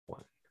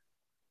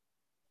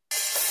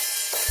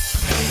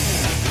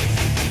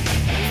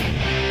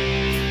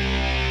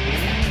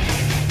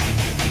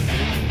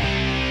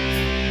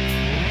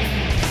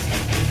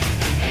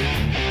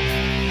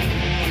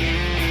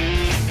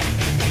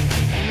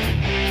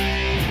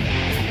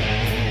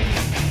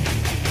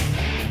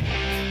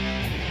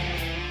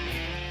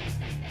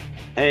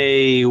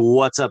Hey,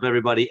 what's up,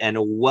 everybody, and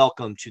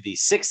welcome to the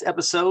sixth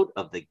episode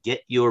of the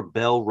Get Your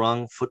Bell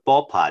Rung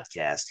Football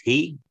Podcast.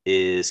 He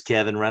is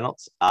Kevin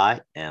Reynolds.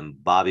 I am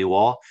Bobby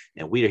Wall,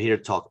 and we are here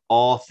to talk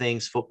all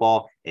things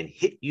football and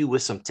hit you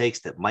with some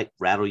takes that might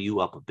rattle you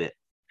up a bit.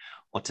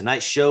 On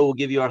tonight's show, we'll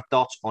give you our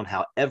thoughts on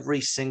how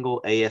every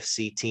single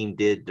AFC team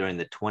did during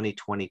the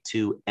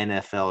 2022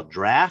 NFL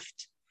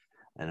Draft.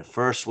 And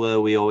first,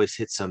 we always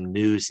hit some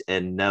news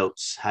and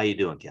notes. How you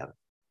doing, Kevin?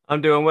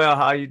 I'm doing well.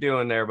 How you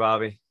doing there,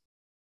 Bobby?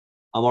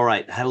 I'm all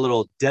right. I had a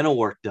little dental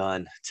work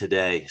done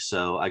today,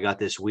 so I got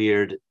this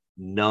weird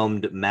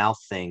numbed mouth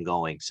thing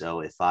going. So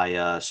if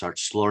I start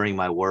slurring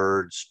my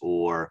words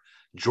or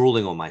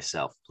drooling on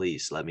myself,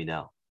 please let me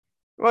know.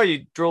 Well,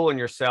 you drool on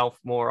yourself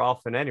more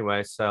often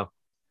anyway, so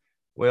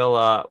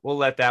we'll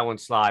let that one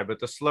slide. But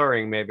the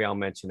slurring, maybe I'll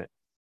mention it.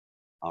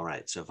 All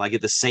right. So if I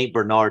get the Saint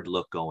Bernard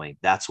look going,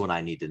 that's when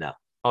I need to know.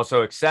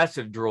 Also,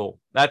 excessive drool.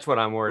 That's what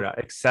I'm worried about.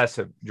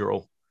 Excessive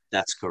drool.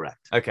 That's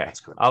correct. Okay.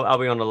 That's correct. I'll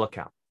be on the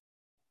lookout.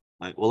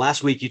 All right. Well,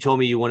 last week you told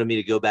me you wanted me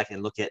to go back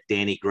and look at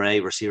Danny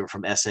Gray, receiver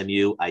from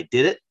SMU. I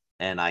did it,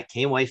 and I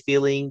came away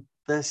feeling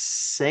the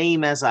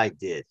same as I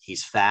did.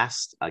 He's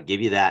fast. I'll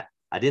give you that.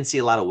 I didn't see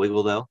a lot of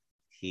wiggle, though.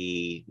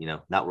 He,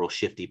 not real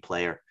shifty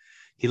player.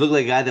 He looked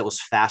like a guy that was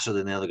faster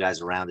than the other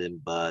guys around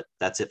him, but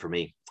that's it for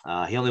me.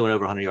 He only went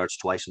over 100 yards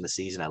twice in the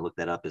season. I looked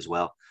that up as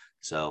well.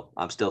 So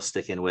I'm still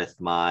sticking with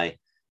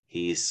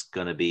he's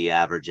going to be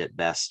average at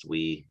best.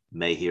 We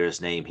may hear his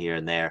name here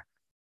and there,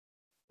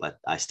 but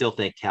I still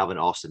think Calvin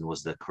Austin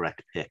was the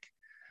correct pick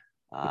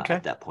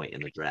at that point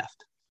in the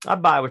draft. I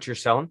buy what you're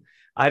selling.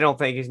 I don't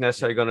think he's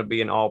necessarily going to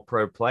be an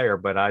all-pro player,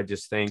 but I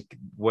just think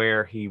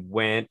where he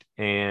went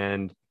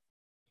and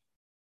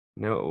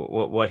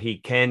what he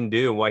can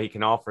do and what he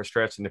can offer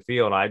stretch in the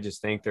field, I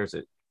just think there's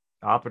an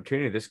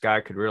opportunity. This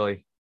guy could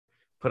really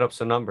put up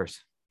some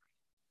numbers.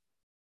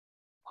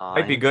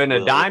 Might be good in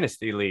a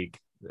dynasty league,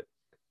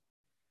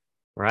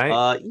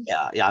 right?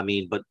 Yeah. I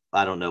mean, but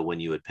I don't know when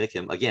you would pick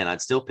him. Again,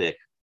 I'd still pick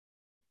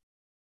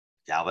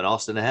Calvin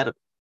Austin ahead of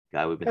the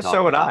guy we've been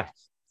talking about.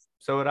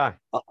 So would I.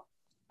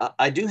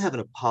 I do have an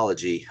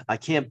apology.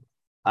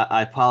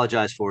 I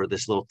apologize for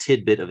this little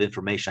tidbit of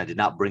information I did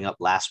not bring up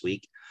last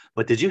week.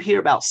 But did you hear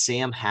about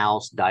Sam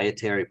Howell's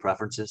dietary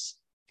preferences?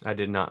 I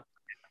did not.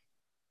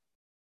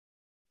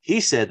 He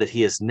said that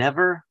he has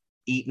never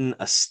eaten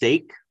a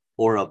steak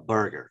or a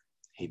burger.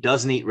 He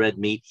doesn't eat red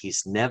meat.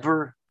 He's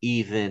never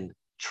even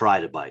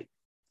tried a bite.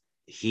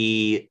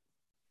 He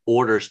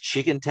orders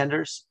chicken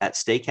tenders at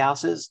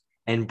steakhouses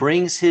and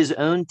brings his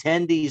own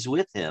tendies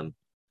with him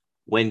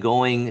when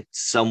going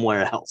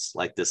somewhere else,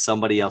 like to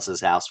somebody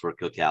else's house for a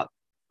cookout.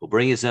 He'll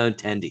bring his own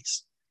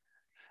tendies.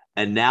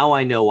 And now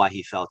I know why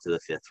he fell to the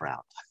fifth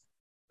round.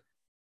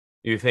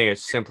 You think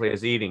it's simply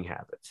his eating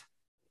habits?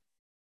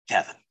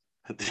 Kevin,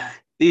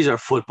 these are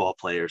football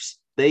players.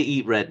 They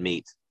eat red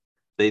meat.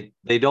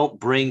 They don't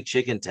bring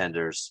chicken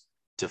tenders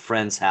to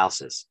friends'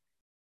 houses.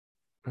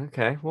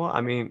 Okay. Well,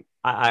 I mean,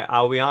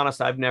 I'll be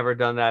honest. I've never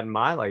done that in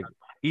my life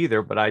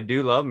either, but I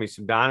do love me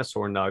some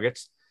dinosaur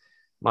nuggets.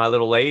 My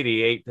little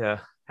lady ate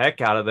the heck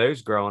out of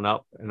those growing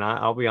up. And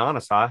I'll be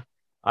honest, I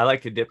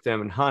like to dip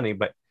them in honey,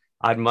 but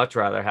I'd much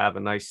rather have a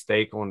nice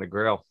steak on the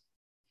grill.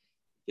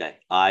 Okay,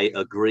 I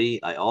agree.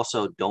 I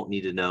also don't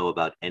need to know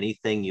about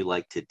anything you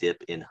like to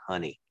dip in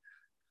honey.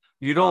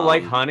 You don't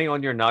like honey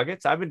on your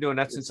nuggets? I've been doing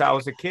that since I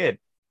was a kid.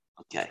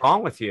 Okay. What's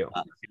wrong with you?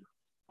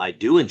 I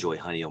do enjoy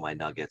honey on my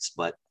nuggets,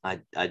 but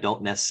I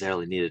don't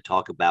necessarily need to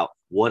talk about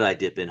what I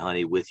dip in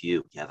honey with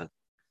you, Kevin.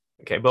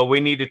 Okay, but we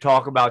need to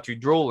talk about you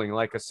drooling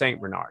like a Saint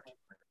Bernard.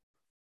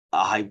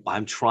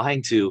 I'm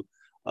trying to,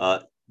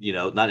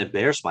 not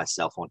embarrass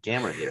myself on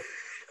camera here.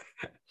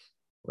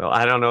 Well,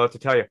 I don't know what to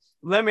tell you.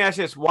 Let me ask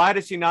you this. Why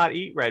does he not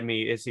eat red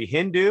meat? Is he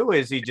Hindu?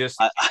 Is he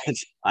just...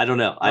 I don't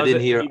know. I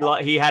didn't hear...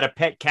 He had a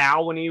pet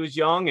cow when he was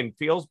young and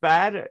feels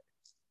bad?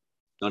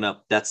 No.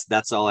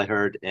 That's all I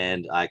heard,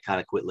 and I kind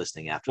of quit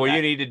listening after that. Well,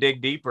 you need to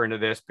dig deeper into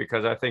this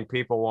because I think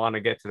people want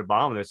to get to the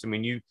bottom of this. I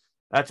mean,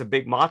 that's a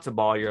big matzo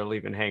ball you're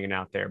leaving hanging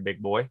out there,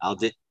 big boy.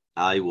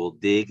 I will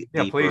dig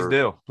deeper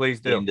please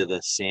do. into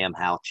the Sam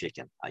Howell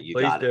chicken. You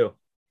please got do. It.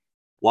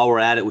 While we're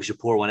at it, we should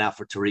pour one out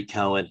for Tariq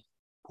Cohen.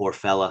 Poor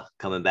fella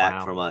coming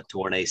back from a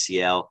torn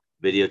ACL,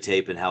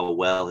 videotaping how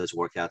well his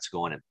workout's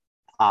going and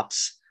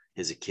pops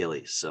his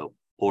Achilles. So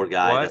poor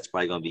guy. That's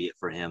probably going to be it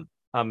for him.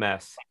 A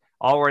mess.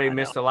 Already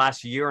missed the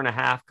last year and a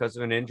half because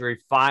of an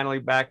injury. Finally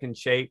back in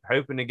shape,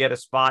 hoping to get a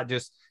spot,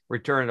 just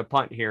returning a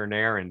punt here and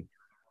there, and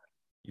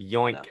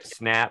yoink,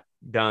 snap,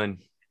 done.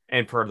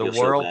 And for the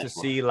world to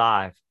see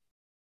live.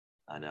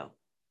 I know.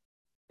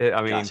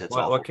 I mean,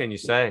 what can you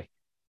say?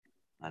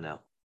 I know.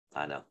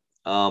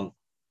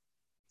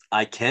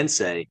 I can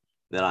say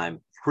that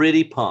I'm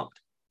pretty pumped.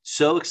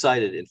 So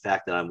excited, in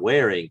fact, that I'm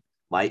wearing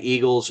my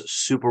Eagles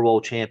Super Bowl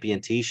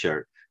champion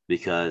t-shirt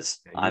because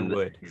I'm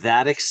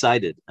that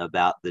excited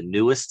about the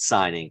newest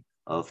signing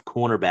of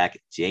cornerback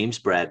James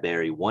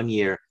Bradberry, 1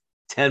 year,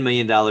 $10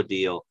 million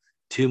deal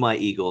to my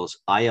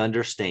Eagles. I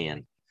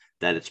understand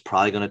that it's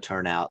probably going to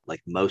turn out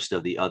like most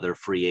of the other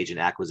free agent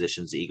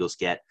acquisitions the Eagles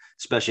get,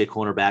 especially a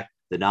cornerback,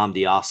 the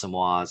Nnamdi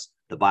Asamoahs,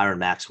 the Byron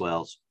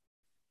Maxwells,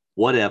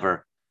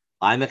 whatever.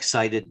 I'm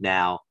excited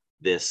now.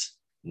 This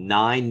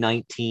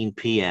 9:19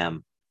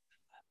 p.m.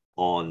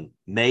 on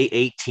May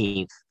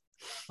 18th.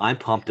 I'm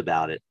pumped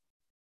about it.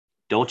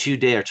 Don't you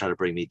dare try to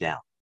bring me down.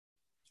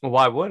 Well,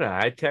 why would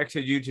I? I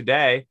texted you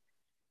today.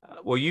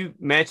 Well, you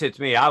mentioned it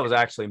to me. I was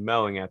actually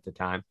mowing at the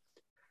time.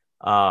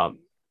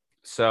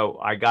 So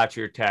I got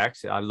your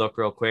text. I looked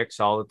real quick,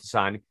 saw it the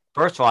signing.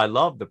 First of all, I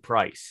love the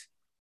price.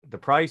 The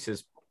price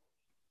is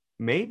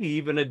maybe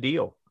even a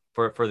deal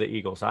for the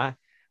Eagles. I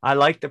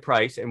like the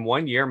price, and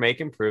 1 year, make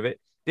him prove it.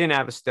 Didn't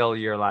have a stellar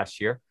year last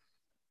year.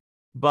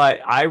 But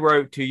I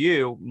wrote to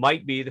you,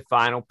 might be the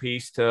final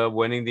piece to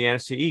winning the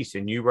NFC East.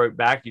 And you wrote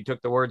back, you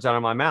took the words out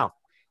of my mouth.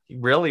 He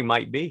really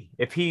might be.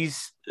 If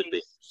he's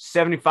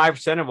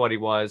 75% of what he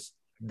was,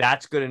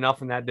 that's good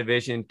enough in that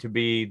division to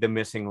be the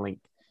missing link.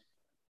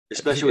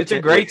 Especially it's a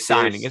great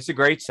signing. It's a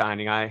great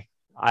signing.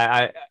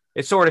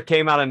 It sort of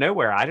came out of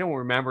nowhere. I don't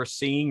remember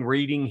seeing,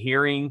 reading,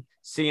 hearing,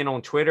 seeing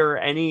on Twitter,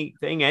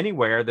 anything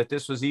anywhere that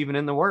this was even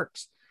in the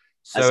works.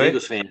 So as an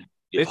Eagles fan,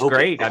 it's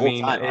great. I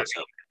mean,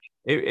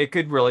 it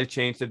could really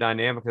change the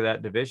dynamic of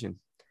that division.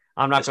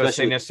 I'm not going to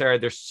say necessarily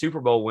they're Super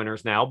Bowl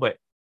winners now, but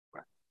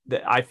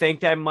I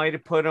think that might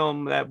have put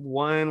them that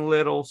one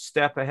little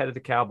step ahead of the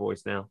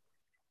Cowboys now.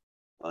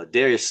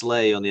 Darius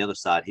Slay on the other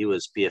side, he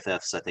was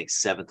PFF's, I think,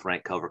 7th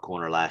ranked cover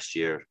corner last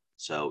year.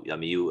 So, I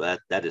mean,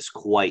 that is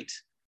quite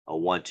a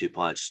 1-2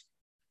 punch.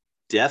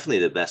 Definitely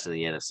the best in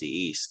the NFC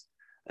East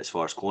as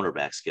far as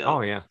cornerbacks go.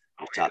 Oh, yeah.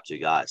 The top 2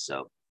 guys.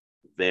 So,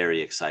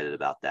 very excited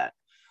about that.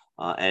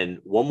 And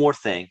one more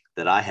thing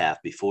that I have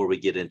before we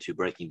get into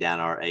breaking down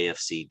our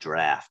AFC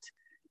draft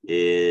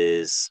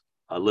is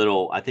a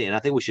little, I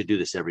think we should do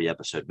this every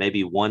episode.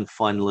 Maybe one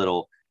fun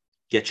little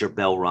get your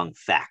bell rung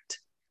fact.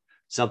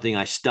 Something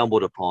I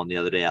stumbled upon the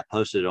other day. I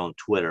posted it on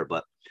Twitter,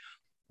 but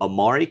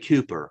Amari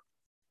Cooper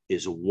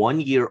is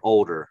 1 year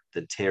older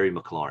than Terry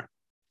McLaurin.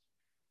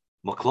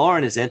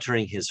 McLaurin is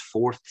entering his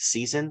 4th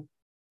season.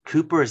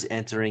 Cooper is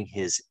entering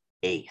his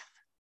 8th.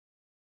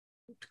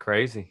 It's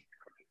crazy.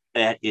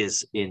 That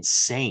is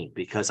insane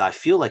because I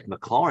feel like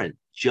McLaurin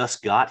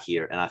just got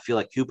here and I feel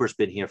like Cooper's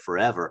been here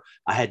forever.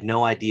 I had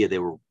no idea they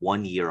were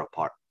 1 year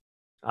apart.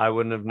 I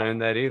wouldn't have known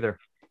that either.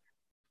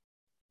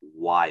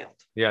 Wild.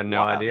 Yeah,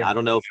 no idea. I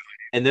don't know.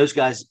 And those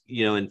guys,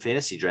 in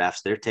fantasy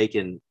drafts, they're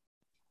taking,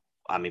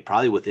 I mean,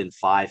 probably within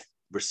 5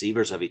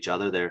 receivers of each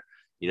other.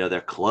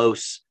 They're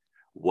close,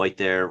 right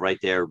there,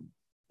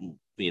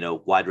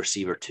 wide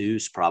receiver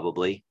 2s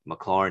probably.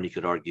 McLaurin, you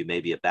could argue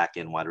maybe a back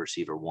end wide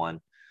receiver 1,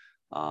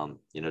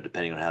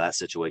 depending on how that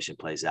situation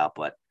plays out.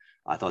 But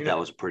I thought that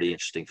was a pretty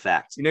interesting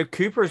fact.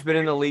 Cooper's been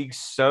in the league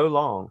so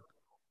long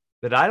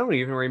that I don't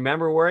even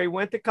remember where he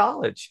went to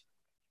college.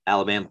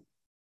 Alabama.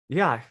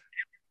 Yeah.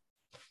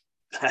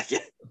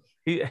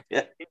 Yeah.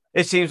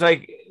 It seems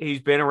like he's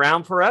been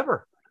around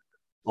forever.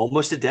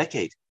 Almost a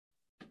decade.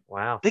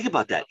 Wow. Think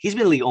about that. He's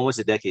been in the league almost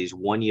a decade. He's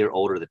 1 year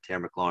older than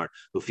Terry McLaurin,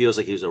 who feels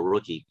like he was a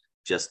rookie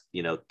just,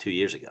 2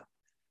 years ago.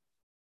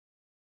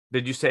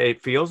 Did you say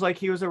it feels like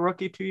he was a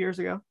rookie 2 years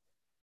ago?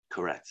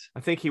 Correct. I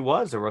think he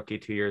was a rookie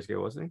 2 years ago,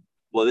 wasn't he?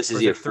 Well, this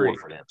is year 4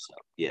 for him. So,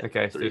 yeah.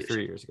 Okay, so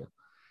 3 years ago.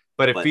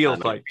 But it feels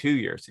like 2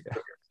 years ago.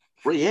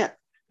 Well, yeah.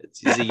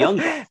 He's a young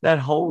guy. That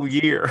whole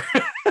year.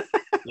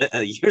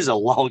 A year's a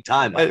long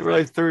time. It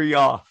really threw you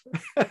off.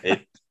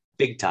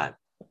 Big time.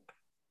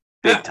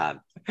 Big time.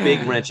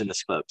 Big wrench in the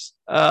spokes.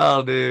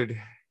 Oh, dude.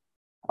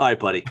 All right,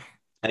 buddy.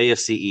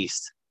 AFC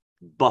East.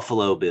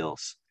 Buffalo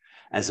Bills.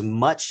 As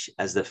much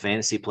as the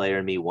fantasy player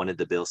in me wanted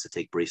the Bills to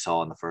take Breece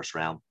Hall in the first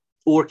round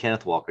or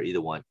Kenneth Walker,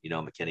 either one,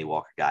 I'm a Kenny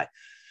Walker guy.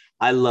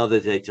 I love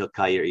that they took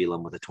Kaiir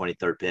Elam with the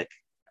 23rd pick.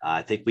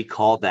 I think we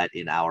called that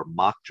in our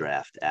mock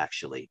draft,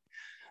 actually.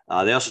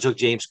 They also took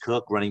James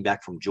Cook, running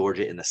back from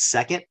Georgia, in the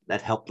 2nd.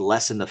 That helped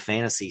lessen the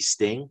fantasy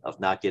sting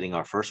of not getting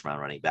our first-round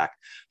running back.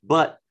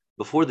 But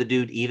before the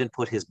dude even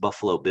put his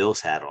Buffalo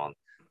Bills hat on,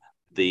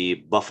 the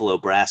Buffalo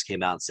brass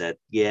came out and said,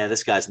 yeah,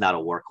 this guy's not a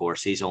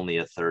workhorse. He's only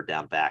a 3rd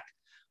down back,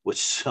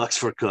 which sucks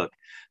for Cook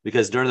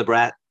because during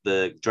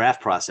the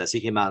draft process,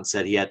 he came out and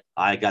said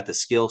I got the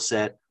skill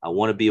set. I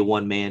want to be a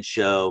one-man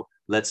show.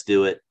 Let's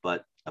do it.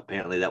 But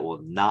apparently that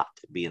will not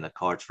be in the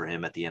cards for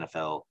him at the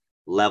NFL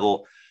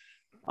level.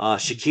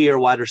 Shakir,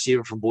 wide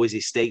receiver from Boise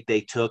State,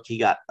 he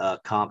got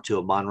comp to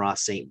Amon-Ra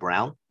St.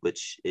 Brown,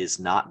 which is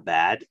not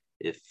bad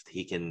if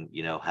he can,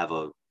 have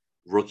a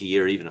rookie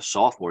year, even a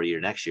sophomore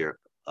year next year,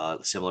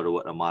 similar to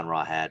what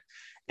Amon-Ra had.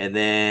 And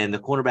then the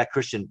cornerback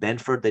Christian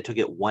Benford, they took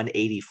it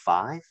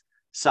 185.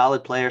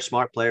 Solid player,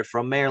 smart player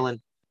from Maryland,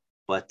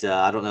 but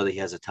I don't know that he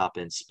has a top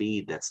end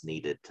speed that's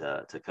needed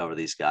to cover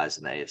these guys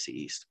in the AFC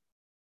East.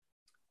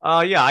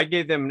 Yeah, I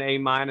gave them an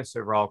A-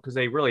 overall because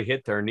they really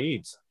hit their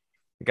needs.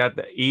 Got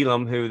the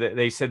Elam, who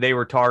they said they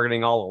were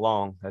targeting all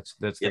along. That's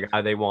the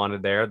guy they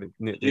wanted there. The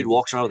dude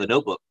walks around with a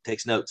notebook,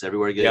 takes notes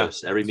everywhere he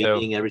goes, every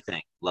meeting,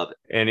 everything. Love it.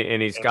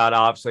 And he's got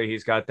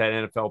that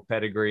NFL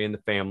pedigree in the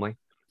family.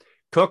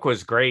 Cook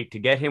was great to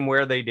get him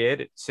where they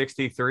did at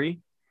 63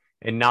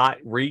 and not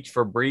reach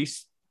for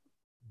Brees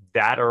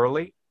that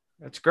early.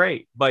 That's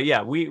great. But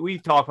yeah, we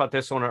talked about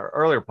this on our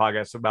earlier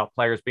podcast about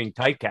players being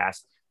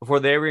typecast before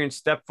they ever even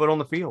step foot on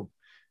the field.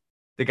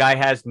 The guy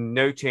has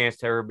no chance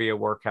to ever be a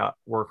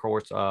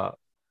workhorse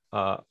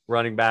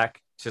running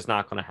back. It's just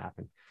not going to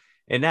happen.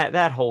 And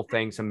that whole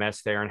thing's a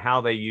mess there, and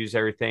how they use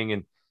everything.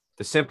 And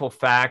the simple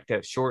fact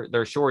that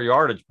their short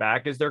yardage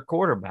back is their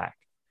quarterback.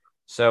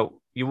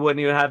 So you wouldn't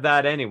even have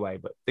that anyway.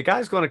 But the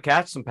guy's going to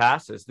catch some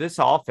passes. This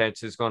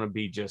offense is going to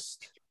be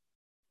just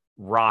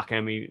rock.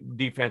 I mean,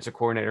 defensive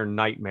coordinator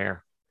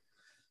nightmare.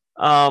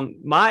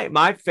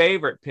 My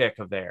favorite pick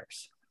of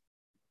theirs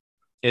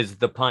is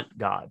the punt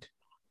god,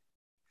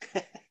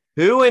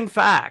 who in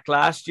fact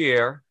last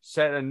year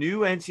set a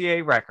new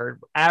NCAA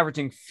record,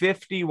 averaging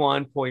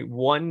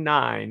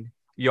 51.19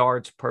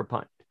 yards per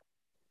punt.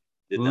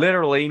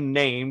 Literally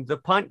named the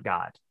punt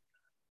god.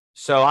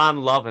 So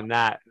I'm loving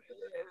that.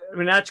 I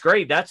mean, that's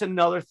great. That's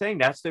another thing.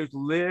 That's those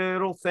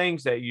little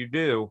things that you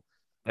do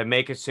that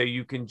make it so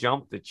you can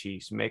jump the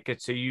Chiefs, make it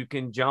so you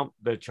can jump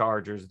the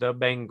Chargers, the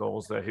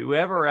Bengals, the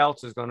whoever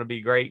else is going to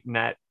be great in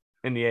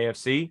the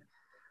AFC.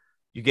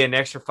 You get an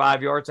extra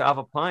 5 yards out of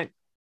a punt.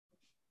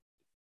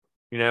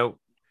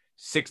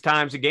 6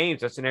 times a game,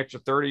 that's an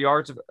extra 30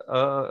 yards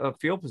of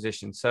field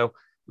position. So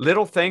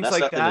little things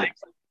like that.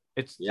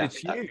 It's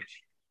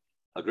huge.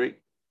 Agreed.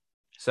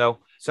 So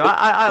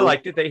I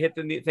liked it. They hit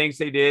the things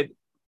they did.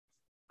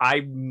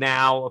 I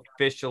now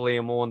officially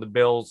am on the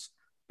Bills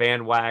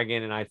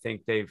bandwagon, and I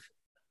think they've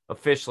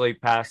officially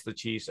passed the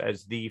Chiefs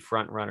as the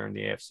front runner in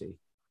the AFC.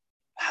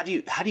 How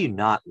do you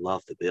not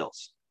love the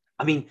Bills?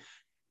 I mean,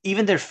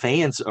 even their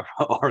fans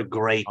are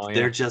great. Oh,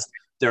 yeah.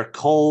 They're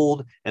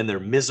cold and they're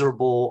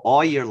miserable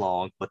all year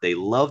long, but they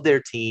love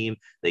their team.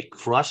 They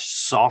crush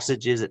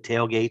sausages at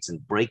tailgates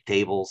and break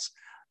tables.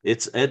 They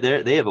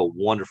have a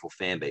wonderful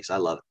fan base. I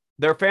love it.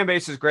 Their fan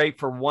base is great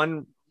for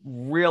one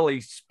really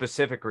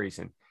specific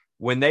reason.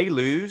 When they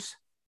lose,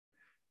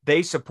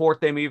 they support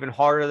them even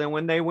harder than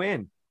when they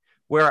win,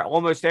 where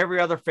almost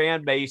every other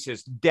fan base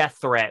is death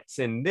threats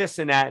and this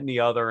and that and the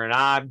other. And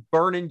I'm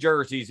burning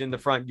jerseys in the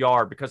front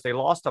yard because they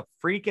lost a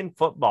freaking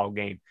football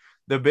game.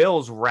 The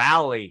Bills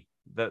rally,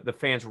 the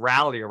fans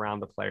rally around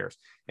the players.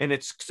 And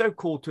it's so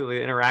cool to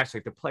interact.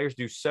 Like the players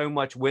do so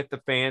much with the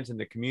fans and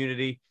the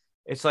community.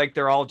 It's like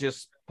they're all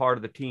just part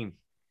of the team.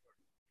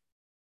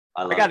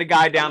 I got a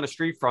guy down the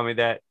street from me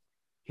that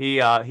he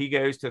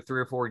goes to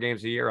 3 or 4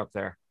 games a year up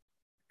there.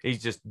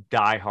 He's just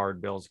diehard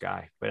Bills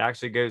guy, but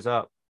actually goes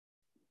up.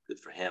 Good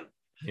for him.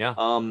 Yeah.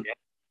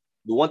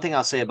 The one thing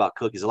I'll say about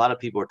Cook is a lot of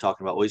people are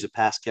talking about, well, he's a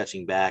pass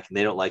catching back and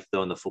they don't like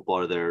throwing the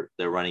football to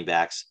their running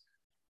backs.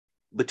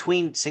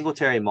 Between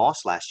Singletary and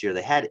Moss last year,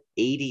 they had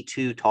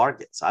 82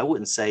 targets. I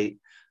wouldn't say,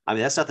 I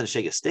mean, that's nothing to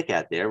shake a stick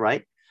at there,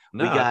 right?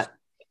 No,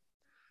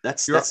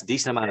 that's a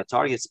decent amount of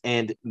targets.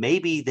 And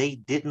maybe they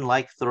didn't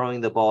like throwing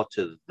the ball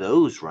to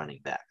those running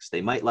backs.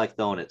 They might like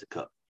throwing it to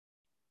Cook.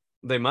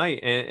 They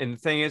might. And the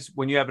thing is,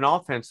 when you have an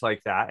offense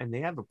like that, and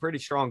they have a pretty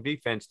strong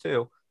defense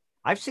too,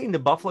 I've seen the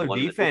Buffalo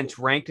defense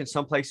ranked in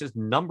some places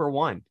number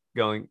 1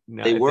 going.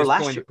 They were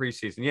last year. The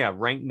preseason. Yeah,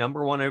 ranked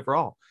number 1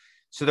 overall.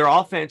 So their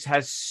offense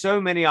has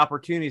so many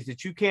opportunities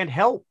that you can't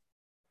help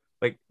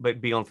but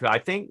be on field. I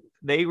think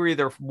they were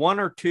either 1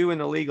 or 2 in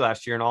the league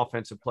last year in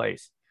offensive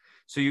plays.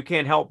 So you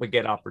can't help but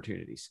get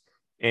opportunities.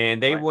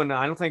 And they wouldn't.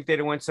 I don't think they'd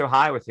have went so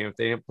high with him if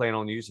they didn't plan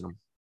on using them.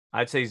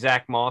 I'd say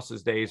Zach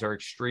Moss's days are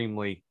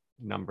extremely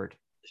numbered.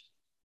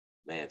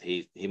 Man,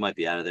 he might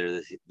be out of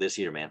there this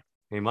year, man.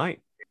 He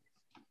might.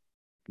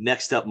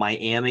 Next up,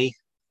 Miami.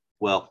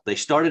 Well, they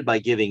started by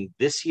giving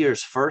this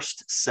year's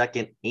 1st,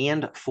 2nd,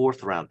 and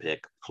 4th round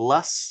pick,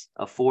 plus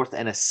a 4th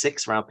and a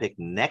 6th round pick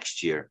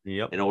next year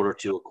in order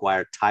to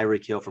acquire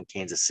Tyreek Hill from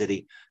Kansas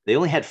City. They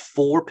only had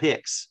 4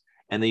 picks,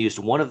 and they used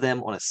one of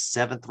them on a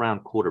 7th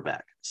round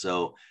quarterback.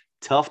 So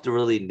tough to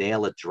really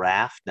nail a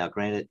draft. Now,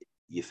 granted,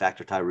 you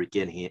factor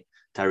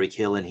Tyreek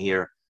Hill in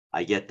here.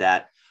 I get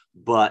that.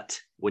 But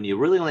when you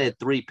really only had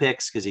 3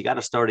 picks, because you got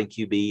a starting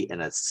QB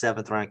and a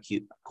 7th round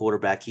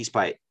quarterback, he's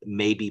probably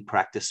maybe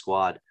practice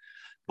squad.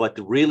 But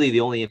really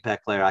the only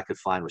impact player I could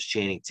find was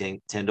Channing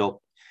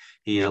Tindall.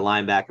 He's a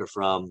linebacker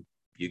from,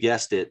 you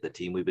guessed it, the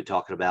team we've been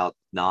talking about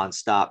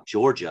nonstop,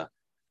 Georgia.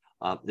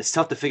 It's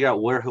tough to figure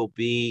out where he'll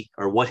be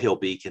or what he'll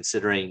be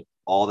considering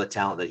all the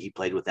talent that he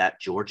played with at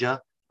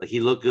Georgia. Like he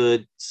looked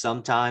good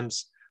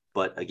sometimes,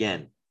 but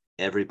again,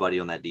 everybody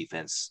on that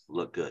defense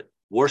looked good.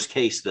 Worst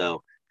case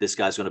though, this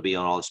guy's going to be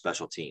on all the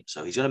special teams.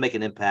 So he's going to make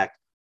an impact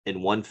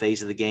in one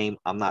phase of the game.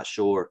 I'm not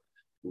sure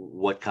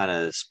what kind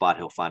of spot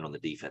he'll find on the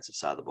defensive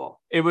side of the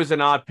ball. It was an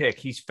odd pick.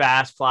 He's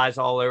fast, flies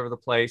all over the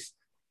place.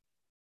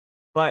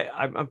 But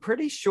I'm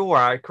pretty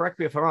sure, correct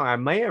me if I'm wrong, I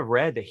may have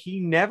read that he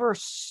never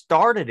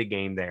started a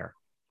game there.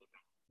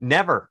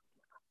 Never.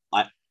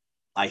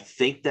 I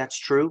think that's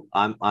true.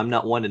 I'm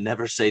not one to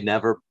never say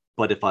never,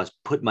 but if I was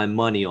put my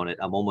money on it,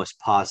 I'm almost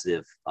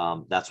positive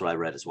that's what I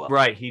read as well.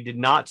 Right. He did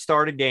not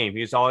start a game.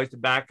 He was always the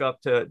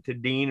backup to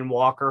Dean and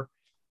Walker.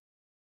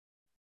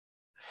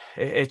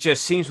 it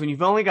just seems when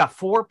you've only got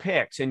 4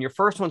 picks and your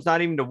first one's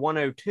not even to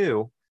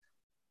 102,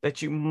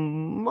 that you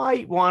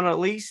might want to at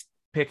least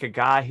pick a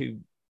guy who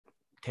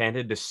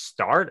tended to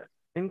start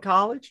in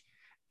college.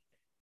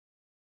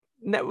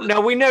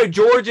 Now we know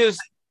Georgia's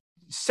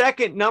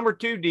second number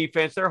 2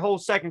 defense, their whole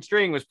second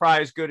string was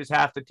probably as good as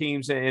half the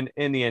teams in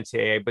the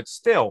NCAA, but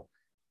still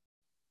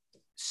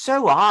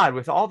so odd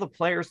with all the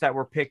players that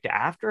were picked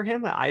after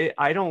him.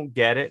 I don't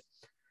get it.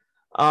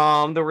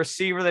 The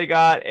receiver they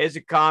got,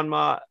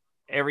 Ezekanma,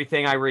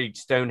 everything I read,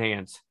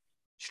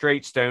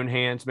 straight stone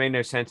hands, made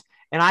no sense.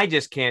 And I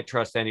just can't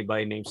trust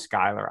anybody named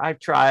Skyler. I've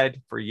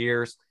tried for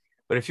years,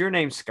 but if you're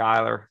named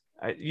Skyler,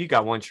 you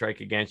got one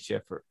strike against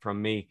you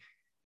from me.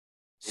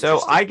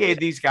 So I gave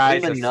these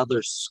guys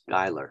another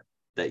Skyler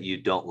that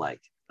you don't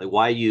like. Like,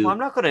 why you? Well, I'm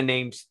not going to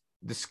name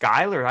the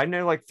Skyler. I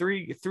know like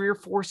three or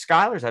four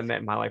Skylers I've met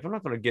in my life. I'm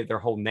not going to get their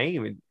whole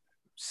name and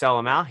sell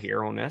them out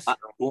here on this.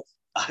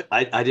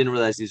 I didn't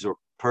realize these were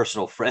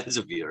personal friends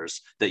of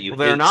yours that you. Well,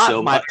 they're not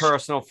so my much.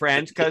 Personal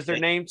friends because they're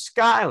named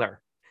Skyler.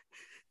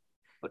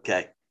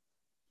 Okay,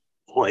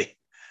 boy.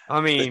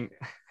 I mean,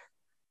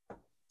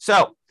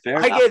 so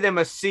I gave them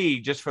a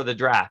C just for the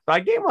draft, but I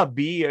gave them a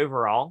B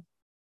overall.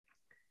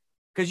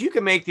 Because you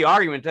can make the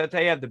argument that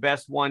they have the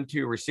best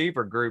 1-2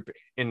 receiver group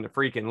in the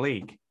freaking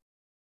league.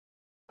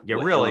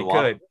 You really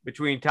could,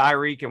 between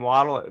Tyreek and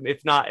Waddle,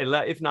 if not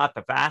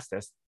the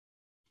fastest.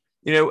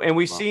 And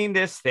we've seen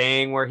this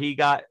thing where he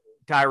got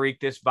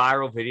Tyreek, this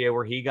viral video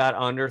where he got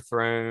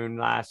underthrown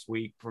last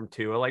week from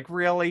Tua. Like,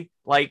 really?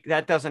 Like,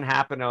 that doesn't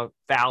happen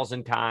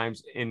 1,000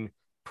 times in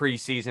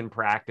preseason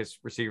practice,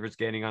 receivers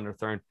getting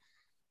underthrown.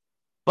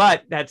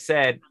 But that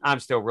said, I'm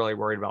still really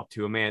worried about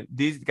Tua, man.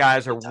 These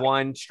guys are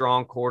one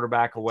strong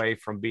quarterback away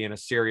from being a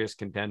serious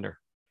contender.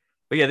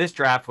 But yeah, this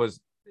draft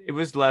was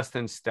less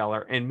than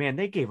stellar. And man,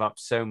 they gave up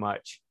so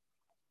much.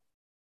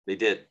 They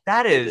did.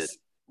 That is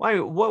why.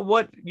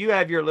 What you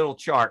have your little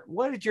chart.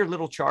 What did your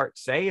little chart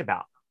say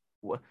about?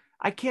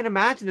 I can't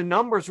imagine the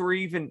numbers were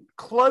even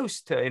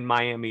close to in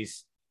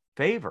Miami's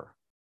favor.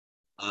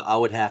 I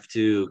would have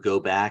to go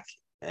back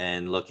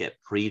and look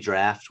at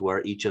pre-draft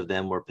where each of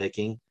them were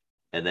picking,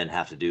 and then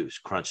have to do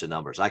crunch the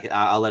numbers.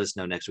 I'll let us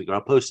know next week, or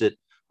I'll post it.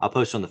 I'll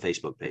post on the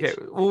Facebook page.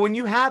 Okay. Well, when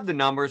you have the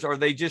numbers, are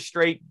they just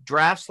straight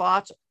draft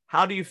slots?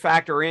 How do you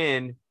factor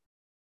in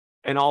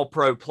an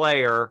all-pro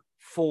player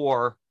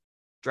for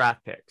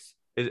draft picks?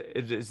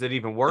 Is it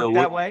even work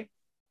that way?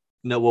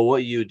 No. Well,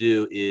 what you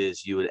do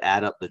is you would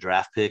add up the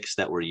draft picks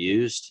that were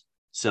used.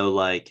 So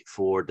like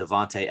for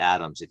Devontae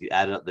Adams, if you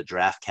added up the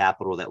draft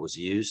capital that was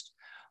used,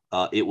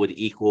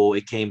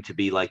 it came to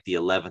be like the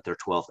 11th or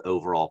 12th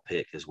overall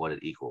pick is what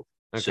it equaled.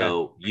 Okay.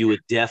 So you would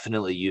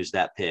definitely use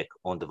that pick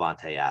on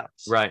Devontae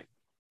Adams. Right.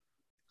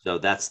 So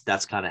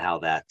that's kind of how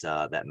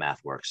that math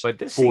works. But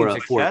this for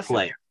a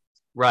player.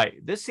 Right.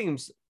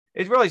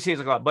 It really seems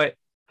like a lot. But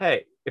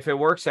hey, if it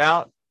works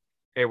out,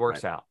 it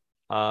works out.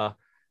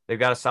 They've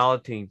got a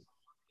solid team.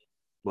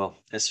 Well,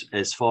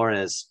 as far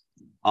as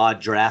odd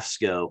drafts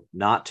go,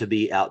 not to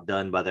be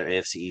outdone by their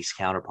AFC East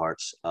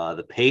counterparts,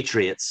 the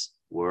Patriots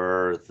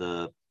were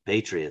the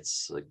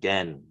Patriots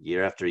again,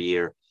 year after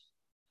year.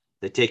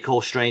 They take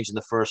Cole Strange in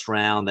the first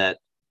round. That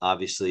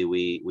obviously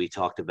we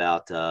talked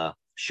about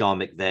Sean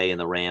McVay and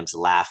the Rams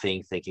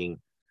laughing, thinking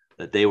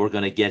that they were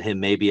going to get him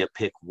maybe at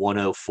pick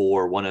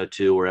 104,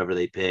 102, wherever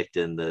they picked.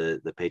 And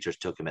the Patriots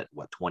took him at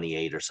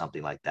 28 or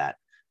something like that.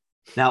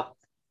 Now,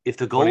 if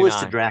the goal 29.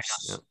 Is to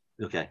draft,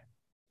 okay.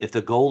 If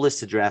the goal is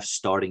to draft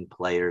starting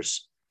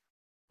players,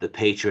 the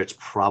Patriots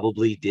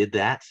probably did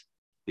that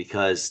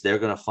because they're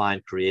going to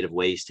find creative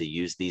ways to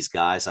use these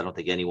guys. I don't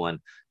think anyone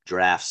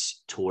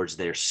drafts towards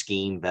their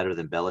scheme better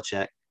than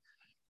Belichick.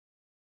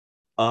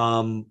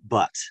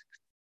 But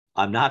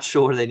I'm not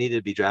sure they needed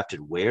to be drafted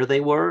where they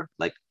were.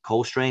 Like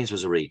Cole Strange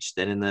was a reach.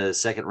 Then in the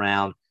second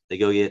round, they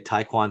go get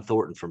Tyquan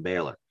Thornton from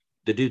Baylor.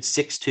 The dude's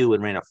 6'2"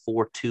 and ran a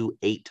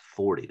 4.28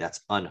 40.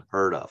 That's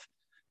unheard of.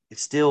 It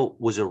still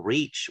was a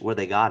reach where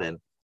they got him,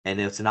 and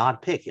it's an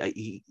odd pick.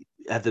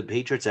 Have the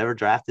Patriots ever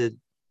drafted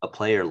a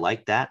player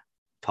like that?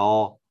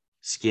 Tall,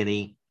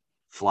 skinny,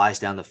 flies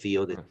down the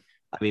field.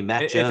 I mean,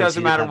 Mac Jones. It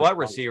doesn't matter what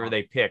receiver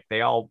they pick.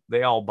 They all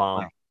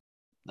bomb.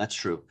 That's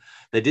true.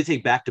 They did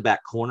take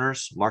back-to-back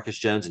corners, Marcus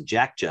Jones and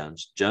Jack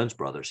Jones, Jones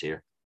brothers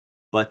here.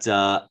 But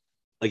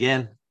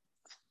again,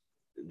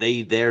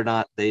 they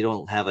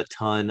don't have a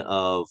ton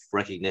of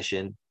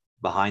recognition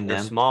behind them.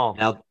 They're small.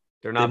 Now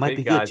they're not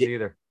big guys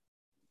either.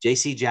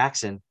 J.C.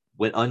 Jackson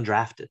went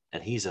undrafted,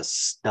 and he's a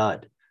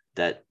stud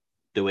that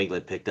New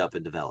England picked up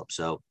and developed.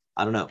 So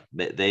I don't know.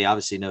 They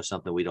obviously know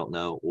something we don't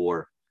know,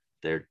 or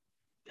they're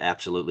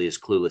absolutely as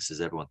clueless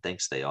as everyone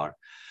thinks they are.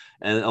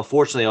 And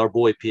unfortunately, our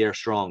boy Pierre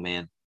Strong,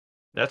 man,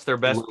 that's their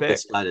best pick.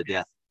 To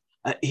death.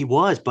 He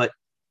was, but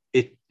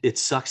it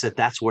sucks that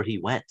that's where he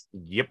went.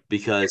 Yep.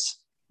 Because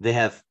they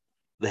have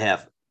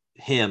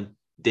him,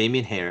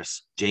 Damian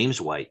Harris, James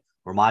White,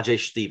 Ramajay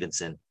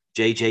Stevenson,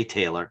 J.J.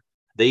 Taylor.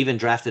 They even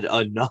drafted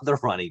another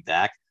running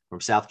back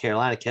from South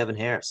Carolina, Kevin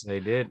Harris.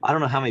 They did. I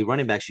don't know how many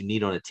running backs you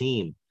need on a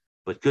team,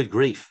 but good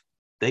grief,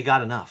 they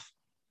got enough.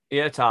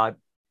 Yeah, it's odd.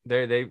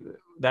 they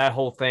that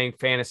whole thing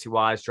fantasy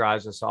wise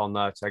drives us all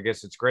nuts. I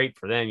guess it's great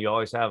for them. You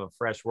always have a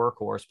fresh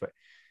workhorse, but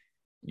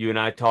you and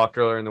I talked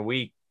earlier in the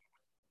week.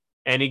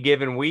 Any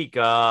given week,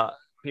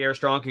 Pierre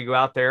Strong could go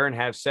out there and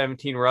have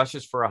 17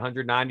 rushes for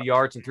 190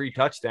 yards and 3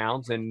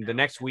 touchdowns, and the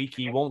next week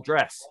he won't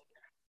dress.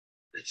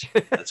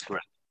 That's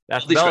correct.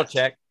 That's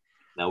Belichick.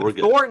 No, we're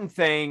the good. Thornton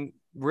thing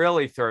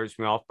really throws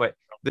me off, but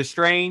the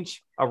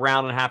Strange a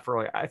round and a half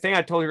early. I think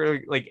I told you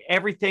earlier, like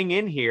everything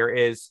in here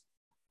is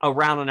a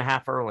round and a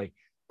half early.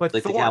 But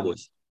like the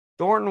Cowboys.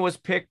 Thornton was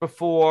picked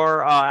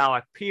before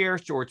Alec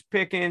Pierce, George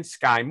Pickens,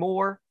 Sky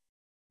Moore.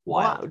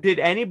 Wow. Did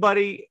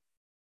anybody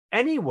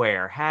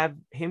anywhere have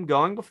him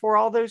going before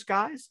all those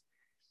guys?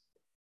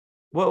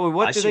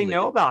 What do they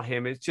know about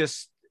him? It's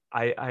just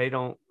I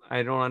don't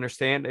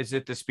understand. Is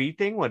it the speed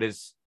thing? What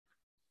is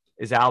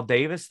Al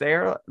Davis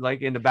there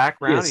like in the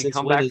background? He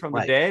come back from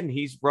the dead and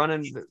he's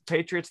running the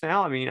Patriots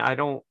now. I mean, I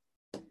don't.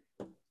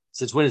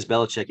 Since when is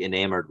Belichick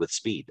enamored with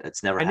speed?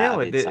 That's never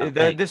happened.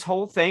 This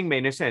whole thing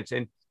made no sense.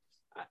 And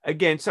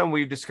again, something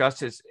we've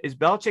discussed is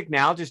Belichick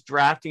now just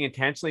drafting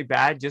intentionally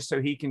bad just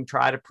so he can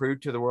try to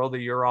prove to the world that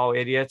you're all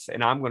idiots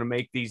and I'm going to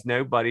make these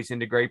nobodies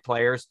into great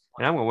players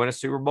and I'm going to win a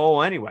Super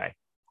Bowl anyway.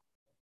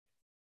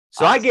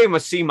 So I gave him a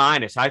C-.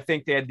 I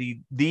think they had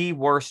the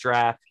worst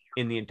draft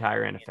in the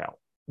entire NFL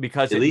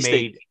because it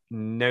made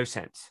no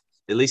sense.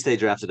 At least they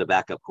drafted a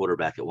backup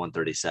quarterback at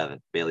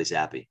 137, Bailey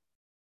Zappi.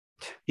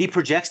 He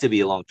projects to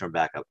be a long-term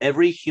backup.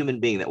 Every human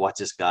being that watched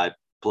this guy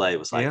play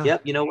was like,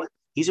 yep, you know what?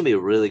 He's going to be a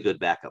really good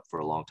backup for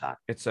a long time.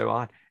 It's so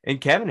odd.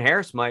 And Kevin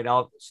Harris might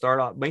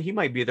start off, but he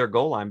might be their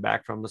goal line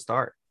back from the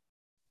start.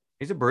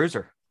 He's a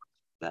bruiser.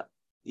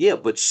 Yeah,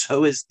 but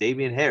so is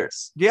Damian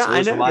Harris. Yeah, so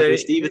I know.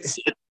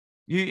 Stevenson.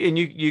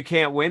 You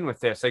can't win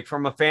with this. Like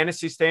from a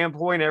fantasy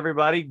standpoint,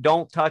 everybody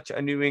don't touch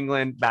a New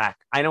England back.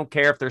 I don't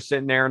care if they're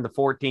sitting there in the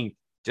 14th.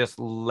 Just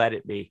let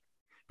it be.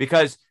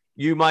 Because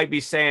you might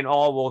be saying,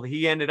 oh, well,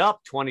 he ended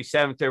up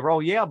 27th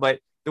overall. Yeah, but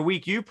the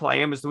week you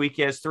play him is the week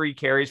he has 3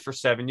 carries for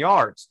 7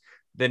 yards.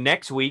 The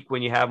next week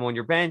when you have him on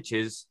your bench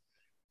is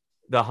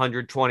the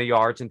 120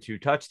 yards and 2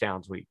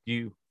 touchdowns week.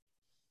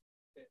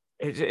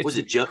 Was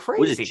it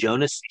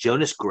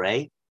Jonas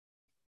Gray?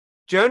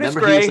 Jonas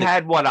Gray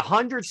had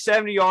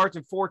 170 yards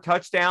and 4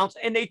 touchdowns,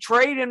 and they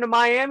traded him to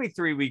Miami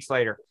 3 weeks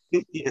later.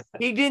 Yeah.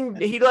 He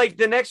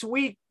the next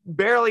week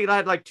barely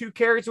had 2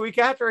 carries a week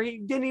after. He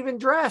didn't even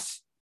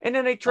dress. And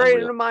then they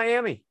traded him to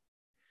Miami.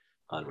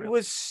 Unreal.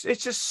 It's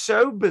just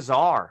so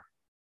bizarre.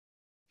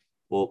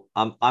 Well,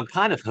 I'm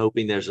kind of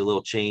hoping there's a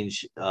little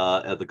change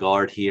of the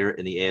guard here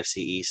in the AFC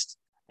East.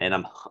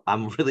 And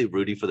I'm really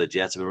rooting for the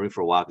Jets. I've been rooting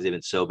for a while because they've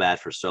been so bad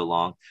for so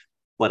long.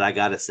 But I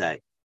gotta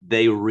say,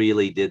 they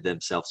really did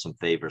themselves some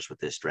favors with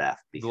this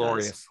draft because,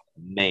 glorious.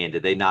 Man,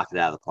 did they knock it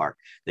out of the park.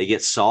 They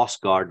get Sauce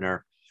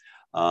Gardner,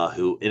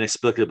 who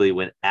inexplicably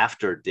went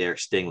after Derek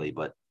Stingley,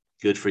 but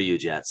good for you,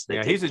 Jets.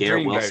 He's a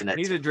dreamboat.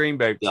 He's a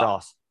dreamboat,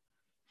 Sauce.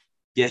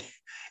 Yeah,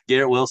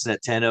 Garrett Wilson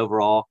at 10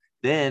 overall.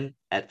 Then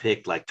at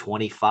pick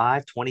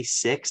 25,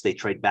 26, they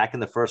trade back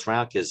in the first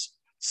round because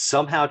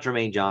somehow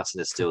Jermaine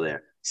Johnson is still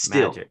there.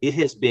 Still, Magic. It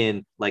has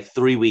been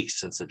 3 weeks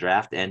since the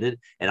draft ended,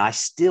 and I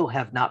still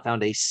have not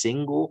found a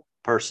single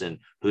person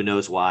who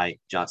knows why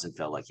Johnson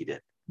felt like he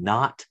did.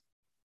 Not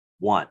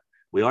one.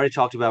 We already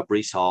talked about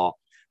Breece Hall.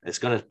 It's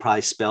going to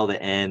probably spell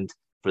the end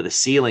for the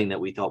ceiling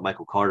that we thought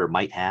Michael Carter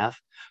might have.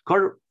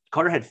 Carter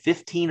had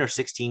 15 or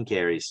 16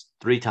 carries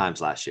 3 times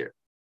last year.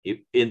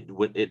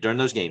 During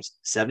those games,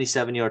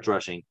 77 yards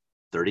rushing,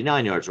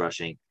 39 yards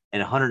rushing,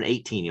 and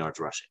 118 yards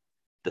rushing.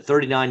 The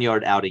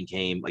 39-yard outing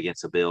came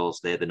against the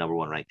Bills. They had the number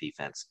 1 ranked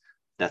defense.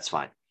 That's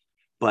fine.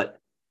 But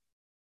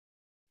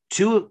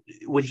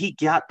when he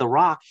got the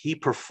rock, he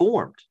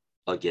performed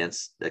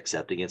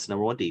except against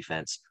number 1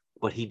 defense,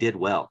 but he did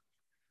well.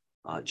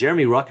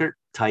 Jeremy Ruckert,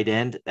 tight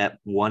end at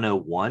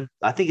 101.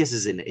 I think this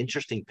is an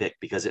interesting pick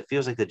because it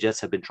feels like the Jets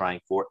have been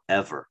trying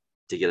forever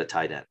to get a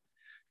tight end.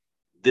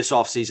 This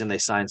offseason, they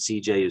signed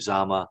CJ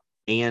Uzama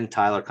and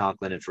Tyler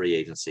Conklin in free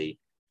agency,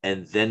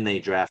 and then they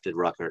drafted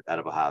Ruckert out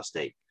of Ohio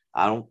State.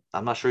 I'm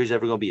not sure he's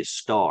ever going to be a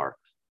star,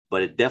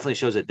 but it definitely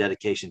shows a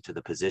dedication to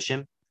the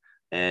position.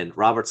 And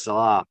Robert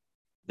Saleh,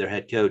 their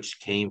head coach,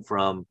 came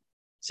from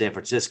San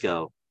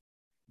Francisco.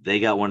 They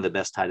got one of the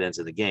best tight ends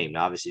in the game.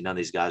 Now, obviously, none of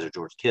these guys are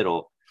George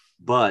Kittle,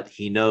 but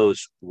he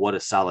knows what a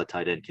solid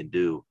tight end can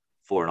do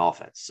for an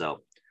offense.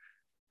 So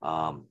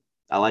I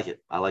like it.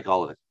 I like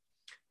all of it.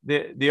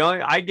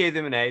 I gave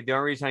them an A. The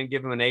only reason I can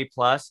give them an A+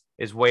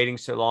 is waiting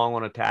so long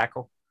on a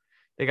tackle.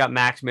 They got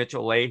Max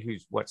Mitchell late,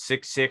 who's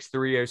 6'6",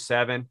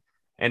 307,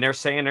 and they're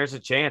saying there's a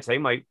chance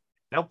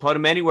they'll put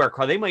him anywhere.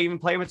 They might even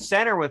play him at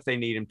center if they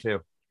need him to.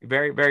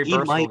 Very, very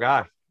versatile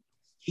guy.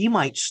 He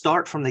might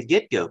start from the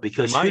get-go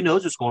because who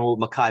knows what's going on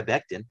with Mekhi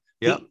Becton.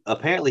 Yep.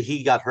 Apparently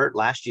he got hurt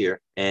last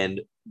year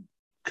and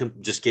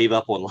just gave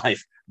up on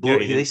life.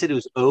 They said it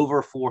was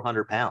over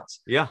 400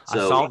 pounds. Yeah,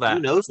 so I saw that. Who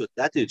knows what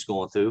that dude's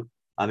going through?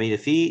 I mean,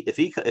 if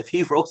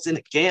he rolls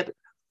into camp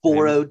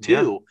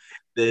 402,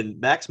 then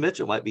Max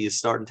Mitchell might be his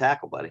starting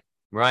tackle, buddy.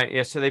 Right.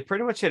 Yeah. So they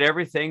pretty much had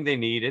everything they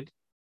needed.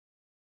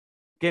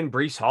 Again,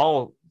 Breece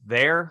Hall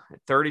there at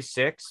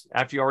 36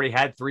 after you already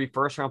had 3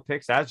 first-round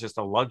picks. That's just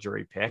a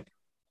luxury pick.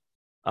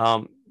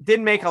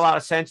 Didn't make a lot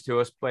of sense to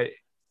us, but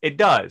it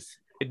does.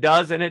 It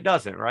does and it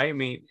doesn't, right? I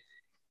mean,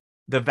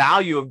 the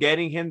value of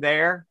getting him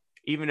there,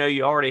 even though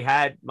you already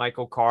had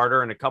Michael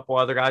Carter and a couple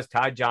other guys,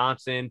 Ty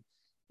Johnson,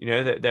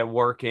 that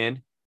work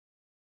in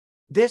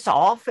this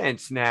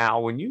offense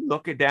now, when you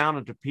look it down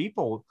at the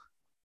people,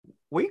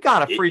 we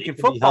got a freaking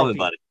football team.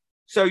 Buddy.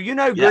 So,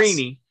 yes.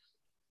 Greeny,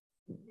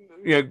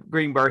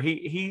 Greenberg,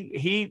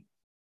 he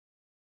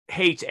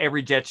hates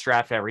every Jets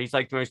draft ever. He's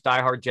like the most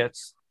diehard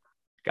Jets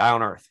guy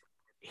on earth.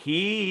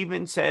 He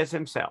even says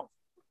himself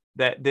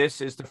that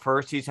this is the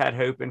first he's had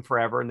hope in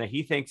forever and that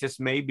he thinks this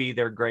may be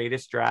their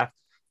greatest draft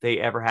they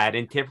ever had.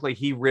 And typically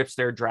he rips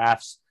their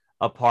drafts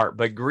apart.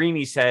 But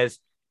Greeny says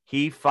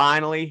he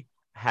finally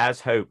has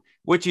hope,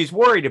 which he's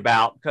worried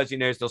about because he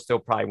knows they'll still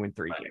probably win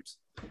 3 games.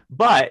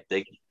 But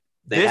they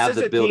this is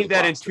a team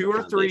that in 2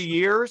 or 3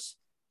 years,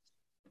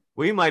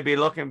 we might be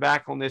looking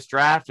back on this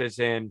draft as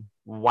in,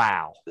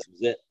 wow. This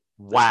is it.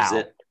 Wow. This is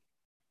it.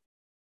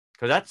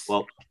 Because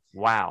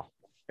wow.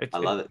 I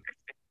love it.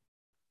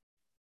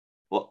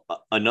 Well,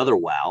 another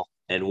wow,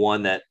 and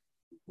one that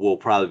will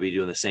probably be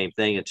doing the same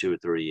thing in 2 or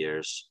 3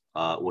 years,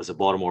 was the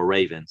Baltimore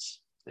Ravens.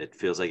 It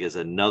feels like it's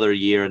another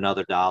year,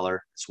 another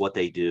dollar. It's what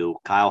they do.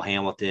 Kyle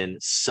Hamilton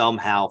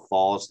somehow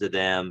falls to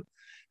them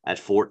at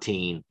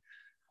 14.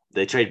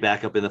 They trade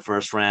back up in the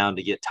first round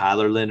to get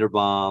Tyler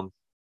Linderbaum,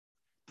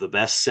 the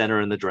best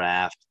center in the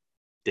draft.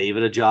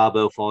 David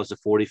Ajabo falls to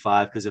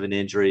 45 because of an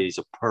injury. He's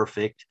a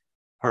perfect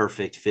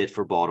fit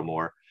for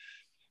Baltimore.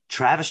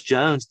 Travis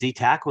Jones, D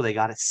tackle, they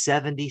got at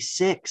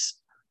 76.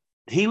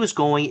 He was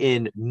going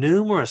in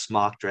numerous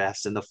mock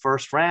drafts in the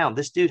first round.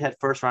 This dude had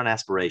first round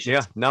aspirations.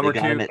 Yeah, number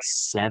 2. Got him at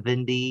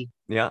 76.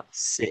 Yeah.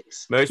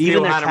 Most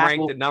people had him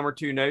ranked at number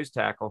 2 nose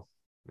tackle.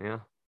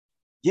 Yeah.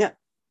 Yeah.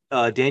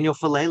 Daniel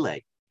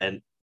Falele,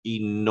 an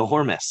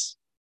enormous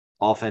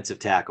offensive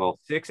tackle.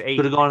 6'8".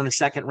 Could have gone in the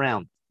second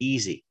round.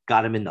 Easy.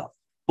 Got him in the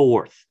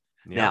 4th.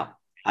 Yeah.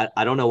 Now,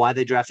 I don't know why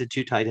they drafted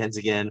 2 tight ends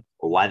again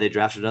or why they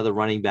drafted another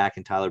running back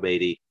in Tyler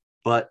Beatty,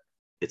 but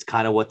it's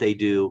kind of what they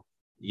do.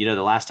 The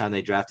last time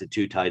they drafted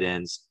 2 tight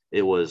ends,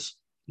 it was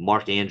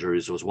Mark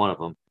Andrews was one of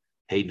them,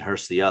 Hayden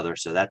Hurst the other,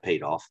 so that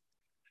paid off.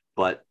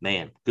 But,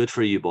 man, good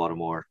for you,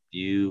 Baltimore.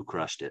 You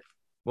crushed it.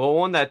 Well,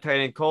 on that tight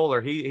end,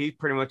 Kohler, he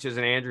pretty much is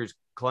an Andrews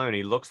clone.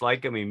 He looks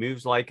like him. He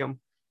moves like him.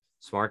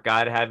 Smart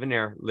guy to have in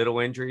there. Little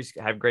injuries,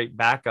 have great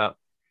backup.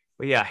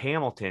 But, yeah,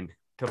 Hamilton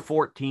to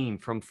 14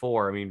 from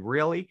 4. I mean,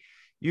 really?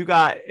 You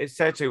got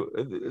essentially,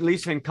 at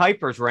least in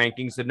Kuiper's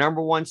rankings, the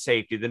number 1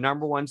 safety, the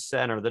number 1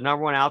 center, the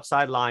number 1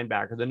 outside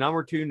linebacker, the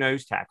number 2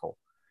 nose tackle.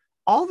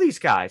 All these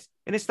guys.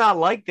 And it's not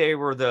like they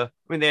were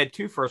they had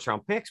 2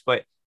 first-round picks,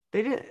 but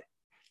they didn't.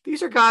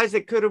 These are guys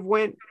that could have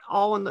went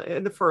all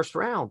in the first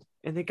round,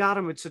 and they got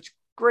them in such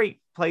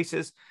great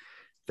places.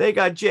 They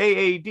got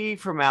JAD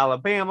from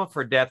Alabama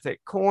for depth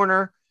at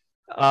corner.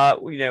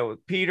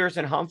 Peters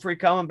and Humphrey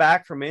coming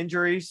back from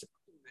injuries.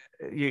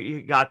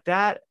 You got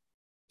that.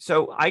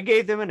 So I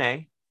gave them an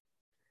A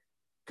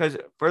because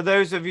for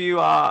those of you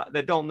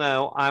that don't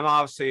know, I'm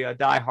obviously a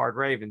diehard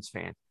Ravens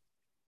fan.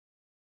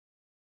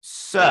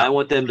 So I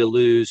want them to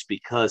lose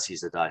because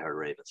he's a diehard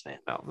Ravens fan.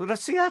 Oh,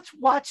 let's see. That's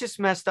what's just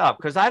messed up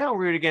because I don't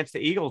root against the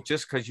Eagles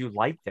just because you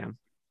like them.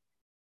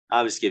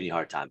 I was giving you a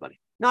hard time, buddy.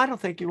 No, I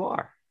don't think you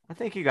are. I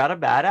think you got a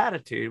bad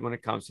attitude when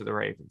it comes to the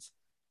Ravens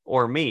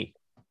or me.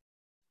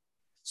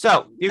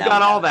 So you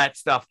got all that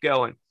stuff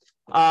going.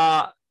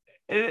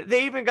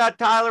 They even got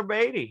Tyler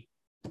Beatty.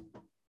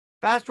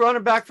 Fast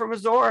running back from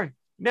Missouri.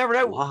 Never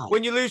know. Wow.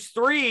 When you lose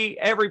 3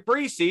 every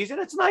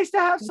preseason, it's nice to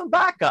have some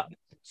backup.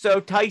 So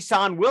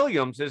Tyson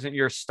Williams isn't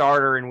your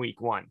starter in week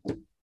 1.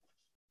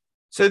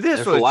 So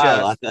this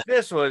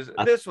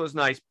was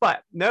nice,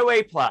 but no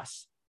A+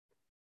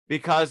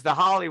 because the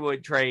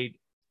Hollywood trade,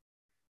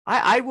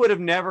 I would have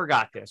never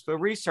got this, but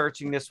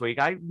researching this week,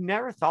 I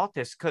never thought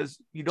this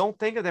because you don't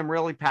think of them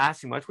really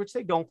passing much, which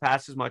they don't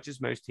pass as much as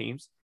most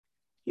teams.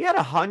 He had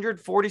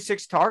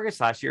 146 targets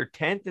last year,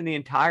 10th in the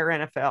entire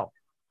NFL.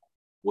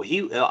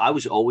 Well, I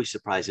was always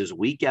surprised. It was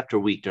week after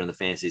week during the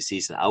fantasy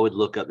season. I would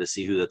look up to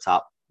see who the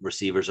top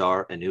receivers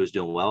are and who was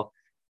doing well.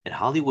 And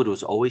Hollywood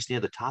was always near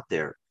the top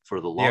there for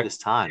the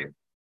longest time.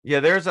 Yeah,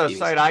 there's a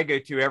site I go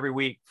to every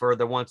week for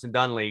the Once and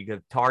Done League.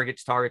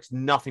 Targets,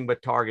 nothing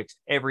but targets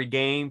every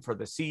game for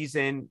the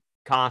season,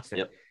 constant.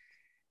 Yep.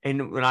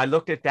 And when I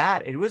looked at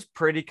that, it was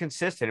pretty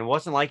consistent. It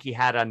wasn't like he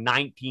had a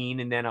 19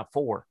 and then a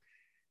 4.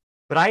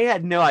 But I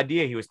had no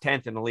idea he was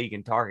 10th in the league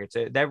in targets.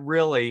 It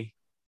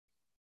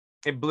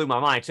blew my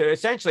mind. So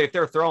essentially, if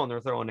they're throwing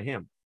to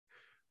him.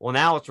 Well,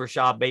 now it's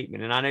Rashad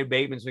Bateman. And I know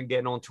Bateman's been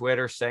getting on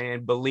Twitter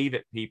saying, believe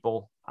it,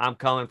 people. I'm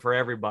coming for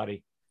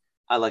everybody.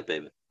 I like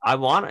Bateman. I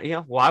want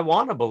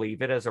to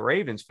believe it as a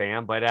Ravens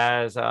fan, but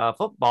as a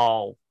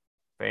football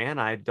fan,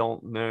 I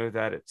don't know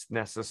that it's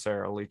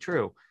necessarily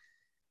true.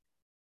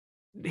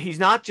 He's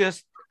not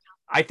just,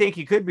 I think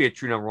he could be a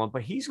true number 1,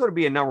 but he's going to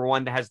be a number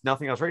 1 that has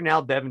nothing else. Right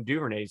now, Devin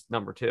Duvernay's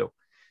number 2.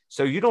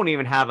 So you don't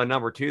even have a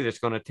number 2 that's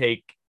going to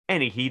take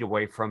any heat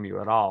away from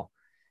you at all.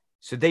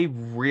 So they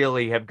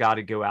really have got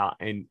to go out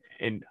and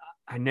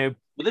I know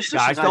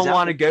guys don't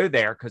want to go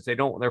there because they're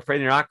afraid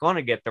they're not going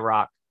to get the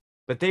rock,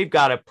 but they've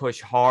got to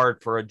push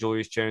hard for a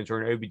Julius Jones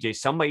or an OBJ.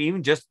 Somebody,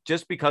 even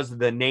just because of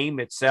the name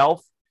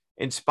itself,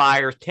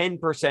 inspires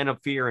 10%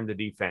 of fear in the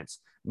defense.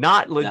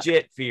 Not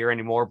legit fear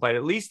anymore, but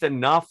at least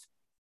enough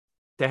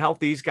to help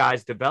these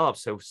guys develop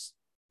so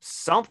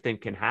something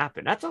can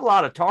happen. That's a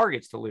lot of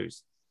targets to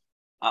lose.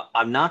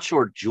 I'm not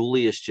sure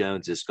Julius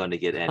Jones is going to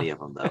get any of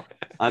them, though.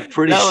 I'm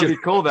pretty that sure. Would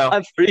be cool, though.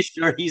 I'm pretty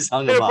sure he's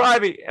hung them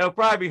up. It'll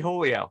probably be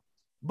Julio.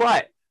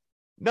 But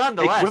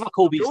nonetheless,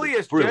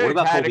 Julius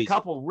Jones had a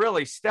couple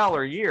really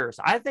stellar years.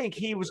 I think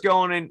he was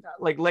going in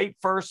like late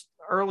first,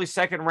 early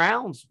second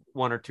rounds,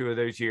 one or two of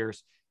those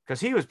years,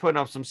 because he was putting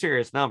up some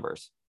serious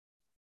numbers.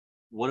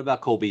 What about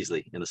Cole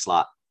Beasley in the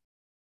slot?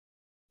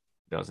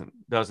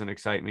 Doesn't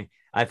excite me.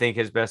 I think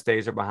his best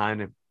days are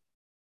behind him.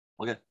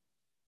 Okay.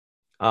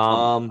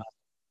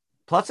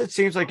 Plus, it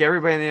seems like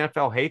everybody in the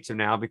NFL hates him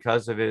now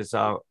because of his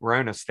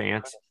Rona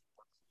stance.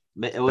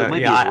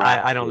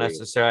 I don't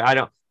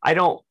necessarily. I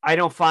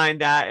don't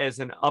find that as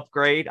an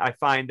upgrade. I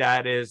find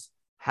that as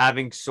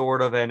having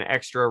sort of an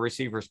extra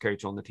receivers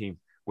coach on the team,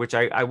 which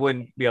I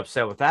wouldn't be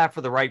upset with that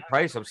for the right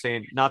price. I'm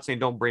not saying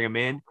don't bring him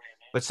in,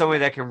 but somebody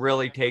that can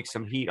really take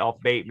some heat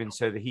off Bateman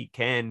so that he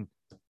can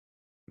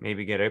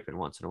maybe get open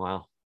once in a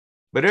while.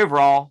 But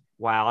overall,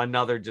 wow,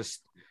 another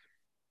just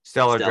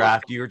stellar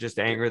draft. You were just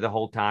angry the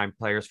whole time.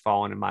 Players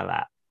falling in my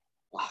lap.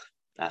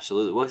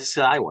 Absolutely. Well, this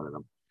I wanted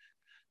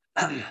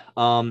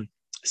them.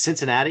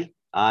 Cincinnati,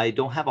 I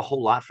don't have a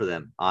whole lot for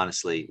them,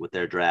 honestly, with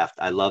their draft.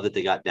 I love that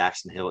they got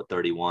Daxton Hill at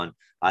 31.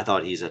 I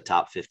thought he's a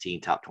top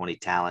 15, top 20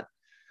 talent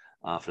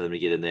for them to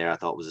get in there. I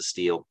thought it was a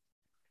steal.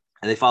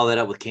 And they followed that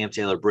up with Cam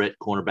Taylor-Britt,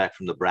 cornerback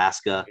from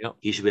Nebraska. Yep.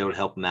 He should be able to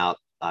help them out.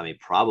 I mean,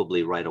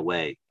 probably right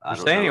away. I'm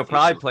saying he'll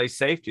probably play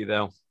safety,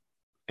 though,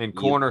 and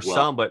corner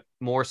some, but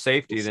more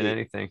safety than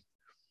anything.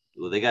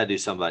 Well, they got to do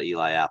something about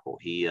Eli Apple.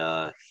 He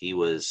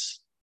was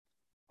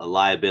a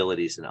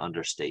liability is an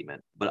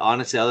understatement. But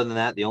honestly, other than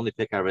that, the only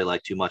pick I really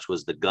liked too much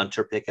was the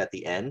Gunter pick at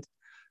the end.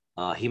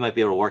 He might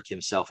be able to work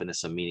himself into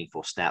some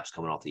meaningful snaps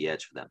coming off the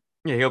edge for them.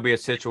 Yeah, he'll be a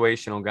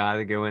situational guy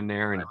to go in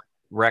there and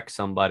wreck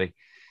somebody.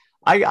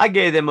 I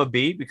gave them a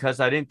B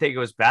because I didn't think it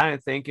was bad. I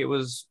think it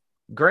was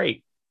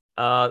great.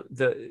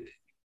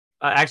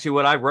 Actually,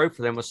 what I wrote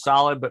for them was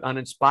solid but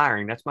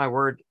uninspiring. That's my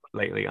word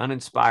lately,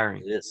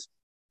 uninspiring. It is.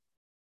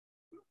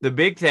 The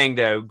big thing,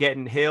 though,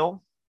 getting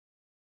Hill,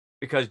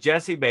 because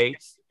Jesse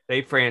Bates,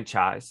 they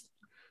franchised.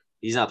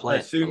 He's not playing.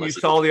 I assume you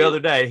saw the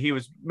other day, he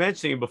was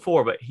mentioning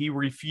before, but he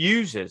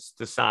refuses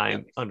to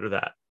sign under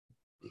that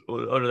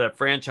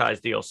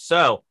franchise deal.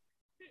 So,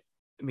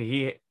 I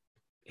mean,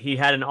 he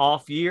had an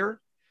off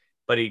year,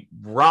 but he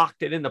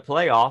rocked it in the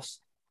playoffs.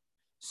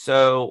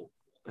 So,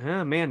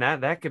 man,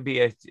 that could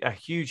be a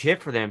huge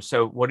hit for them.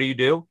 So what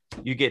do?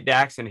 You get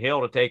Daxton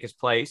Hill to take his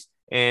place.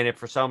 And if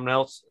for someone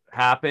else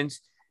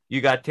happens,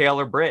 you got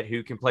Taylor-Britt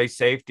who can play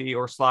safety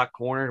or slot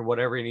corner or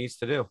whatever he needs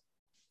to do.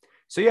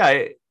 So,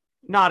 yeah,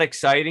 not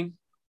exciting,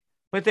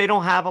 but they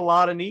don't have a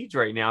lot of needs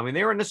right now. I mean,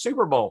 they were in the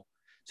Super Bowl.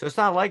 So it's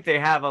not like they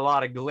have a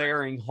lot of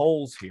glaring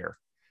holes here.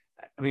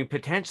 I mean,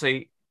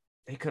 potentially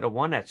they could have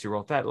won that Super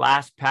Bowl. That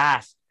last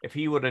pass, if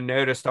he would have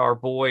noticed our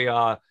boy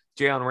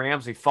Jalen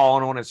Ramsey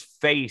falling on his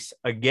face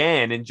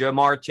again and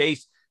Jamar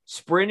Chase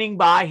sprinting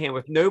by him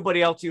with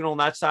nobody else even on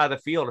that side of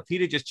the field. If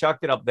he'd have just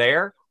chucked it up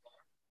there,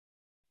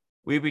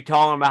 we'd be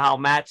talking about how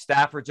Matt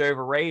Stafford's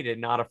overrated,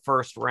 not a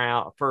first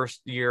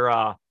year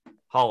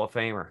Hall of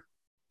Famer.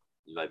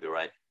 You might be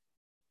right.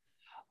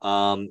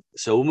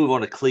 So we'll move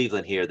on to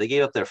Cleveland here. They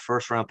gave up their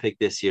first round pick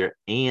this year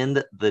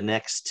and the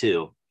next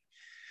two,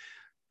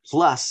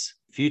 plus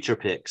future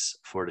picks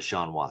for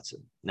Deshaun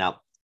Watson. Now,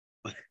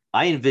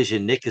 I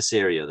envision Nick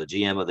Caserio, the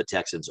GM of the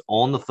Texans,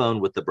 on the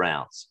phone with the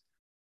Browns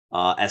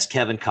as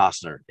Kevin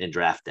Costner in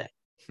Draft Day.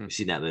 You've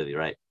seen that movie,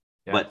 right?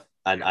 Yeah. But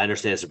I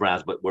understand it's the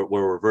Browns, but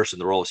we're reversing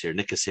the roles here.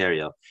 Nick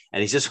Caserio.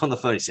 And he's just on the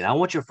phone. He's saying, I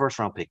want your first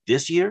round pick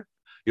this year,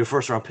 your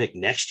first round pick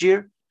next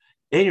year,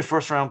 and your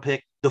first round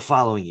pick the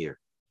following year,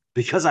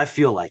 because I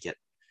feel like it.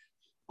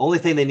 Only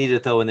thing they needed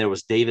to throw in there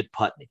was David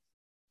Putney.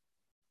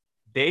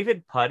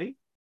 David Putty?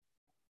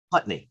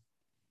 Putney.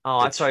 Oh,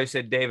 I thought you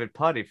said David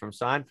Putty from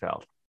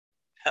Seinfeld.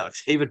 No,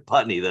 it's David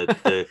Putney,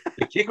 the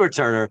kick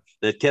returner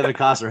that Kevin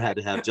Costner had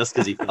to have just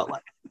because he felt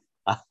like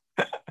it.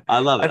 I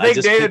love it. I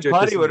think David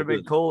Putty would have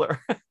been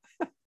cooler.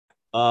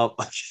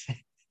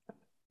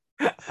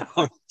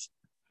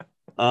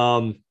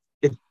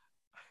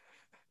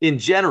 In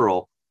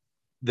general,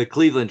 the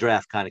Cleveland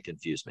draft kind of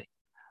confused me.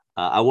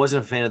 I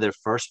wasn't a fan of their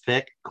first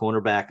pick,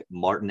 cornerback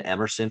Martin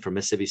Emerson from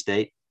Mississippi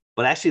State,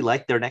 but I actually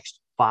liked their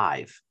next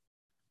 5.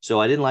 So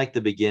I didn't like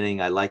the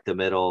beginning. I liked the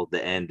middle.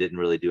 The end didn't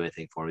really do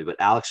anything for me. But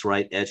Alex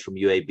Wright, edge from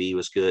UAB,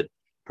 was good.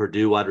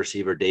 Purdue wide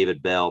receiver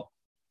David Bell.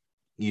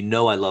 You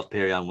know I love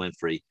Perion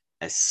Winfrey,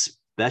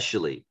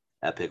 especially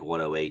at pick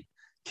 108.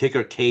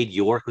 Kicker Cade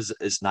York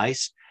is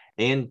nice.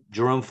 And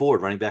Jerome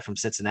Ford, running back from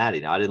Cincinnati.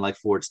 Now, I didn't like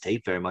Ford's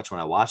tape very much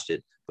when I watched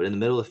it. But in the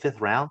middle of the 5th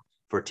round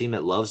for a team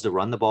that loves to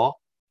run the ball.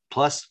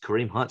 Plus,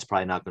 Kareem Hunt's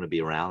probably not going to be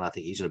around. I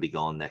think he's going to be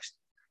gone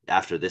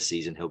after this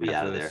season. He'll be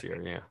out of there.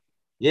 Year, yeah.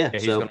 Yeah.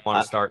 He's going to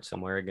want to start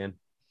somewhere again.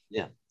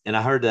 Yeah. And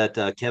I heard that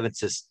Kevin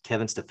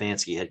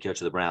Stefanski, head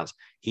coach of the Browns,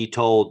 he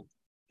told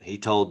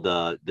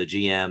the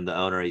GM, the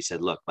owner, he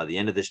said, look, by the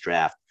end of this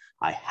draft,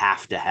 I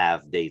have to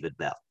have David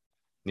Bell.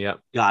 Yep.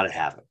 Got to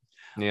have it.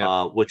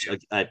 Yeah. Which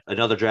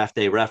another draft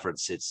day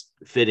reference. It's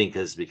fitting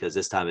because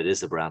this time it is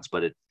the Browns,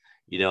 but in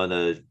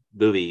the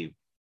movie,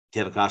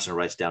 Kevin Costner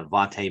writes down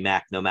Vontae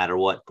Mack, no matter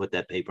what, put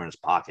that paper in his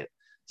pocket.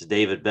 It's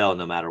David Bell,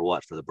 no matter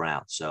what, for the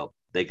Browns. So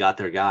they got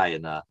their guy,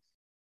 and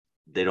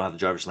they don't have the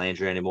Jarvis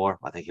Landry anymore.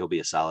 I think he'll be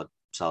a solid.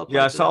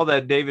 Yeah, I saw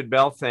that David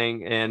Bell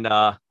thing, and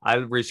I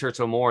researched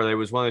a little more. There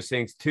was one of those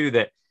things too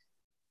that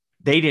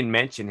they didn't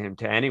mention him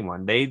to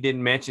anyone. They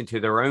didn't mention to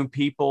their own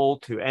people,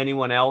 to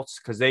anyone else,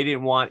 because they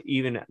didn't want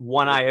even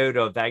one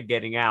iota of that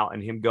getting out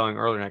and him going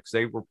earlier, because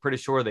they were pretty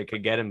sure they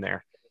could get him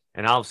there.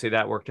 And obviously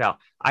that worked out.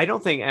 I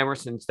don't think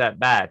Emerson's that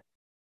bad.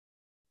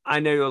 I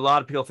know a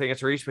lot of people think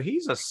it's a reach, but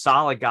he's a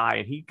solid guy,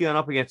 and he's going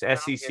up against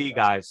SEC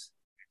guys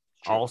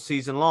all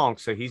season long,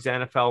 so he's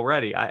NFL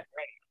ready.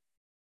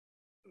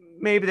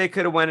 Maybe they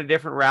could have went a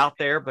different route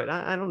there, but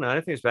I don't know. I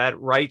don't think it's bad.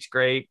 Wright's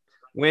great.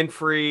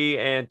 Winfrey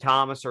and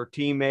Thomas are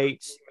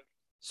teammates.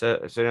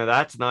 So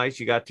that's nice.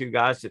 You got two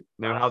guys that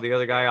know how the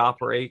other guy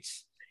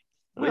operates.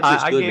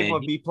 I gave him a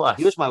B+.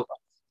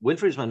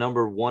 Winfrey's my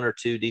number 1 or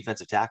 2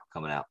 defensive tackle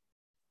coming out.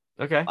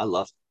 Okay. I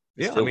love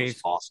him. Yeah, I mean,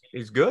 he's awesome.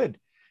 He's good.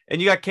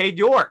 And you got Cade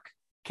York.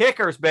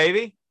 Kickers,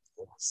 baby.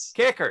 Yes.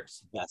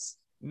 Kickers. Yes.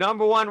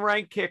 Number 1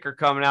 ranked kicker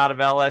coming out of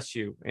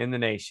LSU in the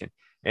nation.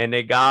 And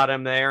they got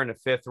him there in the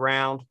 5th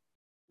round.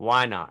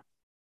 Why not?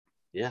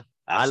 Yeah,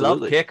 absolutely.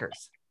 I love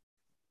kickers.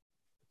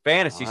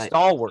 Fantasy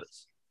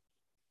stalwarts.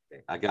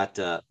 I got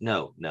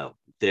no.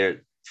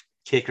 Their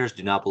kickers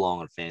do not belong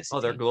on fantasy.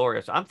 Oh, they're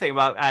glorious. I'm thinking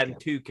about adding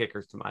 2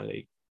 kickers to my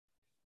league.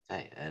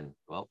 Hey, and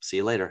well, see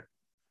you later.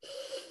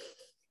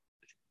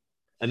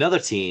 Another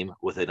team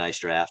with a nice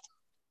draft,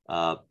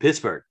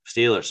 Pittsburgh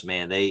Steelers.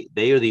 Man,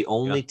 they are the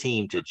only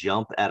team to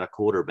jump at a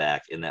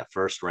quarterback in that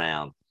first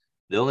round.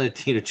 The only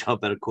team to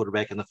jump at a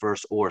quarterback in the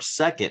first or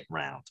second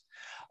round.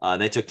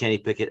 They took Kenny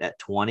Pickett at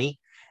 20.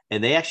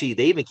 And they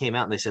even came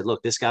out and they said,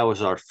 look, this guy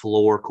was our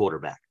floor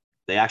quarterback.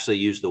 They actually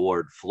used the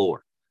word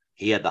floor.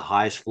 He had the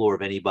highest floor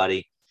of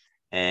anybody.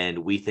 And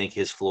we think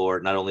his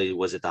floor, not only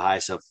was it the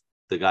highest of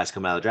the guys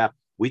coming out of the draft,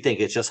 we think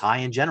it's just high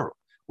in general.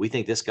 We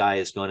think this guy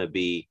is going to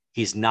be,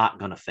 he's not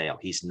going to fail.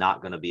 He's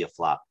not going to be a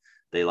flop.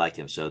 They like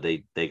him. So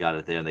they got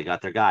it there and they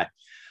got their guy.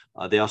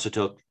 They also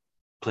took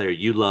player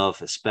you love,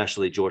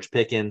 especially George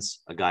Pickens,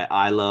 a guy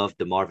I love,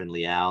 DeMarvin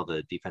Leal,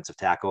 the defensive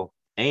tackle,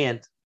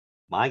 and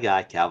my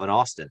guy, Calvin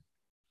Austin.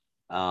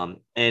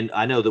 And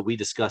I know that we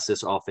discussed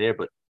this off air,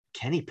 but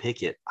Kenny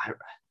Pickett,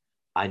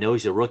 I know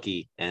he's a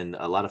rookie, and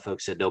a lot of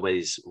folks said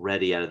nobody's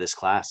ready out of this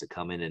class to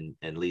come in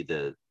and lead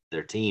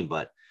their team.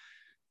 But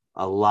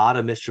a lot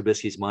of Mr.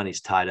 Trubisky's money's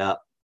tied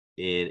up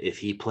in if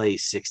he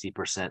plays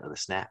 60% of the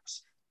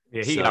snaps.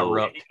 Yeah, he got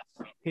rooked.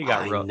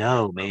 I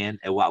know, man.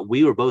 And while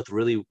we were both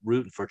really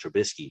rooting for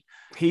Trubisky,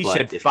 he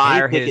should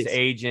fire his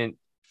agent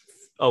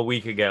a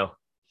week ago.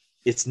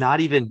 It's not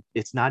even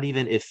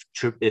if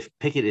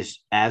Pickett is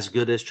as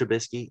good as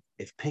Trubisky,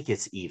 if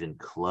Pickett's even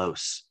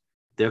close,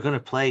 they're going to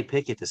play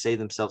Pickett to save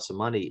themselves some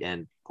money,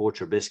 and poor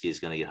Trubisky is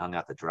going to get hung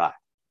out to dry.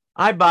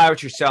 I buy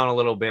what you're selling a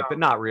little bit, but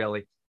not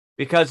really,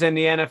 because in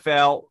the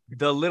NFL,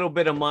 the little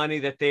bit of money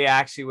that they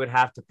actually would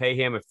have to pay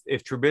him,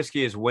 if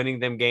Trubisky is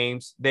winning them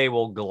games, they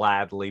will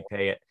gladly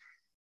pay it.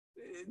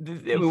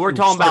 We're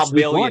talking about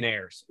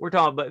billionaires. We're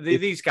talking about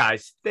these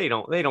guys. They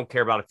don't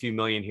care about a few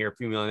million here, a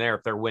few million there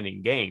if they're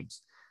winning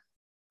games.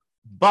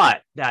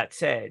 But that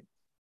said,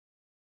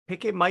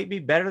 Pickett might be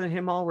better than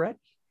him already.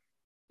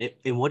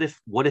 And what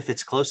if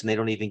it's close and they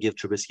don't even give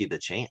Trubisky the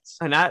chance?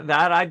 And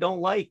that I don't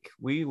like.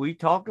 We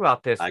talked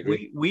about this. I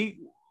agree.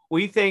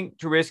 We think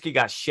Trubisky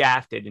got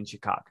shafted in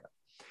Chicago.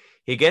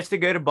 He gets to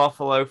go to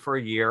Buffalo for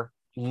a year,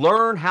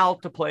 learn how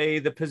to play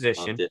the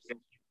position,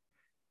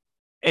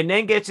 and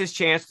then gets his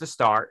chance to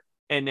start,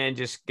 and then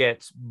just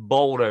gets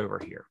bowled over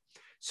here.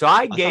 So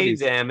I gave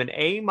them an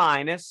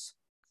A-/C.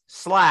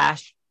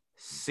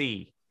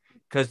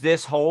 Because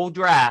this whole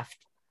draft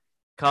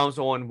comes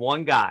on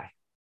one guy.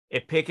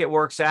 If Pickett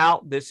works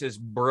out, this is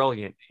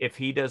brilliant. If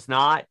he does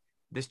not,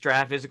 this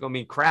draft isn't going to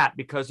mean crap,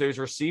 because those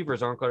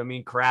receivers aren't going to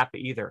mean crap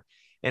either.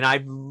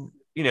 And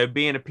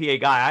being a PA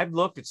guy, I've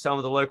looked at some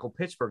of the local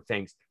Pittsburgh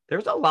things.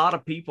 There's a lot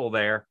of people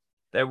there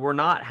that were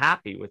not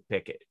happy with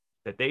Pickett,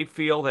 that they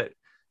feel that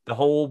the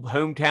whole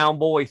hometown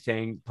boy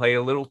thing played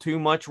a little too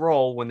much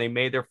role when they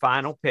made their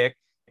final pick,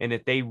 and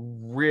that they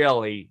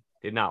really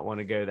did not want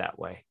to go that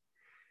way.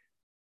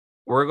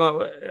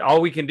 All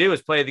we can do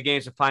is play the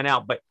games to find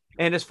out.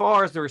 And as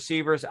far as the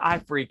receivers, I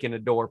freaking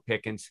adore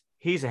Pickens.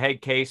 He's a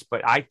head case,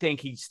 but I think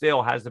he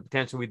still has the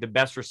potential to be the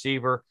best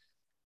receiver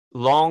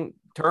long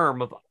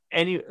term of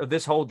any of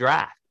this whole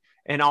draft.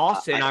 And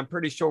Austin, I'm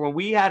pretty sure when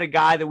we had a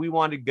guy that we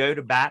wanted to go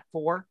to bat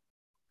for,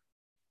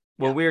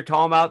 when we were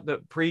talking about the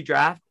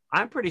pre-draft,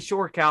 I'm pretty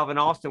sure Calvin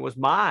Austin was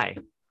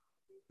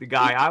the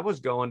guy I was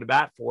going to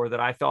bat for that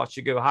I thought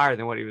should go higher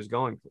than what he was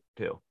going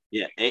to.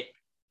 Yeah.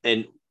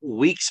 And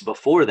weeks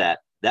before that,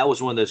 that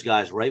was one of those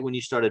guys, right when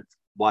you started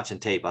watching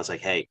tape, I was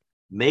like, hey,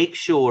 make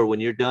sure when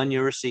you're done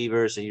your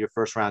receivers and your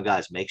first round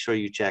guys, make sure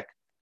you check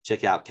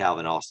out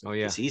Calvin Austin. Oh,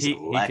 yeah. He's he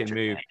electric, can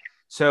move. man.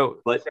 So,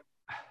 but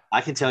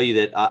I can tell you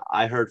that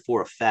I heard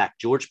for a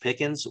fact George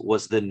Pickens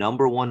was the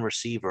number one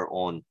receiver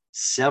on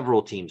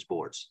several teams'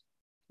 boards.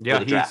 Yeah,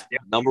 the draft.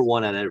 Number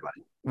one on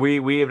everybody.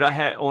 We have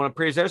had on a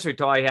previous episode, we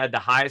thought he had the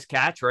highest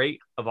catch rate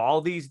of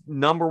all these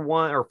number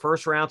one or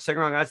first round, second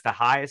round guys, the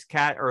highest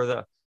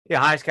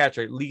highest catch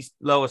rate, least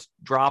lowest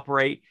drop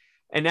rate.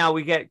 And now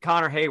we get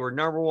Connor Hayward,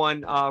 number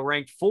one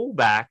ranked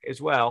fullback as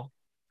well,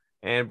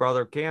 and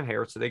brother Cam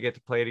Hayward, so they get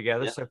to play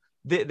together. Yeah. So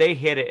they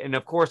hit it. And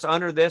of course,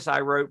 under this, I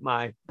wrote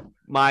my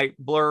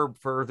blurb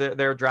for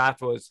their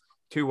draft was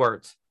 2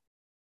 words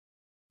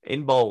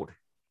in bold: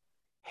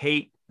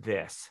 hate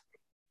this.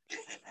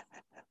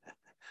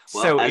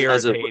 Well, so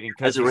irritating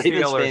because the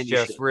Steelers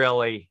just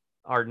really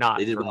are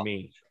not for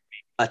me.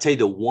 I tell you,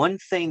 the one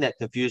thing that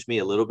confused me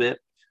a little bit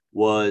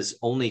was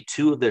only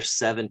 2 of their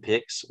 7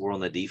 picks were on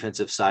the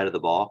defensive side of the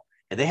ball,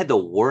 and they had the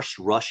worst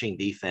rushing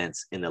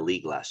defense in the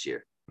league last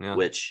year,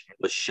 which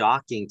was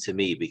shocking to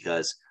me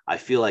because I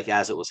feel like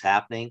as it was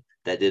happening,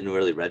 that didn't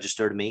really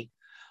register to me.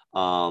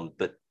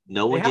 But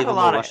no one gave them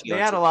a rushing. They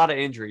had a lot of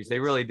injuries. They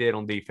really did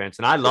on defense,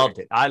 and I loved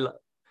it.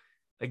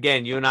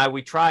 Again, you and I,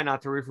 we try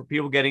not to root for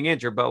people getting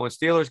injured, but when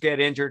Steelers get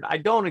injured, I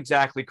don't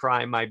exactly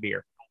cry in my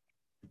beer.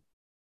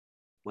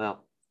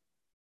 Well,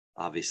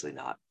 obviously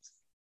not.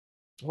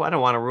 Well, I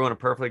don't want to ruin a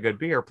perfectly good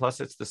beer. Plus,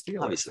 it's the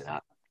Steelers. Obviously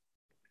not.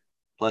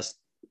 Plus,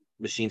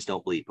 machines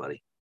don't bleed,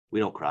 buddy.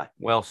 We don't cry.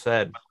 Well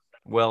said.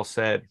 Well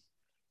said.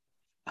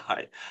 All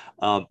right.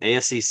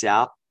 AFC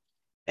South.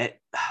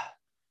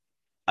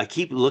 I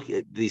keep looking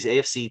at these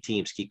AFC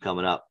teams keep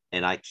coming up,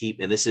 and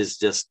this is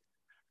just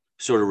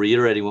sort of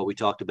reiterating what we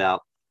talked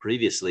about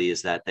previously,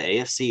 is that the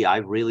AFC, I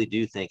really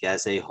do think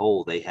as a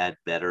whole, they had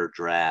better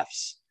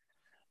drafts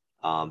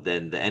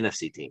than the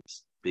NFC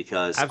teams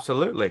because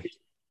absolutely.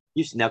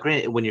 Now,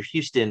 granted, when you're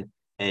Houston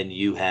and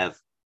you have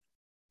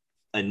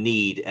a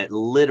need at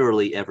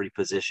literally every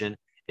position,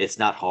 it's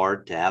not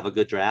hard to have a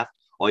good draft.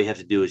 All you have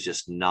to do is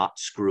just not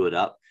screw it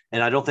up.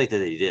 And I don't think that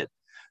they did.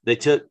 They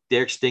took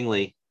Derek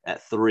Stingley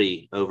at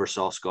 3 over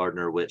Sauce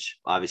Gardner, which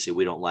obviously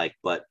we don't like,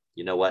 but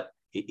you know what?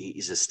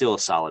 He's still a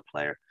solid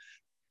player.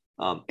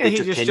 He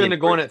just shouldn't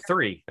have gone at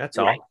 3. That's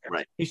all.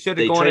 Right. He should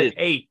have gone at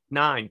 8,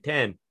 9,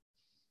 10.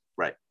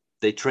 Right.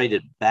 They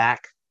traded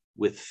back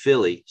with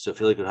Philly, so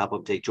Philly could hop up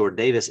and take Jordan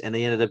Davis, and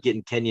they ended up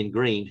getting Kenyon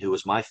Green, who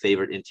was my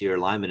favorite interior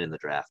lineman in the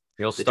draft.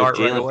 He'll start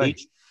right away.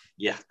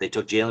 They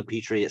took Jalen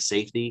Petrie at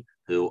safety,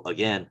 who,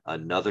 again,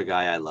 another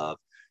guy I love.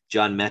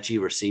 John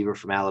Mechie, receiver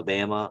from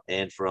Alabama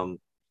and from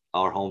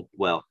our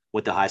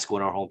went to high school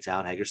in our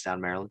hometown,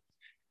 Hagerstown, Maryland.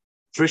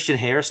 Christian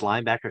Harris,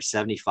 linebacker,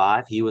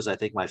 75. He was, I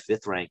think, my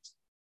 4th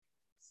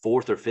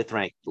or 5th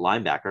ranked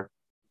linebacker.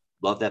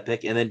 Love that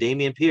pick. And then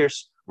Dameon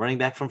Pierce, running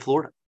back from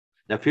Florida.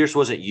 Now, Pierce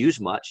wasn't used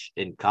much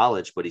in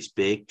college, but he's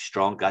big,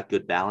 strong, got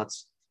good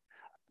balance.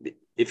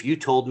 If you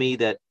told me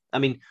that, I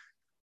mean,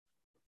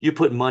 you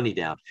put money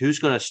down, who's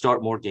going to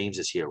start more games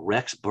this year,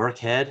 Rex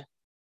Burkhead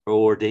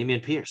or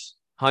Dameon Pierce?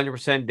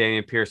 100%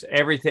 Dameon Pierce.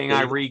 Everything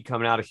I read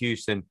coming out of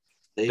Houston,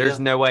 there's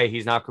no way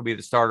he's not going to be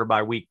the starter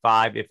by week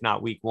 5, if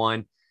not week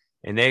 1.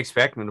 And they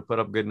expect him to put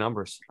up good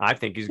numbers. I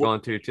think he's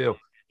going to, too.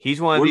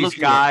 He's one of these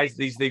guys,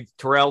 these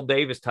Terrell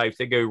Davis types.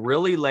 They go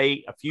really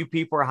late. A few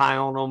people are high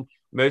on him.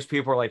 Most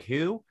people are like,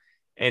 who?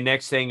 And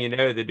next thing you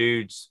know, the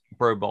dude's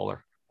Pro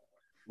Bowler.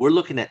 We're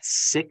looking at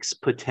 6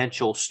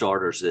 potential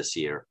starters this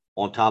year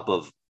on top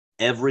of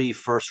every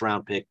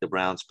first-round pick the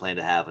Browns plan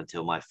to have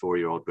until my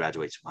 4-year-old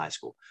graduates from high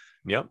school.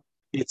 Yep.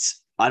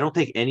 I don't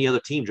think any other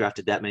team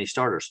drafted that many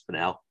starters for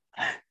now.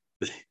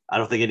 I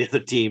don't think any other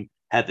team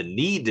had the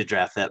need to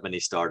draft that many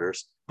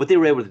starters, but they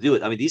were able to do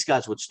it. I mean, these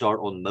guys would start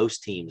on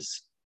most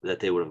teams that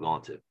they would have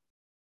gone to.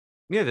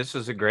 Yeah, this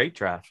was a great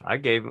draft. I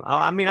gave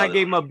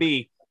them a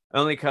B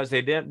only because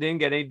they didn't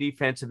get any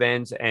defensive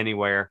ends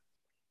anywhere.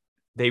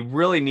 They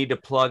really need to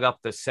plug up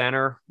the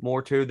center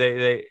more too.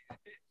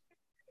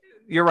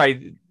 You're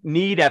right.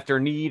 Need after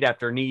need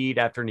after need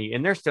after need.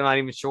 And they're still not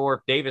even sure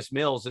if Davis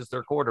Mills is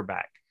their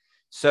quarterback.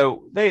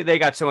 So they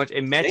got so much.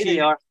 And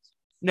Mechie,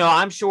 no,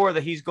 I'm sure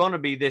that he's going to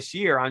be this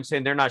year. I'm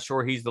saying they're not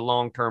sure he's the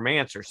long-term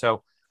answer.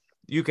 So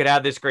you could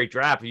have this great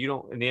draft. But you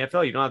don't, in the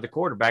NFL, you don't have the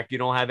quarterback. You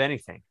don't have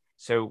anything.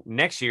 So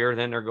next year,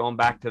 then they're going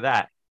back to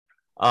that.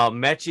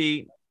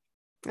 Mechie,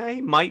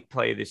 he might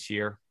play this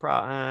year.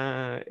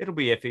 It'll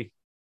be iffy.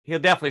 He'll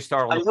definitely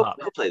start on the top.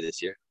 He'll play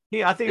this year.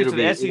 Yeah, I think it's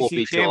the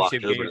SEC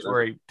championship games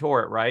where he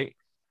tore it, right?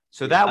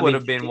 So that would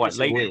have been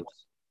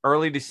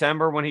early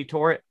December when he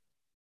tore it?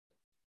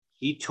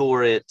 He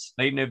tore it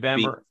late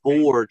November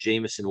before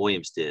Jameson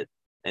Williams did.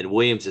 And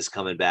Williams is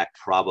coming back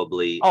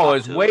probably. Oh,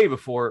 it's way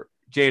before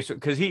Jameson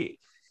because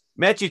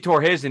Mechie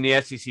tore his in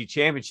the SEC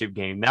championship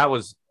game.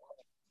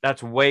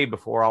 That's way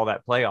before all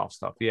that playoff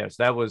stuff. Yes,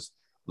 that was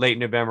late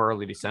November,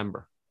 early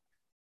December.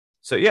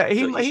 So yeah,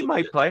 So he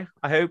might play.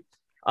 I hope.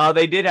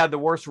 They did have the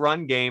worst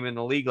run game in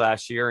the league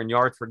last year in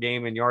yards per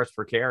game and yards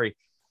per carry.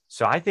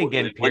 So I think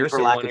getting it wasn't Pierce for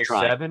at lack of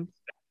trying. 107.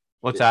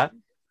 What's It, that?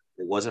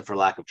 it wasn't for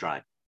lack of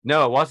trying.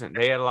 No, it wasn't.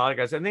 They had a lot of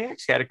guys, and they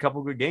actually had a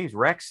couple good games.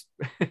 Rex,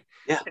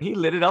 Yeah, he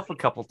lit it up a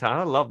couple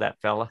times. I love that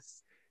fella.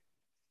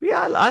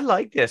 Yeah, I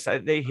like this.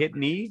 They hit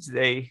needs.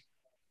 They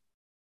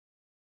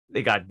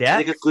got they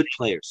depth. got good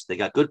players. They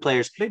got good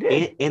players. They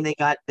did. And they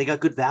got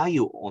good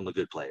value on the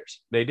good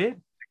players. They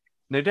did.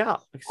 No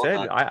doubt. Like I Well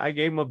said, done. I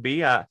gave them a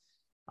B.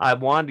 I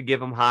wanted to give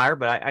them higher,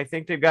 but I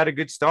think they've got a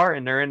good start,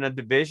 and they're in a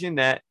division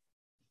that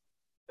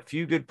a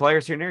few good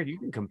players here and there, you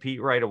can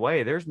compete right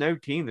away. There's no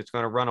team that's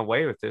going to run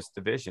away with this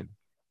division.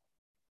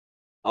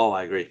 Oh,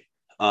 I agree.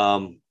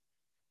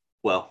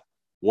 Well,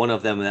 one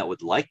of them that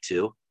would like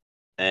to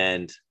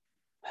and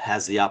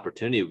has the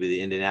opportunity would be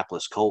the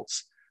Indianapolis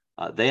Colts.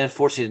 They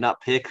unfortunately did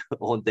not pick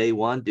on day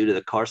one due to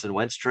the Carson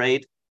Wentz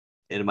trade.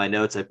 In my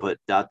notes, I put ...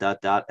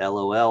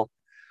 LOL.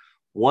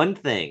 One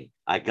thing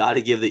I got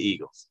to give the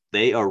Eagles,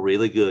 they are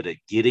really good at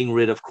getting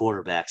rid of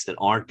quarterbacks that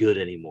aren't good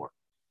anymore.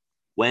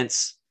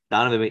 Wentz,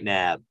 Donovan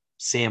McNabb,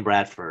 Sam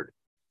Bradford.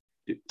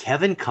 Dude,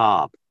 Kevin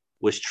Cobb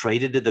was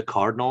traded to the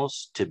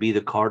Cardinals to be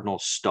the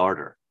Cardinals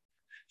starter.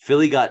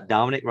 Philly got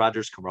Dominic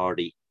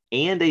Rodgers-Cromartie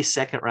and a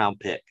second-round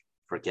pick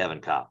for Kevin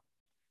Cobb.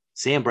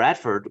 Sam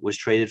Bradford was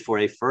traded for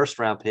a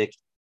first-round pick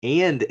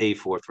and a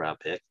fourth-round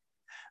pick.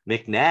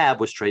 McNabb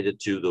was traded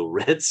to the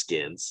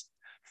Redskins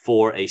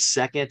for a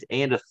second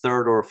and a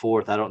third or a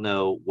fourth. I don't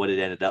know what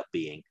it ended up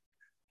being.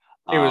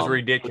 It was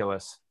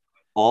ridiculous.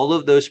 All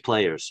of those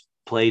players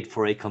played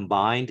for a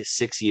combined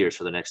 6 years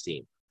for the next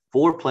team.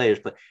 4 players,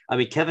 but I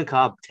mean, Kevin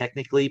Cobb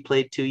technically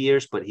played 2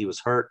 years, but he was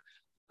hurt.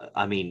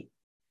 I mean,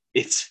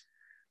 it's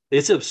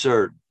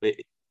absurd.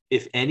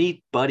 If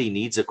anybody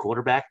needs a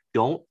quarterback,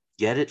 don't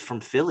get it from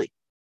Philly.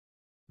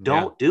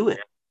 Don't do it.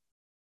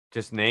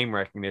 Just name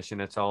recognition.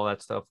 That's all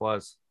that stuff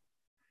was.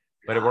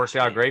 But it worked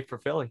out great for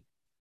Philly,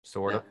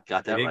 sort of.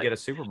 Got that they did right. Get a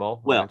Super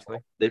Bowl eventually.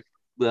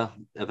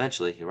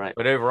 Eventually, you're right.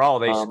 But overall,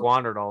 they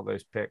squandered all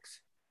those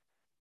picks.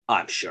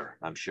 I'm sure.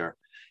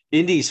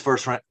 Indy's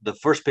the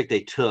first pick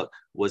they took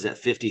was at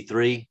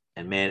 53,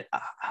 and man,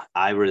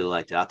 I really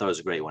liked it. I thought it was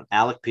a great one.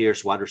 Alec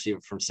Pierce, wide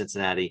receiver from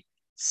Cincinnati,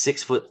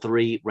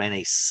 6'3", ran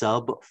a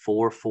sub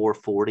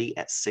 4.40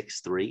 at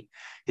 6'3".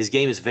 His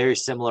game is very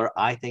similar,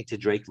 I think, to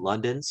Drake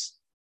London's.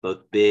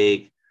 Both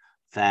big,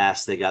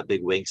 fast. They got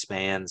big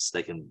wingspans.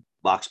 They can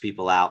box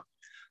people out.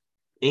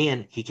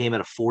 And he came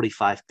at a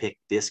 45 pick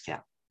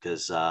discount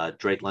because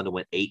Drake London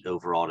went 8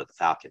 overall to the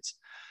Falcons.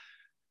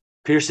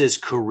 Pierce's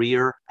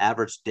career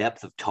average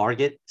depth of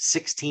target,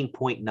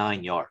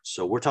 16.9 yards.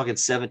 So we're talking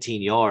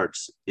 17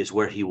 yards is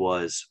where he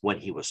was when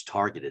he was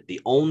targeted. The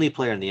only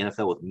player in the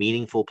NFL with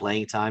meaningful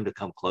playing time to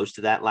come close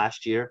to that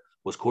last year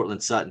was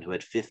Cortland Sutton, who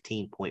had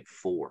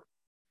 15.4.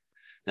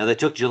 Now, they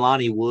took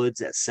Jelani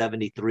Woods at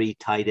 73,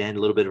 tight end, a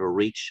little bit of a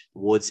reach.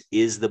 Woods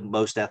is the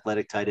most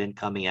athletic tight end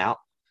coming out.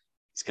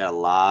 He's got a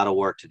lot of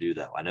work to do,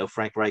 though. I know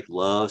Frank Reich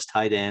loves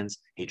tight ends.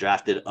 He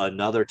drafted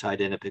another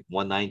tight end at pick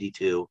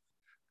 192.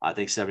 I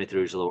think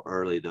 73 is a little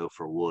early, though,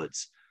 for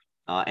Woods.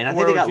 And I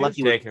think they got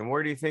lucky with him.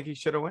 Where do you think he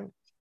should have went?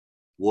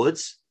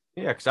 Woods?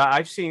 Yeah, because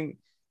I've seen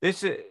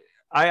this.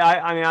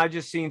 I mean, I've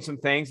just seen some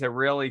things that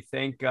really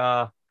think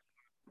that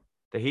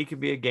he could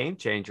be a game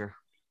changer.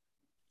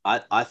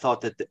 I thought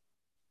that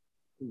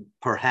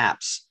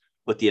perhaps,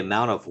 but the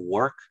amount of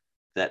work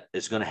that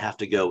is going to have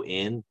to go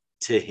in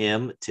to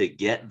him to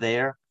get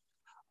there.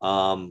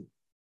 I mean,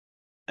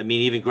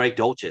 even Greg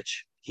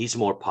Dulcich, he's a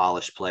more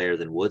polished player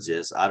than Woods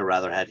is. I'd have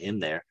rather had him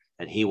there.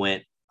 And he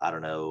went, I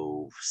don't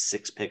know,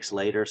 6 picks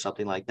later,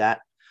 something like that.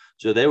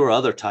 So there were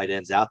other tight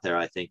ends out there,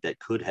 I think, that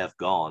could have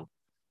gone.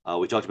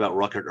 We talked about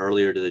Ruckert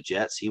earlier to the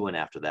Jets. He went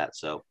after that.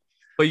 So,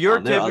 but you're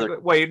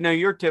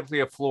you're typically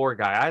a floor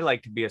guy. I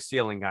like to be a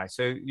ceiling guy.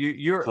 So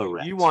you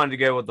wanted to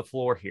go with the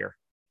floor here.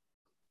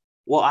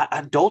 Well,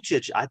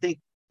 Dulcich, I think,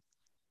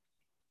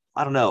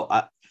 I don't know.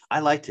 I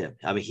liked him.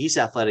 I mean, he's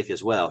athletic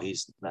as well.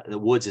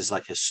 Woods is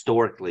like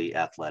historically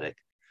athletic.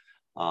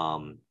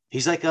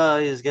 He's like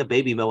he's got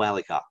baby Mo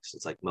Alley Cox.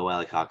 It's like Mo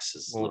Alley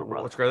Cox's little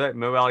brother. Let's go that.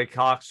 Mo Alley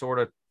Cox sort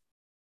of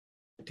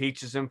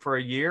teaches him for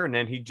a year, and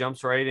then he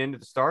jumps right into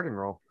the starting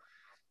role.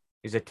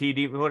 He's a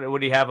TD. What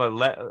would he have?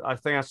 I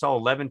think I saw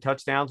 11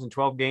 touchdowns in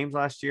 12 games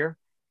last year.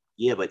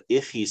 Yeah, but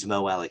if he's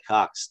Mo Alley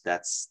Cox,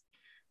 that's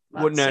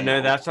no.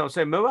 That's what I'm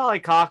saying. Mo Alley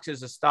Cox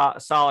is a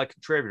solid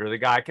contributor. The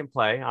guy can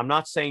play. I'm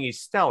not saying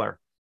he's stellar,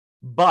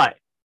 but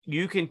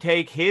you can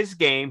take his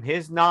game,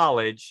 his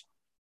knowledge,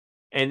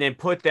 and then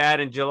put that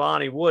in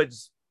Jelani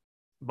Woods'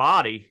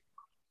 body.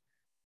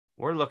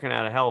 We're looking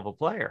at a hell of a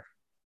player.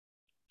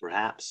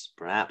 Perhaps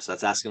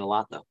that's asking a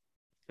lot, though.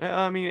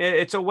 I mean,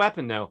 it's a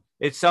weapon, though.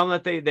 It's something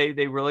that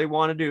they really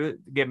want to do,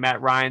 get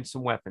Matt Ryan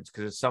some weapons,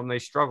 because it's something they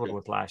struggled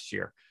with last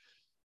year.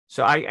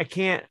 So I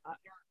can't.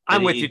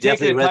 I'm with you.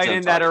 Taking a tight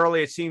end that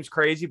early, it seems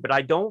crazy, but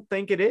I don't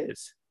think it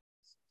is.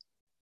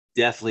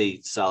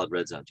 Definitely solid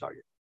red zone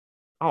target.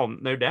 Oh,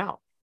 no doubt.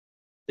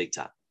 Big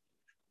time.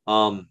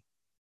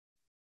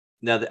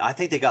 Now, I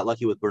think they got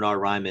lucky with Bernard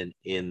Ryman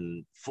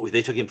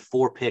they took him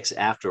 4 picks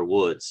after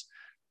Woods.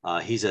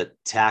 He's a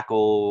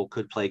tackle,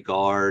 could play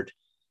guard.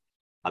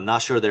 I'm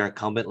not sure their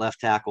incumbent left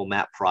tackle,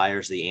 Matt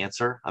Pryor's the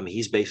answer. I mean,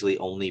 he's basically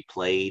only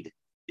played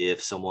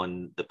if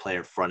the player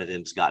in front of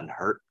him's gotten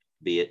hurt,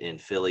 be it in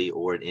Philly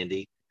or in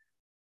Indy.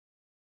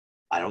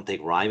 I don't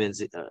think Raymond's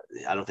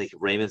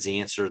the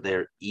answer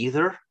there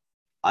either.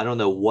 I don't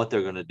know what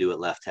they're going to do at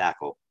left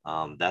tackle.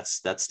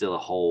 That's still a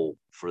hole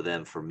for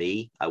them. For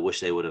me, I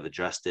wish they would have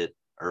addressed it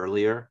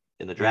earlier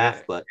in the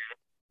draft, but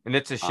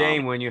it's a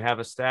shame when you have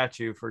a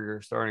statue for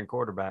your starting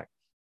quarterback.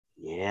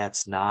 Yeah,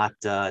 it's not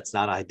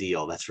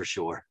ideal. That's for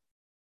sure.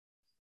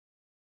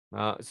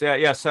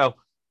 So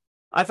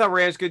I thought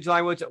Rams good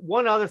Jelani Woods.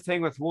 One other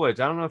thing with Woods,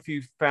 I don't know if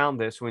you found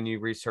this when you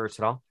researched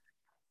it all.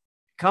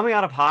 Coming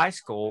out of high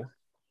school,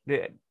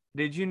 did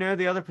you know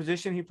the other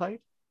position he played?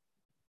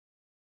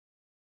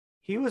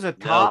 He was a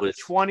top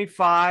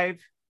 25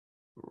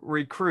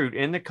 recruit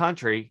in the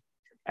country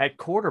at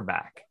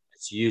quarterback.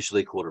 It's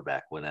usually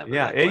quarterback whenever.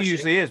 Yeah, it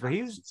usually is, but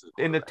he was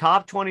in the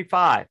top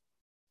 25.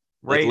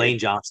 Like Lane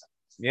Johnson.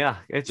 Yeah,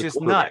 it's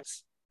just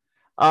nuts.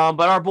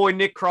 But our boy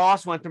Nick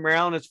Cross went to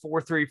Maryland. It's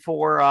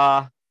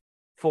 4.34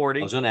 40.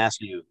 I was going to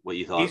ask you what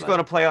you thought. He's going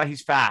to play like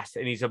he's fast,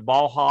 and he's a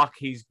ball hawk.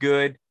 He's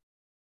good.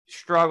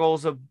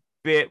 Struggles a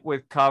bit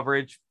with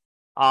coverage,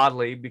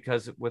 oddly,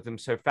 because with him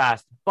so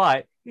fast.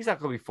 But he's not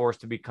going to be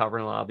forced to be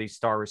covering a lot of these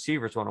star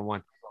receivers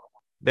one-on-one.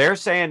 They're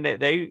saying that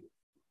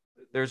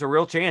there's a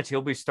real chance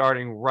he'll be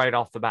starting right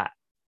off the bat.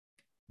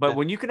 But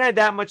when you can add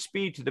that much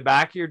speed to the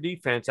back of your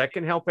defense, that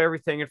can help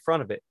everything in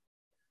front of it.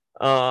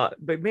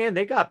 But man,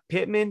 they got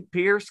Pittman,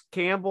 Pierce,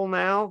 Campbell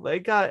now. They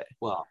got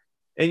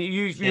and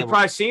you've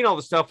probably seen all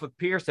the stuff with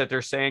Pierce that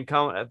they're saying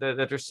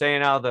that they're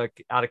saying out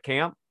of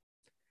camp.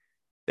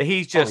 That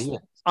he's just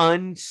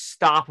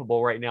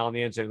unstoppable right now in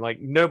the end zone. Like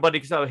nobody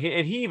can stop.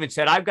 And he even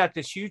said, "I've got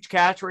this huge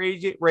catch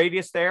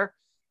radius there.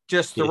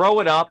 Just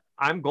throw it up.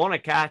 I'm going to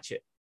catch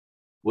it."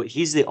 Well,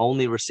 he's the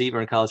only receiver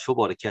in college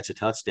football to catch a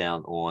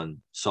touchdown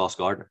on Sauce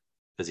Gardner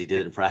because he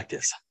did it in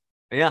practice.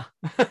 Yeah.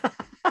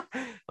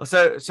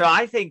 So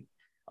I think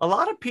a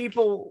lot of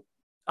people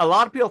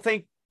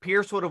think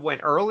Pierce would have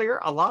went earlier.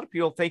 A lot of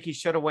people think he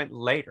should have went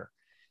later.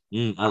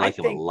 I like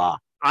him a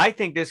lot. I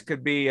think this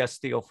could be a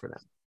steal for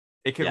them.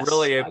 It could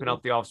really open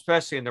up the offense,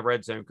 especially in the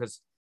red zone, because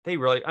they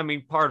really, I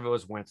mean, part of it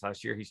was Wentz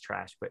last year. He's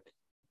trash, but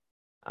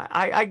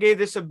I gave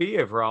this a B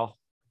overall.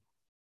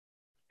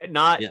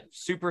 Not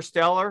super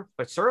stellar,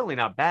 but certainly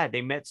not bad.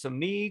 They met some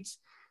needs.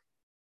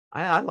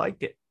 I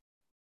liked it.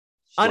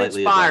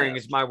 Slightly uninspiring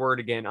is my word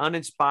again.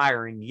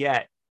 Uninspiring,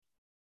 yet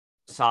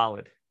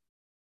solid.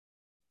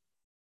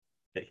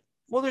 Hey,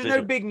 well, there's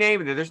no big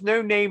name in there. There's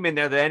no name in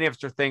there that any of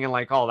us are thinking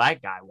like, oh,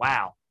 that guy,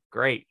 wow,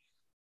 great.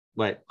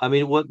 Right. I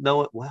mean,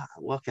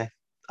 okay.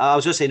 I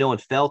was just saying no one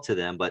fell to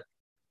them, but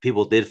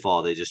people did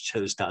fall. They just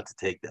chose not to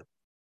take them.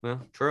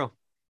 Well, true.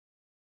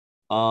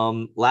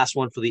 Last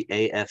one for the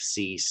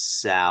AFC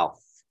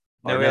South.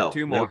 No, we have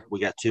two more. No, we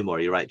got 2 more.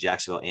 You're right.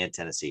 Jacksonville and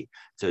Tennessee.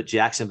 So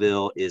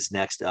Jacksonville is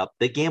next up.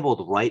 They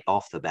gambled right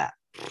off the bat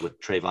with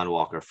Trayvon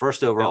Walker,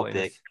 first overall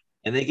pick,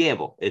 and they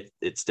gamble.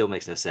 It still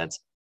makes no sense.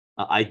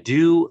 I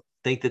do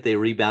think that they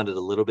rebounded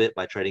a little bit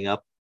by trading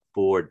up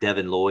for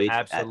Devin Lloyd.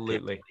 Absolutely.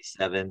 At pick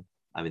 27.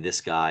 I mean,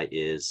 this guy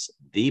is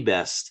the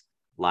best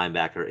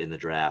linebacker in the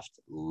draft.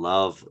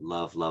 Love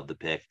the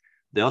pick.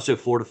 They also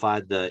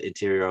fortified the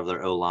interior of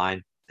their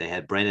O-line. They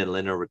had Brandon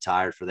Linder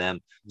retired for them.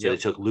 So they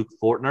took Luke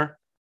Fortner.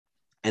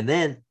 And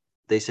then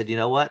they said, you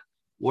know what?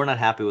 We're not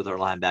happy with our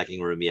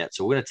linebacking room yet.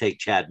 So we're going to take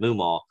Chad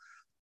Mumal,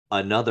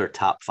 another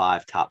top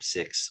 5, top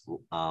 6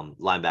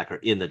 linebacker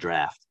in the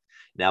draft.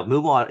 Now,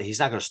 Mumal, he's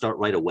not going to start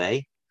right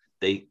away.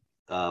 They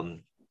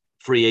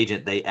free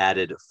agent, they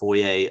added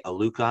Foye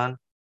Oluokun.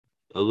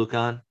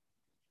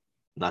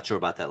 Not sure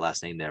about that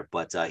last name there,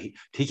 but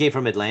he came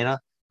from Atlanta,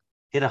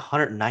 hit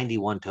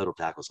 191 total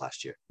tackles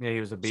last year. Yeah,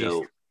 he was a beast.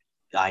 So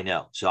I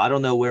know. So I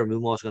don't know where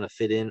Mumal is going to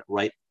fit in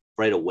right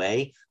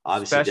away.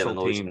 Obviously, Devin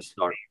Lloyd's going to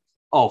start.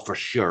 Oh, for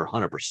sure,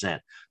 100%.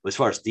 But as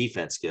far as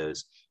defense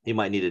goes, he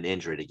might need an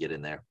injury to get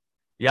in there.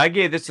 Yeah, I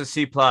gave this a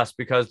C+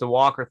 because the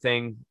Walker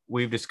thing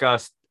we've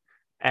discussed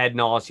ad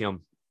nauseum.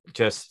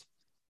 Just,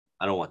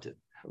 I don't want to.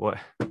 What?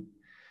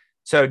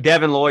 So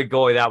Devin Lloyd,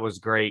 goalie, that was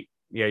great.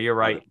 Yeah, you're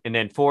right. And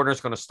then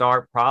Fortner's going to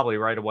start probably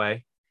right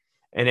away.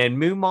 And then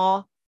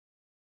Mumal,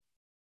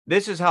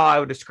 this is how I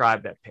would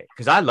describe that pick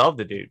because I love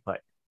the dude, but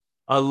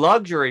a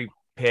luxury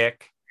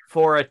pick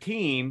for a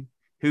team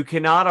who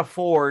cannot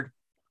afford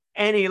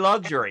any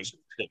luxury.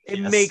 It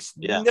makes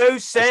no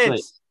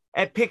sense.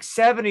 At pick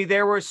 70,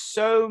 there were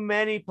so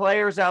many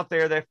players out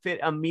there that fit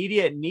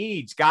immediate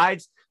needs,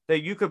 guys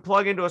that you could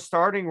plug into a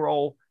starting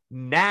role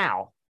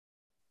now.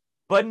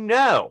 But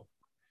no,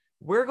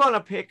 we're going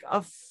to pick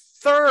a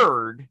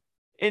third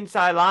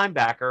inside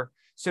linebacker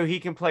so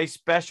he can play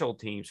special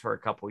teams for a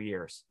couple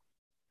years.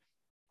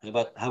 How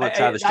about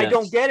Travis Jones? I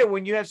don't get it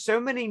when you have so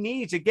many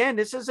needs. Again,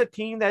 this is a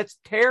team that's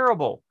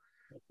terrible.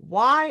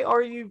 Why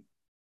are you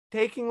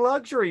taking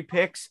luxury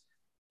picks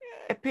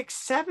at pick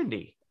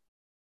 70?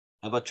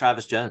 How about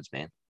Travis Jones,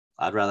 man?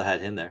 I'd rather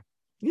have him there.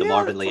 The Yeah,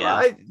 Marvin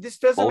Leal. this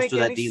doesn't make Bolster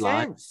that any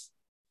D-line. sense.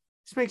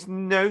 This makes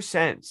no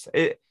sense.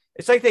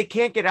 It's like they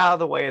can't get out of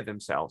the way of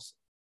themselves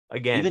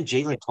again. Even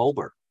Jalen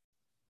Tolbert.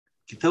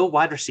 You throw a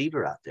wide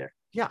receiver out there.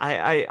 Yeah,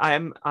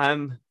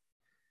 I'm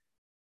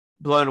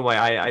blown away.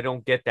 I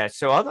don't get that.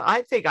 So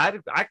I think I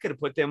could have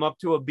put them up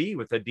to a B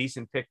with a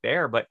decent pick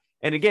there. But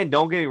and again,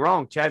 don't get me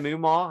wrong, Chad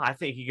Mumaw, I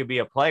think he could be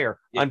a player.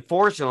 Yeah.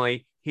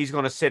 Unfortunately, he's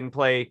going to sit and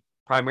play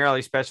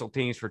primarily special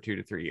teams for 2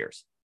 to 3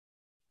 years.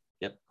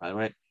 Yep, all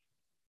right.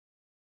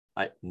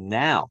 All right,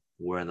 now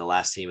we're in the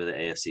last team of the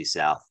AFC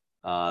South.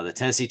 The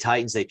Tennessee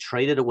Titans, they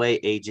traded away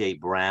A.J.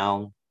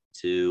 Brown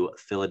to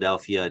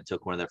Philadelphia and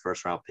took one of their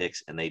first-round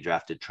picks, and they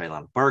drafted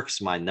Treylon Burks,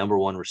 my number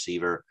one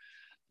receiver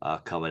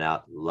coming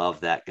out. Love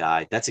that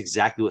guy. That's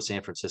exactly what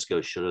San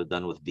Francisco should have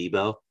done with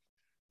Debo,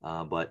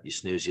 but you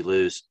snooze, you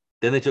lose.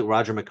 Then they took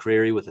Roger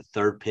McCreary with the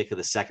third pick of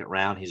the second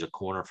round. He's a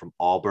corner from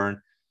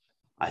Auburn.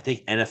 I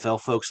think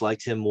NFL folks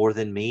liked him more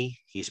than me.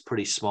 He's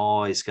pretty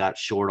small. He's got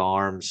short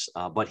arms,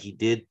 but he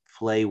did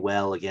play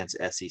well against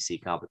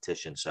SEC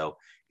competition. So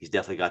he's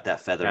definitely got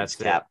that feather in his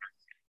cap.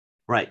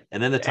 Right.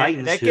 And then the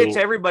Titans. That gets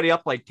everybody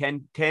up like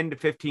 10 to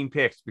 15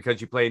 picks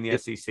because you play in the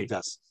SEC. It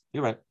does.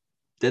 You're right.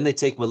 Then they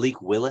take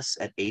Malik Willis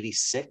at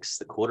 86,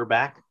 the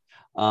quarterback.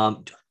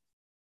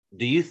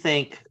 Do you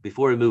think,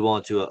 before we move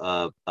on to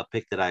a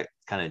pick that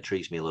kind of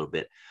intrigues me a little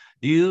bit,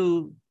 do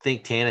you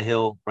think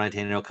Brian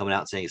Tannehill coming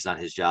out and saying it's not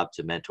his job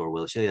to mentor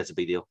Willis? You think that's a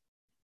big deal?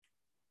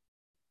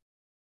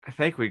 I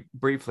think we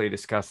briefly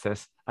discussed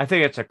this. I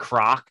think it's a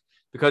crock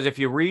because if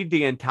you read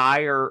the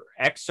entire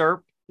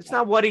excerpt, it's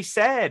not what he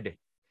said.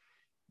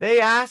 They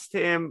asked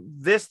him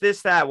this,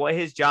 that, what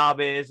his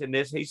job is, and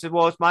this. He said,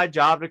 well, it's my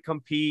job to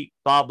compete,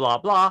 blah, blah,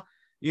 blah.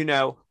 You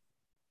know,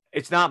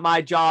 it's not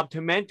my job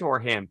to mentor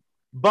him,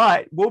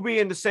 but we'll be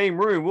in the same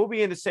room. We'll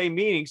be in the same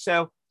meeting.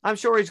 So I'm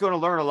sure he's going to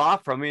learn a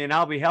lot from me and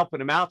I'll be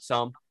helping him out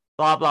some,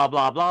 blah, blah,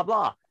 blah, blah,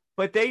 blah.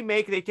 But they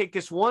take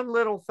this one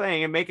little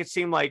thing and make it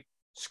seem like,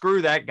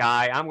 screw that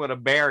guy, I'm going to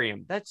bury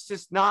him. That's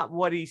just not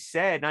what he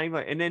said. Not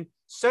even. And then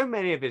so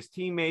many of his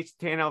teammates,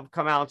 Tannehill,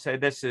 come out and say,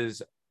 this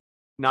is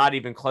not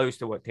even close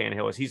to what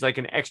Tannehill is. He's like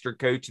an extra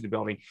coach in the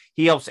building.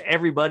 He helps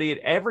everybody at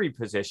every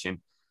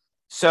position.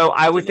 So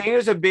I would think it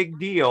was a big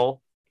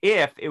deal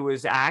if it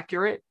was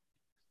accurate.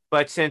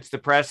 But since the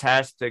press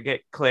has to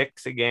get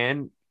clicks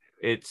again,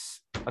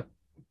 it's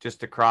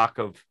just a crock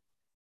of,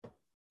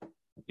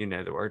 you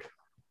know the word.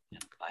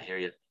 I hear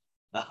you.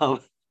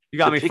 You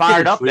got me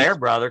fired up there,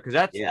 brother, because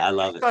that's I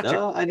love it.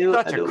 I knew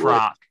such a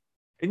crock.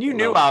 And you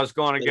knew I was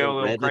going to go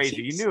a little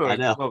crazy. You knew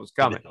what was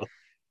coming.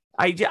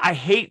 I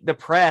hate the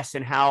press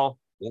and how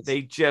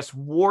they just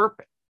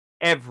warp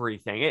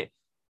everything.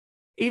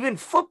 Even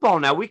football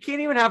now, we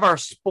can't even have our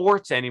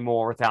sports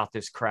anymore without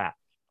this crap.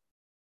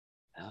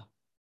 No,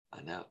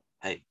 I know.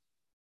 Hey,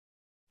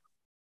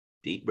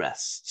 deep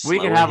breaths. We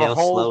can have a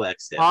whole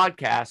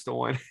podcast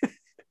on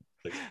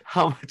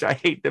how much I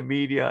hate the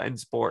media and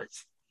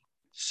sports.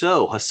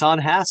 So Hassan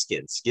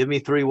Haskins, give me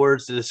 3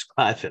 words to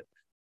describe him.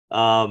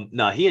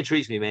 No, he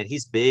intrigues me, man.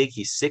 He's big.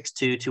 He's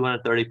 6'2",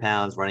 230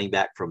 pounds, running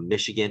back from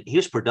Michigan. He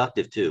was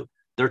productive too.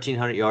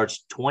 1,300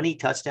 yards, 20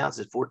 touchdowns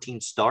and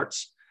 14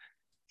 starts.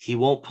 He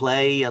won't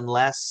play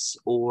unless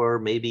or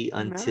maybe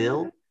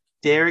until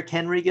Derrick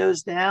Henry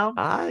goes down.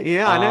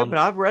 Yeah, I know, but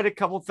I've read a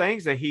couple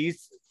things that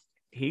he's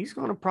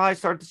going to probably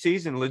start the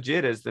season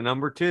legit as the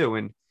number 2,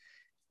 and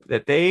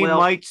that they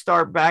might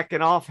start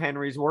backing off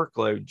Henry's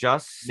workload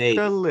just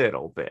a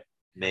little bit.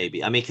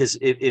 Maybe. I mean, because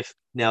if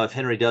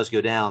Henry does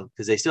go down,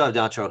 because they still have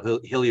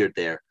Dontrell Hilliard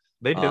there,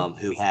 they do.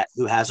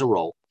 Who has a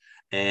role,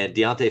 and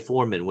Deontay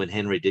Foreman, when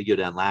Henry did go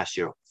down last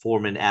year,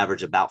 Foreman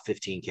averaged about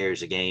 15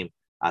 carries a game.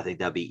 I think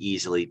that'd be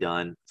easily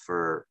done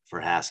for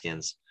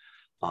Haskins.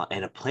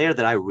 And a player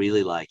that I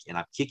really like, and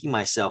I'm kicking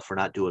myself for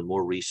not doing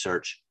more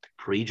research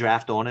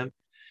pre-draft on him,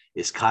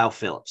 is Kyle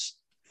Phillips.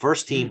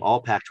 First team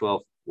All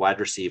Pac-12 wide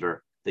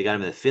receiver. They got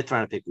him in the 5th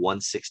round, pick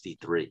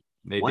 163.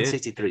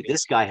 163.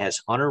 This guy has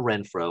Hunter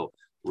Renfrow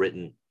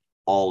written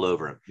all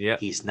over him. Yeah.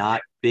 He's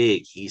not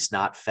big. He's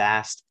not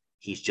fast.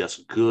 He's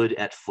just good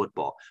at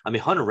football. I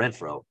mean, Hunter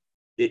Renfrow,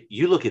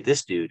 you look at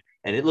this dude,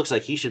 and it looks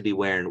like he should be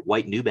wearing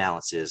white New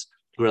Balances,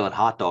 grilling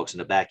hot dogs in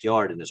the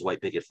backyard in his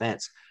white picket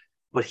fence.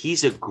 But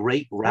he's a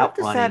great route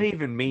running. What does that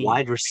even mean?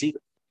 Wide receiver.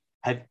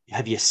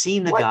 Have you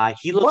seen the guy?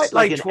 He looks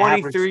like an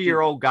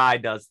 23-year-old guy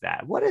does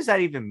that. What does that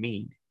even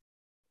mean?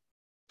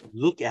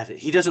 Look at it.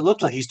 He doesn't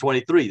look like he's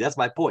 23. That's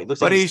my point.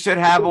 But like he should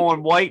have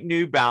on white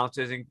New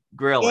Balances and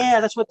grilling. Yeah,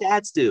 that's what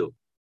dads do.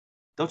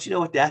 Don't you know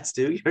what dads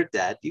do? You're a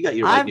dad. You got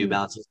your white New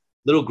Balances.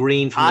 Little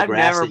green from the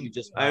grass that you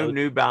just mowed. I've never owned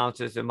New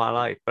Balances in my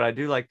life, but I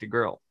do like to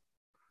grill.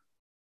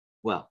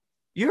 Well,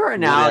 your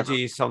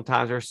analogies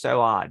sometimes are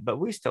so odd, but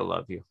we still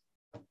love you.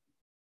 Of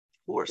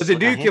course. But the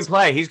dude can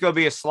play. He's going to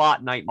be a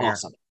slot nightmare.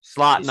 Awesome.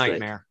 Slot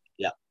nightmare.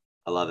 Great. Yeah,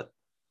 I love it.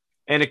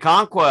 And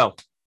Okonkwo,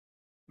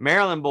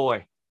 Maryland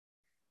boy.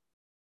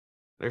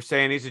 They're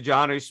saying he's a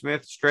Jonnu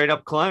Smith straight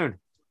up clone.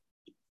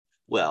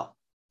 Well,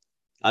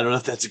 I don't know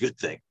if that's a good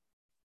thing.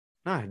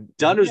 No,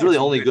 Jonnu's really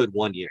only good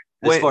 1 year.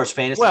 As far as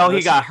fantasy, well,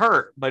 he got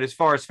hurt, but as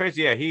far as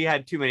fantasy, yeah, he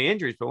had too many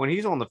injuries. But when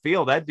he's on the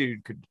field, that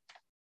dude could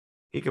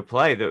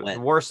play. The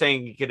worst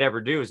thing he could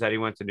ever do is that he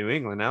went to New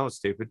England. That was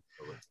stupid.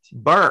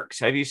 Burks,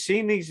 have you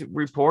seen these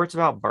reports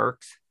about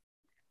Burks?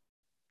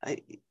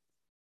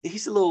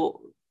 He's a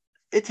little.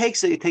 It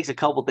takes a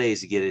couple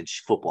days to get in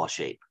football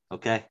shape.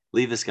 Okay,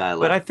 leave this guy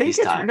alone. But I think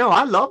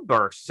I love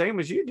Burks, same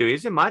as you do.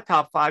 He's in my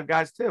top 5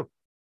 guys too.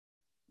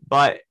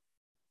 But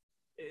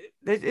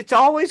it's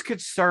always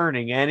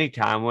concerning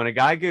anytime when a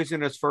guy goes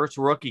in his first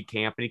rookie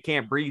camp and he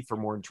can't breathe for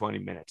more than 20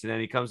 minutes. And then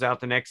he comes out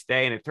the next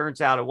day and it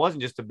turns out it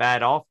wasn't just a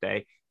bad off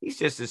day. He's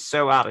just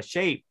so out of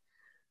shape.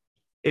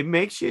 It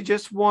makes you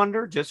just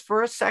wonder just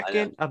for a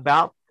second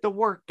about the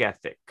work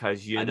ethic,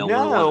 because you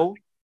know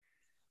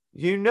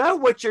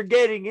what you're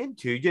getting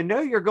into. You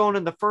know you're going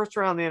in the first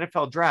round of the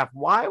NFL draft.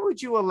 Why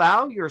would you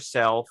allow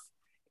yourself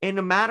in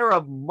a matter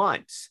of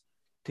months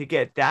to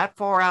get that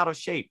far out of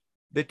shape?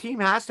 The team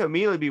has to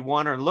immediately be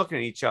wondering, looking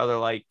at each other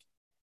like,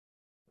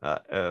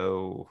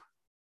 uh-oh.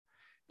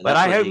 But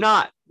I hope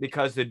not,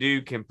 because the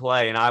dude can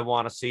play, and I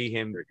want to see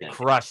him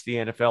crush the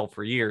NFL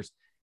for years.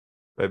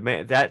 But,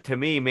 man, that to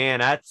me, man,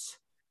 that's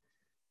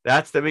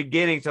the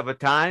beginnings of a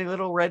tiny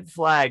little red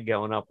flag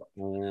going up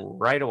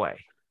right away.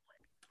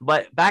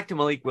 But back to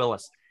Malik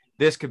Willis.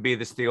 This could be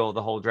the steal of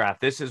the whole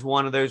draft. This is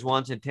one of those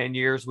ones in 10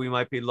 years we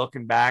might be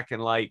looking back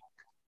and like,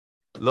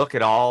 look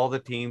at all the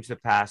teams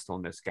that passed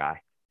on this guy.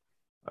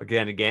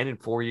 Again, in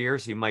 4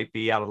 years, he might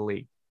be out of the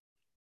league.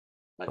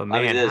 But,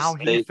 man, how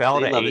he fell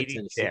to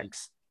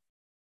 86.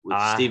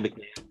 With Steve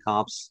McNair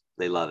comps,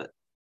 they love it.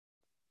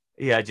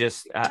 Yeah,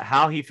 just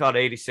how he fell to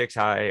 86,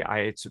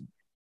 it's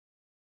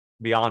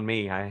beyond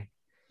me.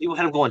 You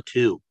had him going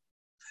 2.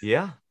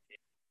 Yeah.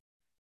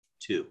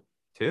 2.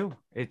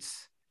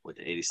 It's with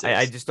 86.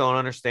 I just don't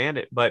understand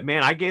it. But,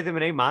 man, I gave them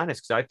an A-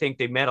 because I think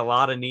they met a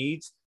lot of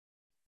needs.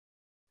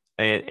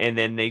 And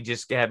then they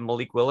just had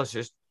Malik Willis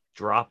just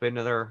drop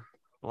into their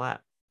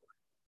lap.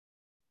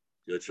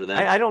 Good for them.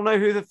 I don't know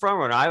who the front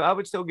runner. I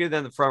would still give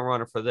them the front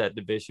runner for that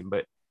division,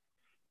 but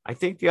I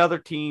think the other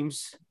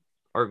teams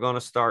are going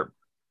to start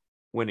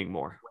winning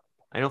more.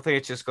 I don't think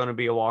it's just going to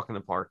be a walk in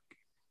the park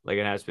like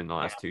it has been the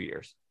last 2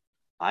 years.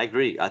 I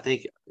agree. I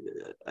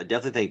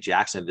definitely think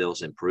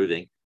Jacksonville's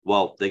improving.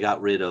 Well, they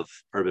got rid of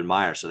Urban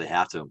Meyer, so they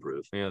have to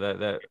improve. You know,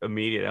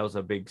 that was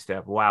a big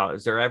step. Wow.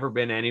 Has there ever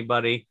been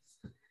anybody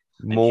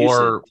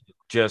more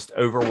just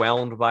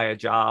overwhelmed by a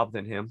job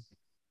than him?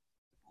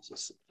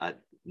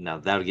 Now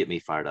that would get me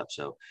fired up.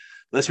 So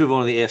let's move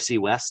on to the AFC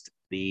West.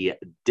 The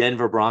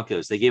Denver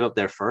Broncos, they gave up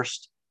their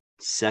first,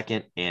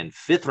 second, and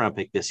fifth round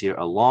pick this year,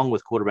 along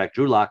with quarterback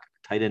Drew Lock,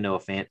 tight end Noah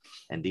Fant,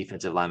 and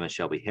defensive lineman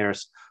Shelby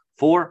Harris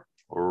for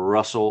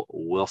Russell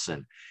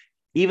Wilson.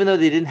 Even though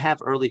they didn't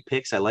have early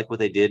picks, I like what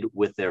they did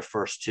with their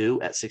first 2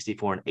 at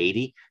 64 and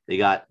 80. They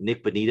got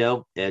Nick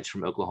Bonito, edge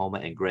from Oklahoma,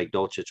 and Greg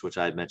Dulcich, which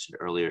I had mentioned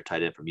earlier,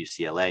 tight end from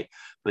UCLA.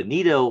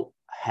 Bonito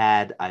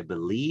had, I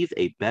believe,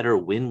 a better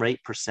win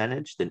rate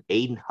percentage than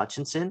Aiden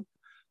Hutchinson.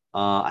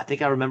 I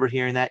think I remember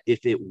hearing that.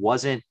 If it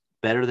wasn't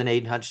better than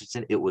Aiden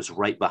Hutchinson, it was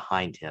right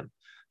behind him.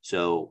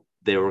 So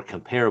they were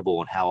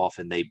comparable in how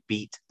often they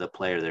beat the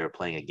player they were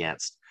playing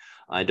against.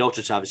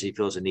 Dulcich obviously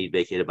feels a need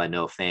vacated by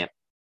Noah Fant.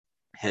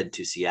 Head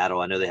to Seattle.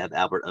 I know they have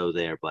Albert O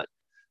there, but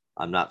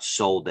I'm not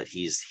sold that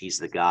he's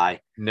the guy.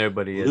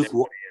 Nobody is.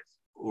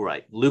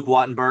 Right. Luke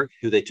Wattenberg,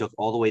 who they took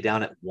all the way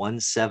down at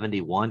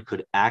 171,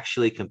 could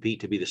actually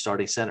compete to be the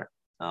starting center.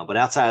 But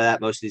outside of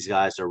that, most of these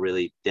guys are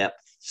really depth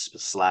 /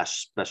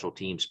 special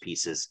teams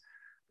pieces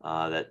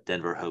that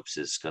Denver hopes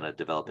is going to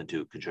develop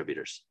into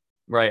contributors.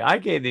 Right. I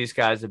gave these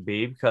guys a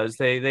B because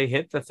they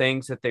hit the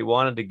things that they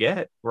wanted to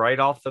get right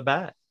off the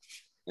bat.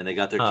 And they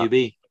got their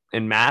QB.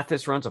 And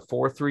Mathis runs a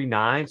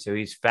 4.39, so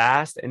he's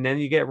fast. And then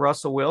you get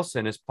Russell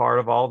Wilson as part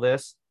of all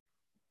this.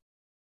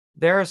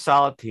 They're a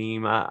solid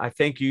team. I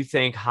think you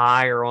think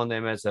higher on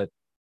them as a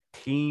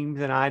team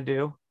than I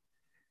do.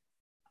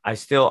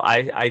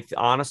 I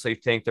honestly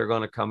think they're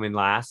going to come in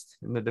last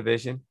in the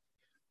division,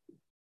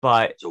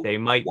 but they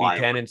might be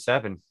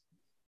 10-7.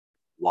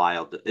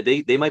 Wild.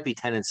 They might be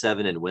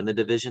 10-7 and win the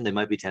division. They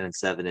might be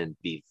 10-7 and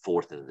be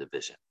fourth in the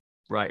division.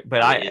 Right.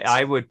 But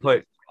I would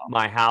put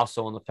my house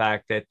on the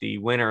fact that the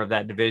winner of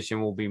that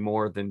division will be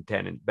better than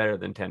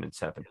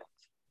 10-7.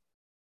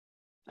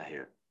 I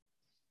hear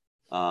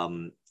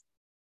it.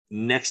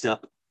 Next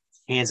up,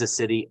 Kansas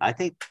City. I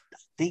think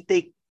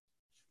they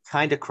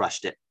kind of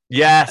crushed it.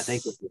 Yes. I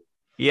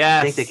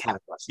think they kind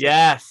of crushed it.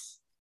 Yes.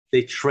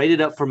 They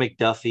traded up for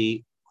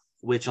McDuffie,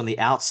 which on the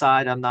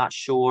outside, I'm not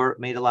sure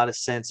made a lot of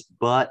sense.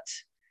 But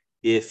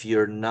if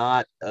you're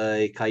not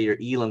a Kaiir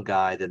Elam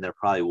guy, then there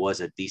probably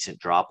was a decent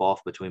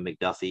drop-off between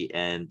McDuffie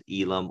and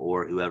Elam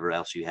or whoever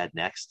else you had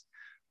next.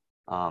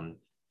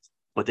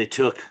 But they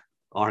took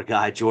our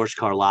guy, George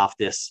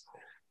Karlaftis.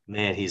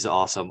 Man, he's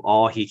awesome.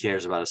 All he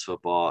cares about is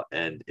football.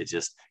 And it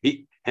just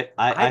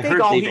I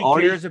think all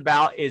he cares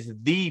about is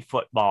the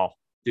football.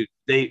 Dude,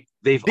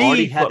 they've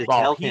already had to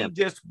tell him.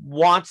 He just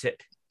wants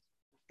it.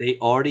 They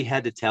already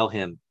had to tell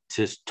him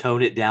to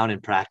tone it down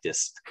in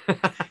practice.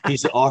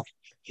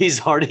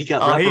 He's already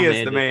got He is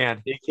the reprimanded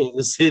man. in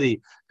Kansas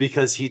City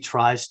because he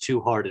tries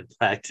too hard in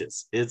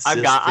practice.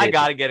 I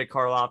got to get a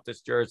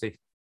Karlaftis jersey.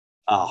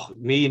 Oh,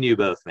 me and you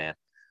both, man.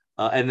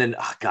 And then,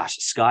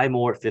 Sky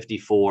Moore at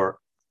 54.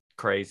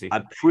 Crazy.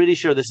 I'm pretty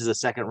sure this is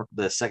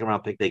the second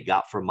round pick they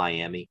got from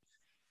Miami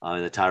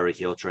in the Tyreek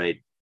Hill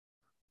trade.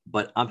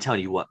 But I'm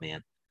telling you what,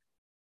 man,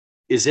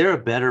 is there a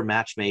better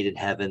match made in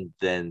heaven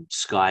than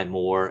Sky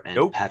Moore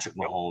and Patrick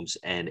Mahomes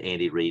and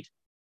Andy Reid?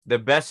 The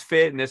best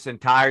fit in this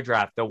entire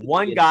draft. The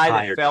one guy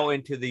that fell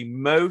into the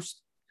most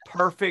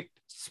perfect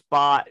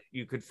spot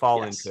you could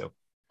fall into.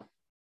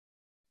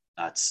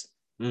 I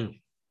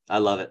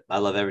love it. I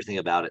love everything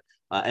about it.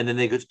 And then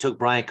they took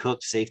Brian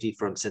Cook, safety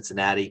from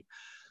Cincinnati.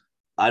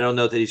 I don't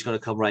know that he's going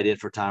to come right in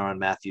for Tyrann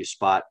Mathieu's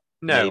spot.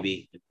 No,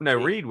 maybe.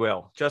 Reed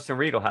will. Justin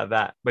Reed will have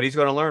that, but he's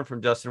going to learn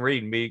from Justin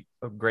Reed and be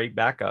a great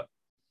backup.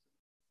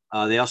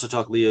 They also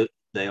took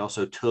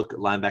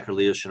linebacker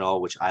Leo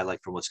Chenal, which I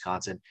like from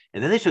Wisconsin,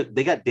 and then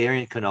they got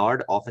Darian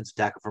Kennard, offensive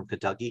tackle from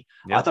Kentucky.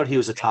 Yep. I thought he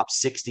was a top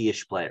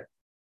 60-ish player,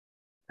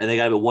 and they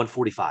got him at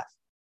 145.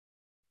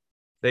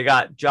 They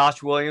got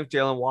Josh Williams,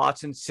 Jalen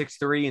Watson,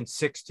 6'3" and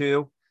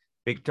 6'2",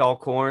 big tall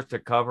corners to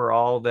cover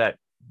all that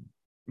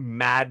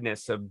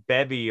madness, a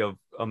bevy of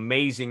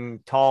amazing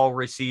tall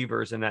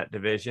receivers in that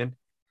division.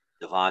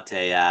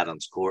 Devontae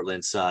Adams,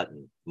 Cortland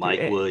Sutton,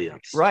 Mike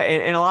Williams.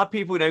 Right. And a lot of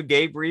people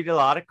gave Reed a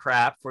lot of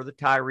crap for the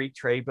Tyreek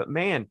trade, but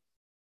man,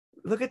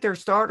 look at their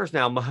starters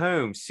now.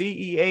 Mahomes,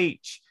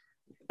 CEH.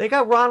 They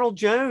got Ronald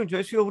Jones.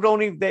 Most people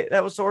don't even,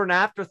 that was sort of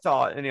an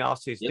afterthought in the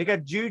offseason. Yep. They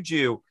got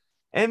Juju,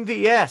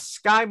 MVS,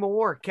 Sky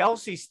Moore,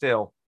 Kelsey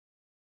still.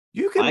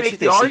 You can make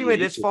the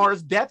argument as far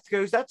as depth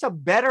goes, that's a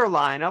better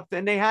lineup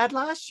than they had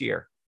last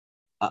year.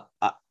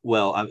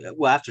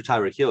 After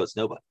Tyreek Hill, it's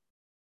nobody.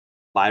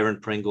 Byron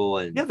Pringle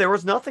and there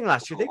was nothing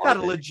last year. They got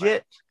a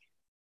legit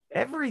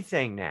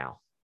everything now.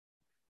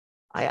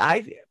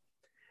 I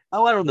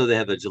don't know. They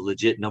have a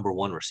legit number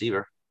one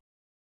receiver.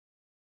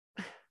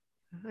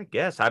 I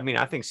guess. I mean,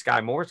 I think Sky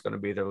Moore is going to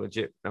be their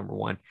legit number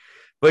one,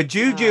 but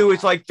Juju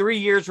is like 3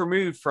 years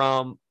removed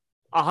from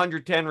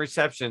 110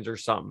 receptions or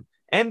something.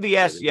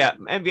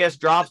 MVS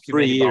drops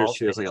 3 years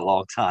feels like a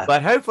long time,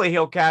 but hopefully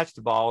he'll catch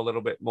the ball a little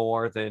bit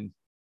more than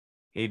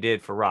he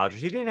did for Rodgers.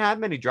 He didn't have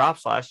many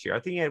drops last year. I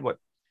think he had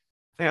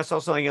I saw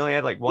something. He only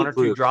had like one or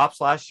two drops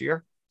last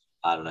year.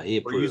 I don't know.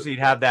 He usually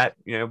have that,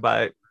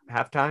 by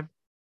halftime.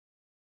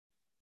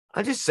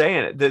 I'm just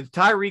saying the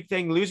Tyreek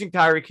thing, losing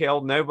Tyreek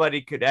Hill,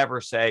 nobody could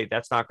ever say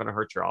that's not going to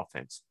hurt your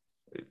offense.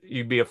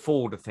 You'd be a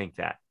fool to think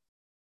that.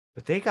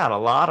 But they got a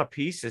lot of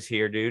pieces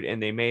here, dude,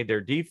 and they made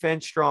their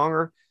defense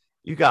stronger.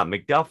 You got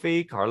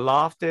McDuffie,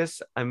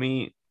 Karlaftis. I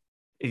mean,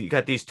 you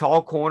got these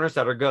tall corners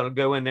that are going to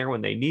go in there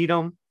when they need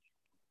them.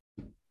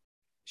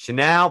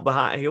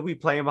 Chenal he'll be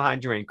playing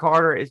behind Jermaine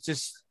Carter. It's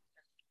just,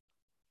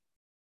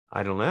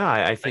 I don't know.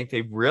 I think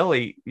they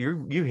really,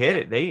 you hit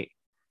it. They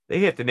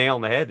hit the nail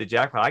on the head, the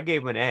jackpot. I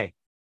gave them an A.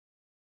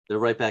 They're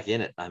right back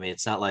in it. I mean,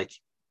 it's not like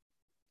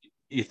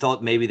you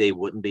thought maybe they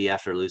wouldn't be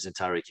after losing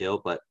Tyreek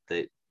Hill, but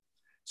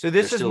So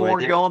this is more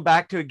going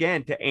back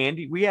to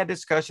Andy. We had a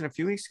discussion a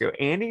few weeks ago.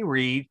 Andy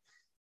Reid,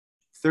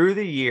 through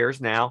the years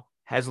now,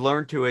 has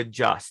learned to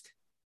adjust.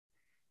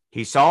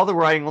 He saw the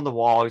writing on the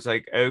wall. He's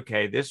like,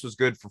 okay, this was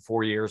good for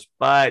 4 years,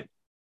 but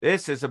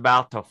this is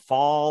about to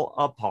fall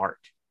apart,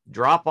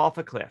 drop off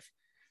a cliff.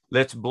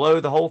 Let's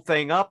blow the whole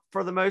thing up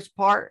for the most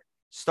part,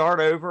 start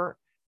over.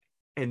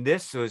 And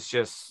this was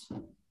just,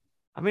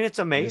 I mean, it's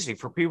amazing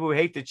for people who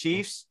hate the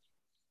Chiefs.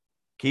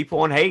 Keep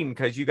on hating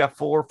because you got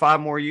 4 or 5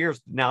 more years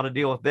now to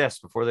deal with this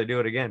before they do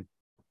it again.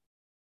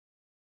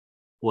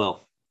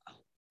 Well,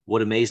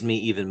 what amazed me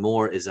even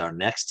more is our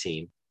next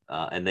team.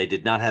 And they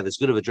did not have as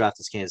good of a draft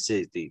as Kansas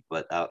City,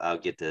 but I'll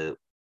get to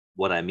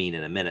what I mean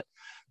in a minute,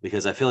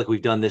 because I feel like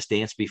we've done this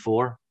dance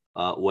before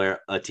where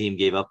a team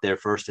gave up their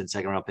first and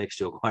second round picks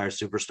to acquire a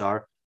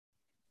superstar.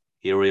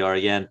 Here we are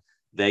again,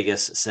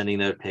 Vegas sending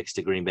their picks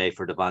to Green Bay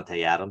for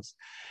Devontae Adams.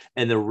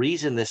 And the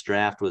reason this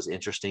draft was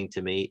interesting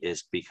to me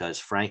is because,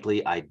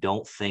 frankly, I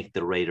don't think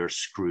the Raiders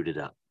screwed it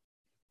up,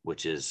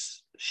 which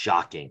is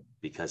shocking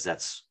because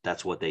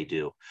that's what they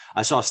do.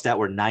 I saw a stat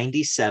where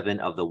 97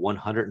 of the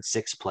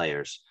 106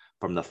 players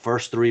from the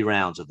first 3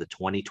 rounds of the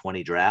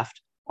 2020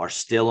 draft are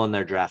still on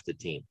their drafted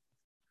team.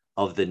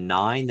 Of the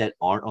 9 that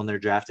aren't on their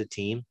drafted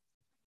team,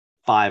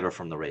 5 are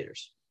from the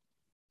Raiders.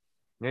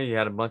 Yeah, you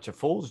had a bunch of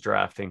fools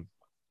drafting.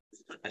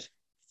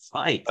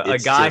 Right. A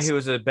guy who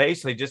was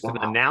basically just an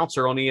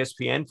announcer on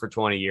ESPN for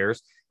 20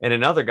 years, and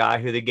another guy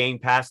who the game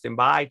passed him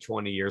by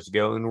 20 years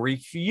ago and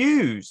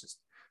refused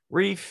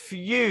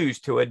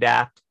to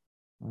adapt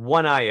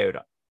one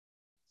iota.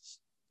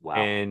 Wow.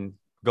 And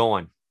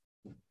going.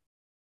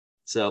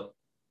 So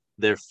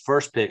their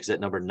first pick is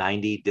at number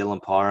 90,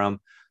 Dylan Parham.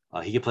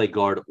 He can play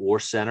guard or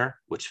center,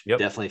 which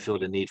definitely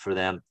filled a need for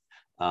them.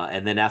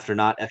 And then after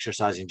not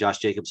exercising Josh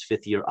Jacobs'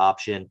 5th-year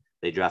option,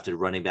 they drafted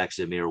running back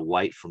Zamir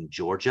White from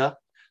Georgia.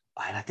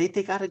 And I think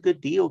they got a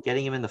good deal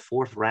getting him in the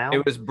 4th round.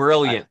 It was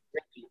brilliant.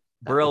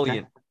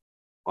 Brilliant. Okay.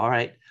 All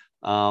right.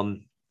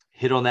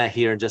 hit on that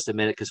here in just a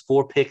minute, because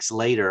 4 picks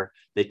later,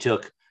 they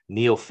took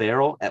Neil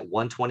Farrell at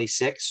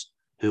 126,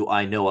 who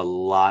I know a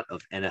lot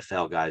of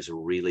NFL guys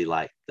really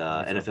like.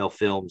 NFL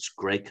Films,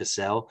 Greg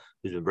Cassell,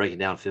 who's been breaking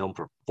down film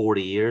for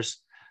 40 years.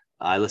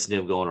 I listened to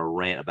him go on a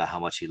rant about how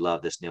much he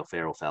loved this Neil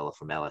Farrell fellow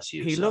from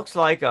LSU. He looks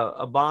like a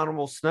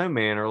abominable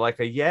snowman or like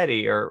a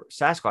Yeti or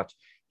Sasquatch.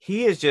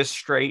 He is just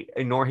straight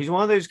ignore. He's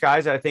one of those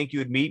guys that I think you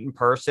would meet in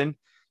person.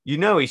 You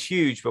know he's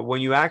huge, but when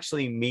you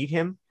actually meet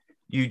him,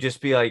 you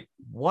just be like,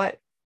 what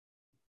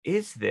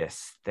is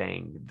this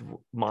thing?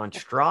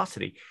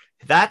 Monstrosity.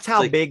 That's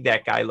how big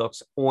that guy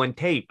looks on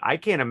tape. I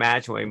can't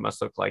imagine what he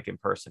must look like in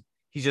person.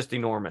 He's just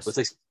enormous. It's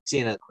like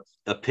seeing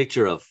a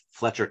picture of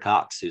Fletcher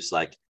Cox, who's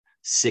like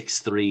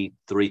 6'3",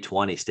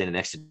 320, standing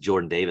next to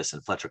Jordan Davis,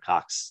 and Fletcher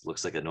Cox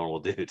looks like a normal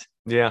dude.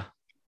 Yeah.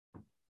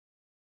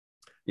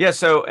 Yeah.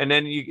 So, and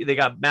then they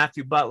got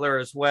Matthew Butler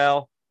as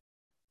well.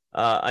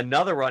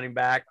 Another running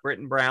back,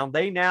 Britton Brown.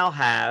 They now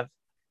have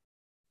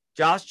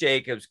Josh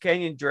Jacobs,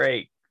 Kenyon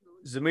Drake,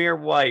 Zamir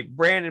White,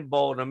 Brandon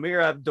Bolden,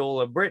 Amir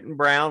Abdullah, Britton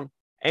Brown,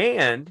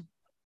 and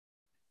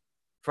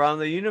from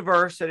the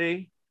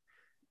University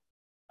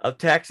of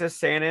Texas,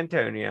 San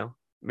Antonio,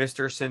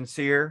 Mr.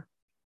 Sincere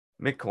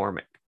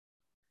McCormick,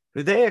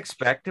 who they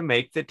expect to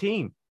make the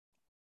team.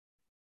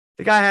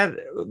 The guy had,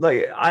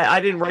 like,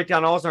 I didn't write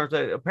down all his numbers,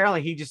 but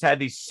apparently he just had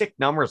these sick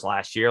numbers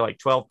last year, like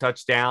 12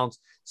 touchdowns,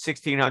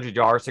 1,600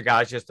 yards. The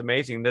guy's just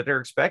amazing that they're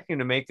expecting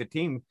to make the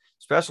team,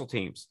 special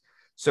teams.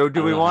 So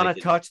do we want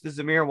to touch the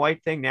Zamir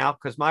White thing now?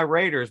 Because my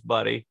Raiders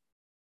buddy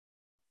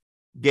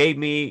read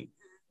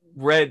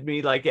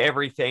me like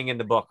everything in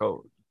the book.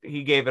 Oh,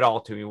 he gave it all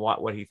to me,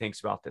 what he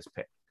thinks about this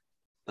pick.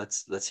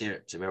 Let's hear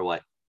it. Zamir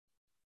White.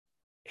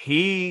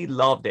 He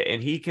loved it,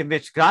 and he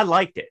convinced, because I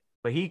liked it,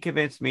 but he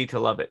convinced me to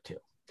love it too.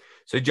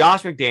 So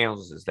Josh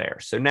McDaniels is there.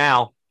 So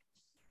now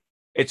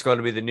it's going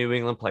to be the New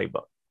England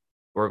playbook.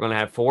 We're going to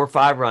have 4 or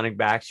 5 running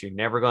backs. You're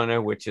never going to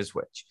know which is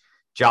which.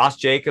 Josh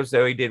Jacobs,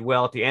 though he did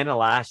well at the end of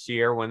last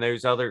year when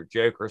those other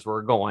jokers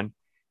were going,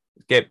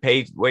 get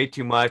paid way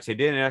too much. They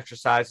didn't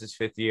exercise his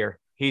 5th year.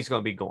 He's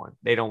going to be going.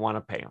 They don't want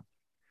to pay him.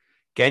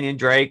 Kenyon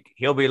Drake,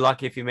 he'll be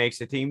lucky if he makes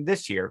the team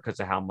this year because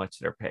of how much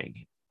they're paying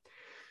him.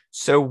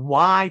 So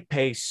why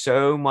pay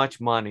so much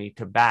money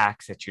to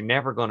backs that you're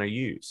never going to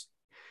use?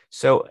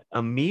 So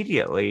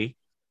immediately,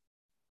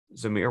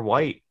 Zamir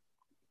White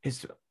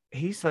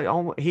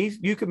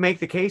you could make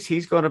the case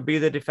he's going to be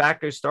the de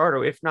facto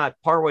starter, if not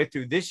partway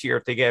through this year,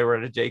 if they get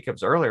rid of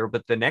Jacobs earlier,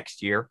 but the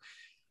next year.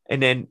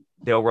 And then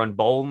they'll run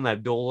Bolden,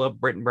 Abdullah,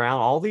 Britton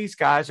Brown. All these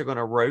guys are going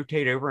to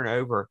rotate over and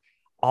over,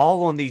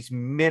 all on these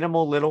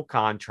minimal little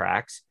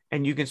contracts.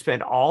 And you can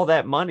spend all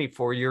that money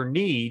for your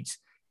needs,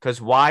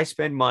 because why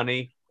spend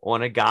money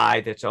on a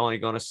guy that's only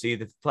going to see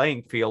the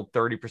playing field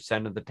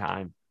 30% of the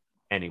time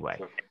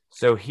anyway?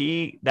 So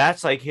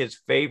that's like his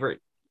favorite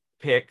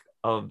pick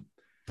of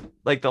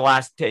like the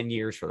last 10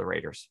 years for the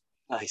Raiders.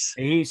 Nice.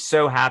 And he's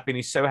so happy. And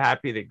he's so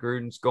happy that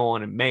Gruden's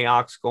going and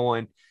Mayock's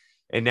going.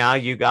 And now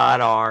you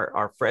got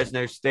our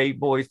Fresno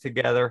State boys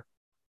together.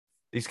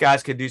 These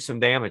guys could do some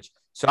damage.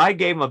 So I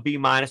gave them a B-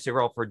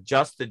 overall for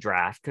just the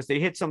draft, because they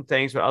hit some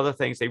things, but other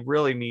things they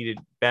really needed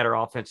better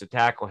offensive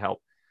tackle help.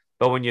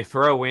 But when you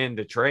throw in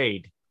the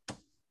trade,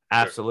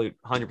 absolute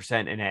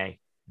 100% an A,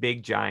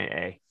 big giant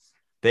A.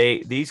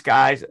 These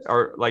guys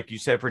are, like you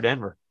said, for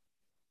Denver.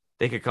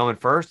 They could come in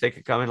first. They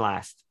could come in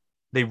last.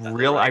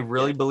 I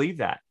really believe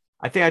that.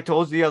 I think I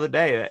told you the other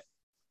day that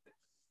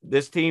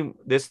this team,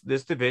 this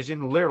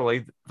division,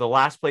 literally the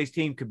last place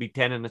team could be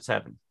 10-7.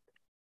 I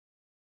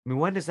mean,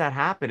 when does that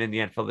happen in the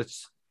NFL?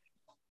 It's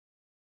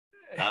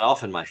not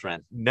often, my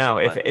friend. No,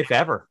 if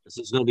ever. This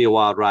is going to be a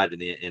wild ride in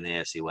the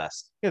AFC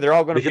West. Yeah, they're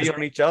all going to be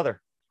on each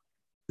other.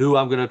 Who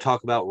I'm going to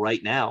talk about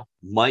right now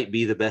might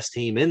be the best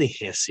team in the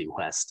AFC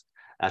West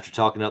after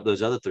talking up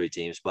those other 3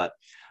 teams. But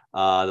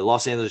the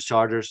Los Angeles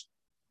Chargers,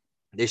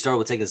 they started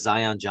with taking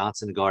Zion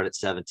Johnson, guard, at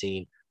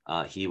 17.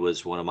 He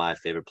was one of my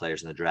favorite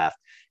players in the draft.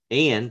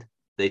 And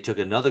they took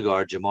another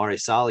guard, Jamari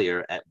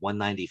Salyer, at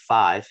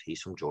 195.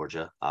 He's from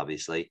Georgia,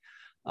 obviously.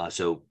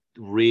 So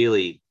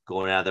really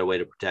going out of their way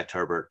to protect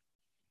Herbert.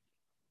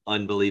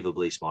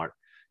 Unbelievably smart.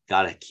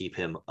 Got to keep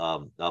him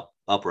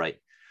upright.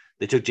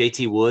 They took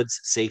JT Woods,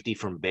 safety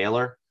from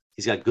Baylor.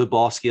 He's got good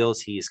ball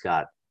skills. He's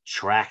got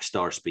track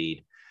star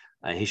speed.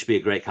 He should be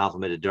a great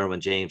compliment to Derwin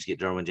James. Get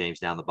Derwin James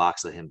down the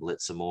box, let him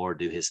blitz some more,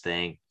 do his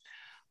thing.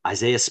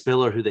 Isaiah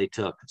Spiller, who they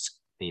took,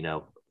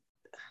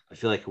 I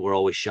feel like we're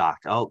always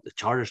shocked. Oh, the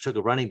Chargers took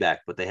a running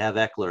back, but they have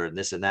Eckler and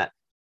this and that.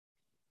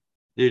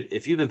 Dude,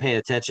 if you've been paying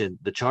attention,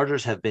 the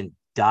Chargers have been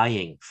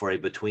dying for a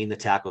between the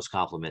tackles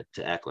compliment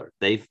to Eckler.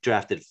 They've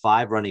drafted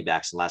 5 running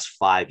backs in the last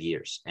 5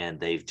 years, and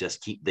they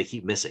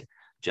keep missing.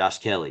 Josh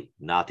Kelly,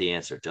 not the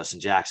answer.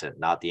 Justin Jackson,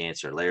 not the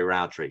answer. Larry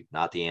Roundtree,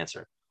 not the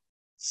answer.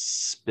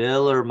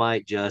 Spiller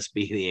might just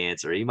be the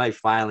answer. He might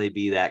finally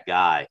be that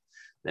guy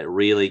that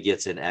really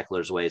gets in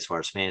Eckler's way as far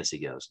as fantasy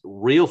goes.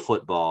 Real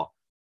football,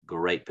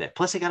 great pick.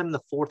 Plus, they got him in the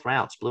 4th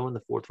round. Spiller in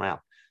the 4th round.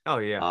 Oh,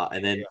 yeah.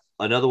 And then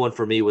another one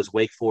for me was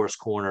Wake Forest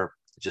corner,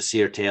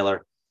 Jasir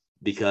Taylor.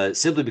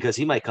 because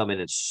he might come in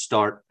and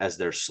start as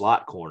their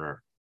slot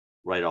corner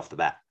right off the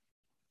bat.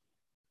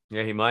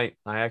 Yeah, he might.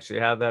 I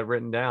actually have that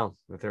written down.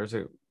 That there's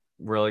a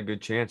really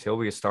good chance he'll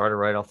be a starter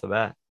right off the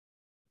bat.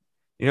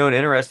 You know, an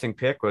interesting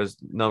pick was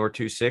number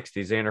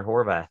 260, Xander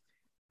Horvath.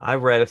 I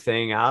read a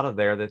thing out of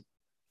there that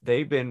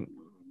they've been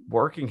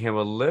working him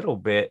a little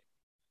bit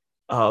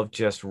of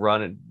just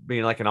running,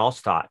 being like an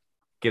all-star,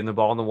 giving the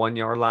ball on the 1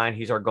 yard line.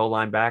 He's our goal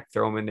line back,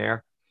 throw him in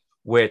there,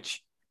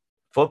 which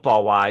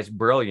football-wise,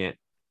 brilliant.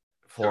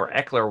 For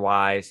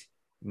Eckler-wise,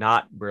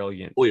 not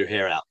brilliant. Pull your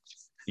hair out.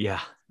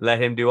 Yeah,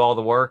 let him do all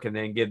the work and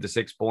then give the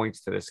 6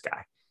 points to this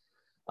guy.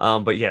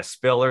 But yeah,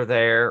 Spiller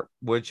there,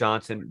 Wood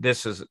Johnson.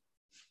 This is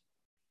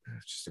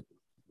just a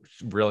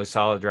really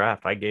solid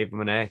draft. I gave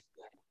him an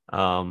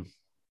A.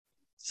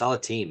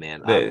 Solid team,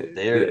 man.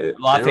 A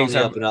lot of things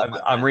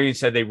I'm reading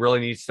said they really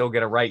need to still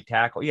get a right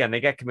tackle. Yeah, and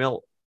they got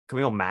Camille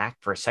Mack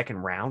for a second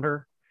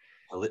rounder.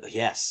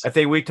 Yes. I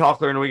think we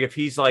talked during the week. If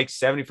he's like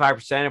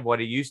 75% of what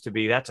he used to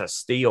be, that's a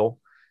steal.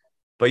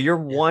 But you're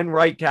one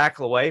right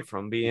tackle away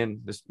from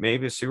being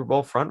maybe a Super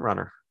Bowl front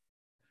runner.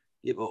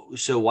 Yeah,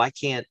 so why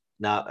can't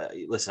now?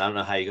 Listen, I don't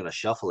know how you're going to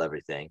shuffle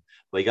everything,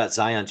 but you got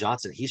Zion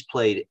Johnson. He's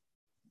played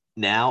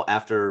now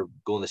after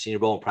going to the Senior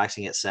Bowl and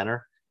practicing at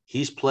center.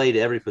 He's played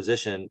every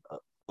position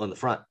on the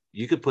front.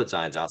 You could put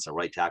Zion Johnson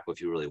right tackle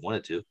if you really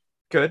wanted to.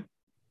 Could.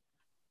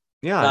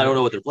 Yeah. I don't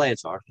know what their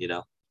plans are, you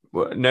know.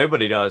 Well,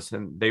 nobody does,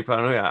 and they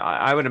probably.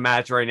 I would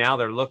imagine right now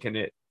they're looking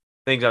at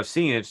things I've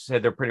seen. It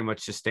said they're pretty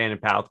much just standing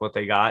pat with what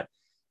they got.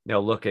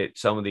 They'll look at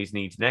some of these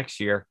needs next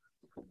year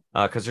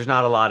because there's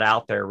not a lot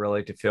out there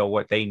really to fill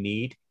what they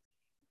need.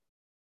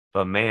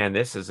 But man,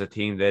 this is a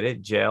team that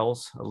it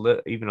gels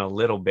even a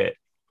little bit.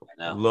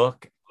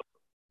 Look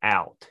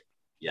out.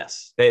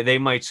 Yes. They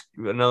might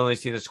not only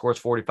see that scores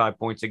 45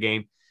 points a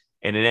game,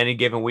 and in any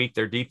given week,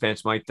 their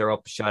defense might throw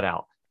up a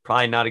shutout.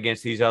 Probably not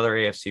against these other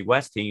AFC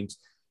West teams,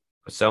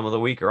 but some of the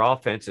weaker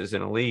offenses in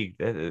the league.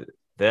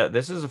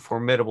 This is a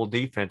formidable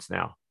defense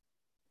now.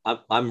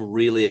 I'm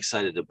really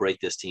excited to break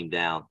this team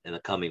down in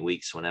the coming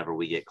weeks whenever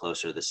we get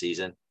closer to the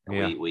season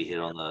and we hit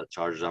on the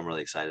Chargers. I'm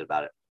really excited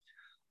about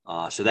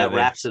it. So that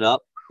wraps it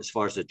up as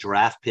far as the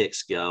draft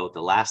picks go.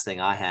 The last thing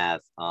I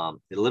have, a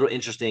little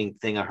interesting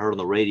thing I heard on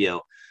the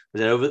radio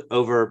was that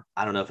over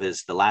I don't know if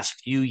it's the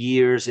last few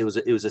years, it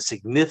was a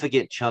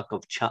significant chunk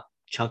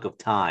of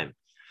time.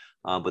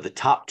 But the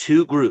top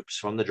two groups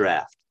from the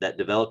draft that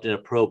developed into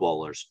Pro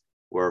Bowlers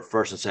were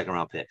first and second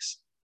round picks.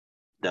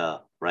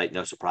 Duh, right?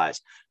 No surprise.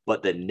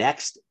 But the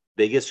next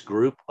biggest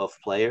group of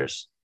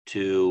players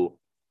to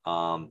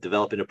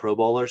develop into Pro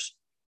Bowlers,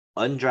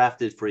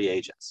 undrafted free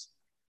agents.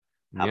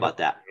 How about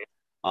that?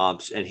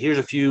 And here's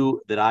a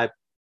few that I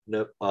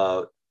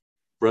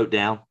wrote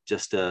down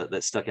just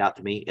that stuck out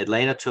to me.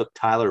 Atlanta took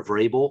Tyler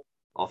Vrabel,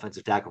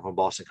 offensive tackle from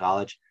Boston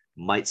College.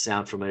 Might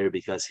sound familiar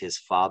because his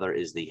father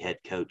is the head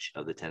coach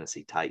of the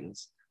Tennessee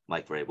Titans,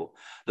 Mike Vrabel.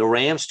 The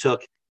Rams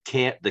took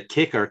the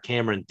kicker,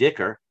 Cameron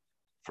Dicker,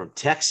 from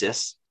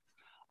Texas.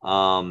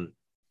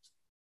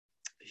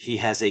 He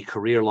has a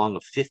career long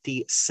of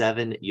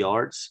 57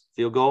 yards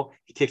field goal.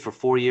 He kicked for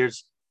 4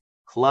 years.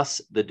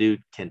 Plus, the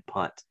dude can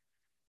punt.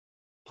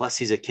 Plus,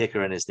 he's a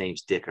kicker and his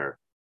name's Dicker,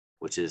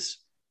 which is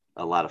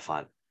a lot of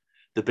fun.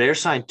 The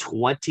Bears signed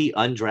 20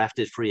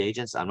 undrafted free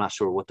agents. I'm not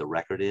sure what the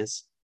record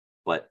is,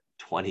 but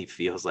 20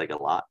 feels like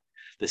a lot.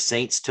 The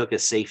Saints took they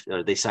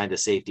signed a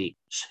safety.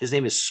 His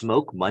name is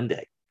Smoke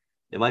Monday.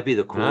 It might be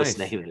the coolest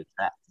name in the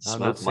draft.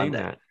 Smoke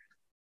Monday.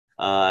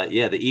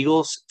 The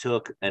Eagles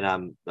took, and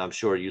I'm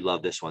sure you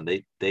love this one.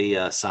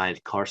 They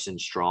signed Carson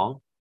Strong.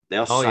 They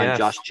also signed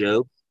Josh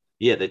Jobe.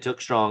 Yeah, they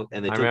took Strong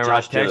and they took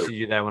Josh Jobe. I texted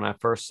you that when I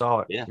first saw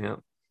it. Yeah.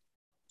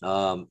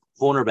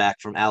 Cornerback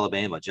from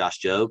Alabama, Josh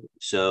Jobe.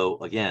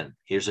 So again,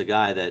 here's a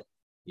guy that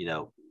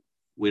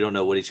we don't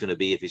know what he's going to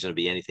be. If he's going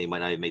to be anything, might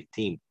not even make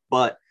the team.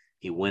 But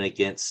he went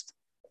against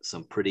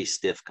some pretty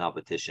stiff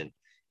competition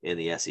in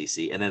the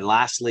SEC. And then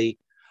lastly,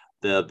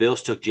 the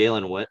Bills took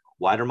Jalen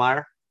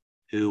Weidermeyer,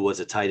 who was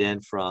a tight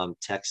end from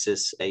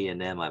Texas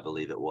A&M, I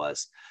believe it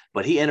was.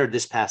 But he entered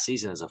this past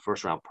season as a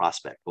first-round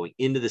prospect, going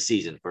into the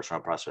season,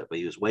 first-round prospect. But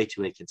he was way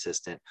too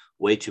inconsistent,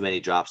 way too many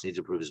drops, needs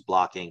to improve his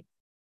blocking.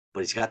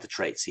 But he's got the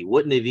traits. He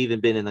wouldn't have even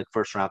been in the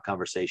first-round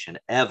conversation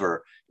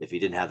ever if he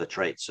didn't have the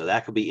traits. So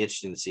that could be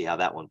interesting to see how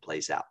that one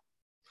plays out.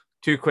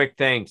 Two quick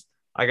things.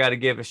 I got to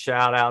give a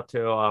shout-out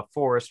to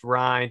Forrest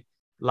Ryan,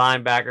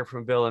 linebacker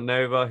from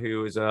Villanova,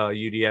 who is a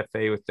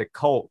UDFA with the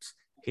Colts.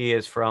 He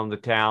is from the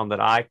town that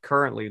I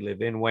currently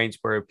live in,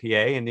 Waynesboro, PA,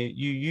 and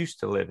you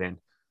used to live in.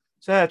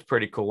 So that's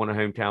pretty cool when a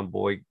hometown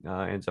boy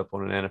ends up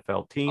on an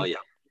NFL team. Oh, yeah.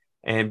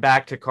 And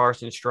back to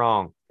Carson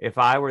Strong. If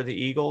I were the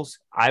Eagles,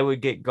 I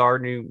would get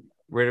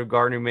rid of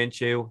Gardner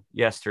Minshew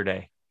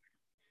yesterday.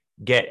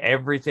 Get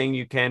everything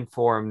you can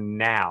for him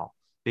now,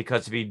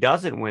 because if he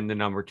doesn't win the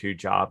number 2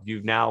 job,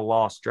 you've now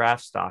lost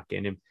draft stock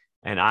in him.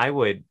 And I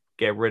would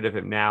get rid of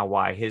him now.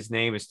 Why? His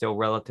name is still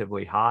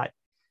relatively hot.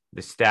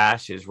 The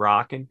stash is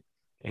rocking.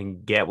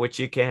 And get what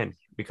you can,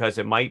 because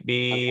it might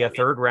be a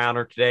 3rd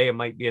rounder today. It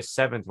might be a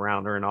 7th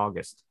rounder in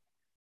August.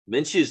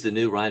 Minshew's the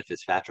new Ryan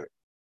Fitzpatrick.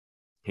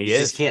 He You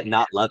just is. can't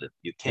not love him.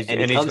 You can't, and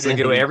he He's comes going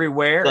to in go and he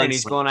everywhere, and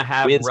he's gunslinger, going to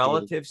have wins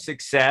relative games.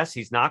 success.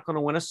 He's not going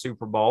to win a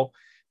Super Bowl,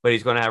 but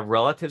he's going to have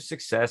relative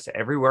success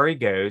everywhere he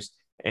goes.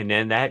 And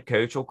then that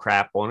coach will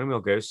crap on him. He'll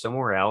go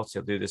somewhere else.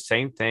 He'll do the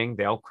same thing.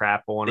 They'll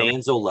crap on him.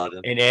 Fans will love him.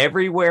 And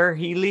everywhere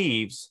he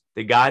leaves,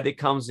 the guy that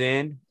comes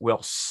in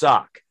will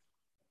suck.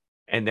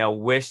 And they'll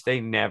wish they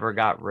never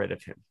got rid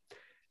of him.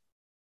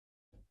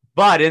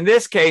 But in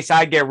this case,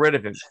 I get rid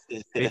of him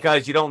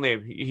because you don't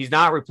leave. He's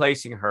not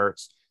replacing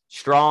Hurts.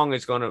 Strong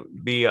is going to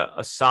be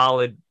a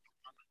solid,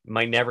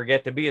 might never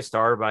get to be a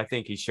starter, but I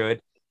think he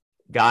should.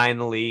 Guy in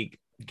the league.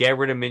 Get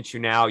rid of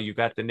Minshew now. You've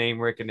got the name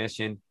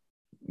recognition.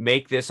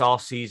 Make this all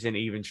season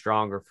even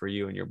stronger for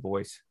you and your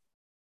boys.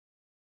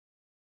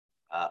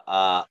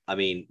 I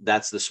mean,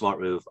 that's the smart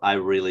move. I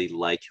really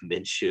like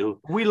Minshew.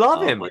 We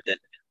love him. But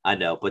I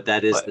know, but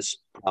that is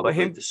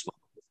probably the smart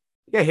move.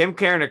 Yeah, him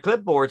carrying a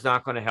clipboard is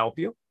not going to help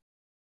you.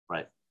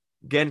 Right.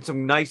 Getting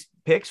some nice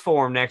picks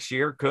for him next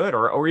year could,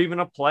 or even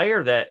a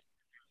player that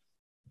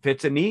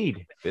fits a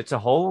need, fits a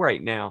hole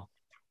right now.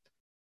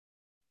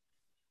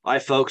 All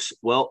right, folks.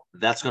 Well,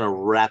 that's going to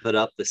wrap it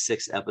up, the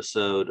 6th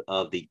episode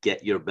of the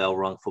Get Your Bell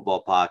Rung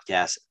Football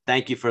Podcast.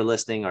 Thank you for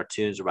listening. Our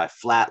tunes are by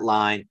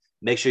Flatline.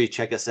 Make sure you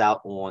check us out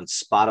on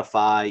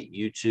Spotify,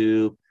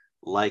 YouTube,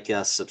 like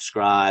us,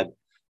 subscribe,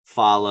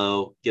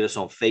 follow, get us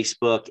on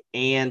Facebook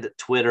and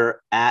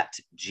Twitter at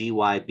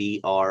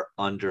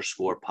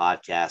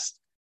GYBR_podcast.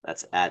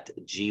 That's at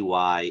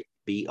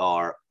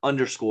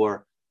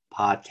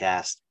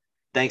GYBR_podcast.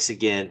 Thanks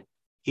again.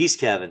 He's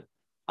Kevin.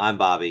 I'm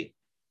Bobby.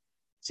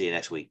 See you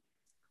next week.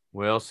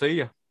 We'll see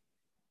you.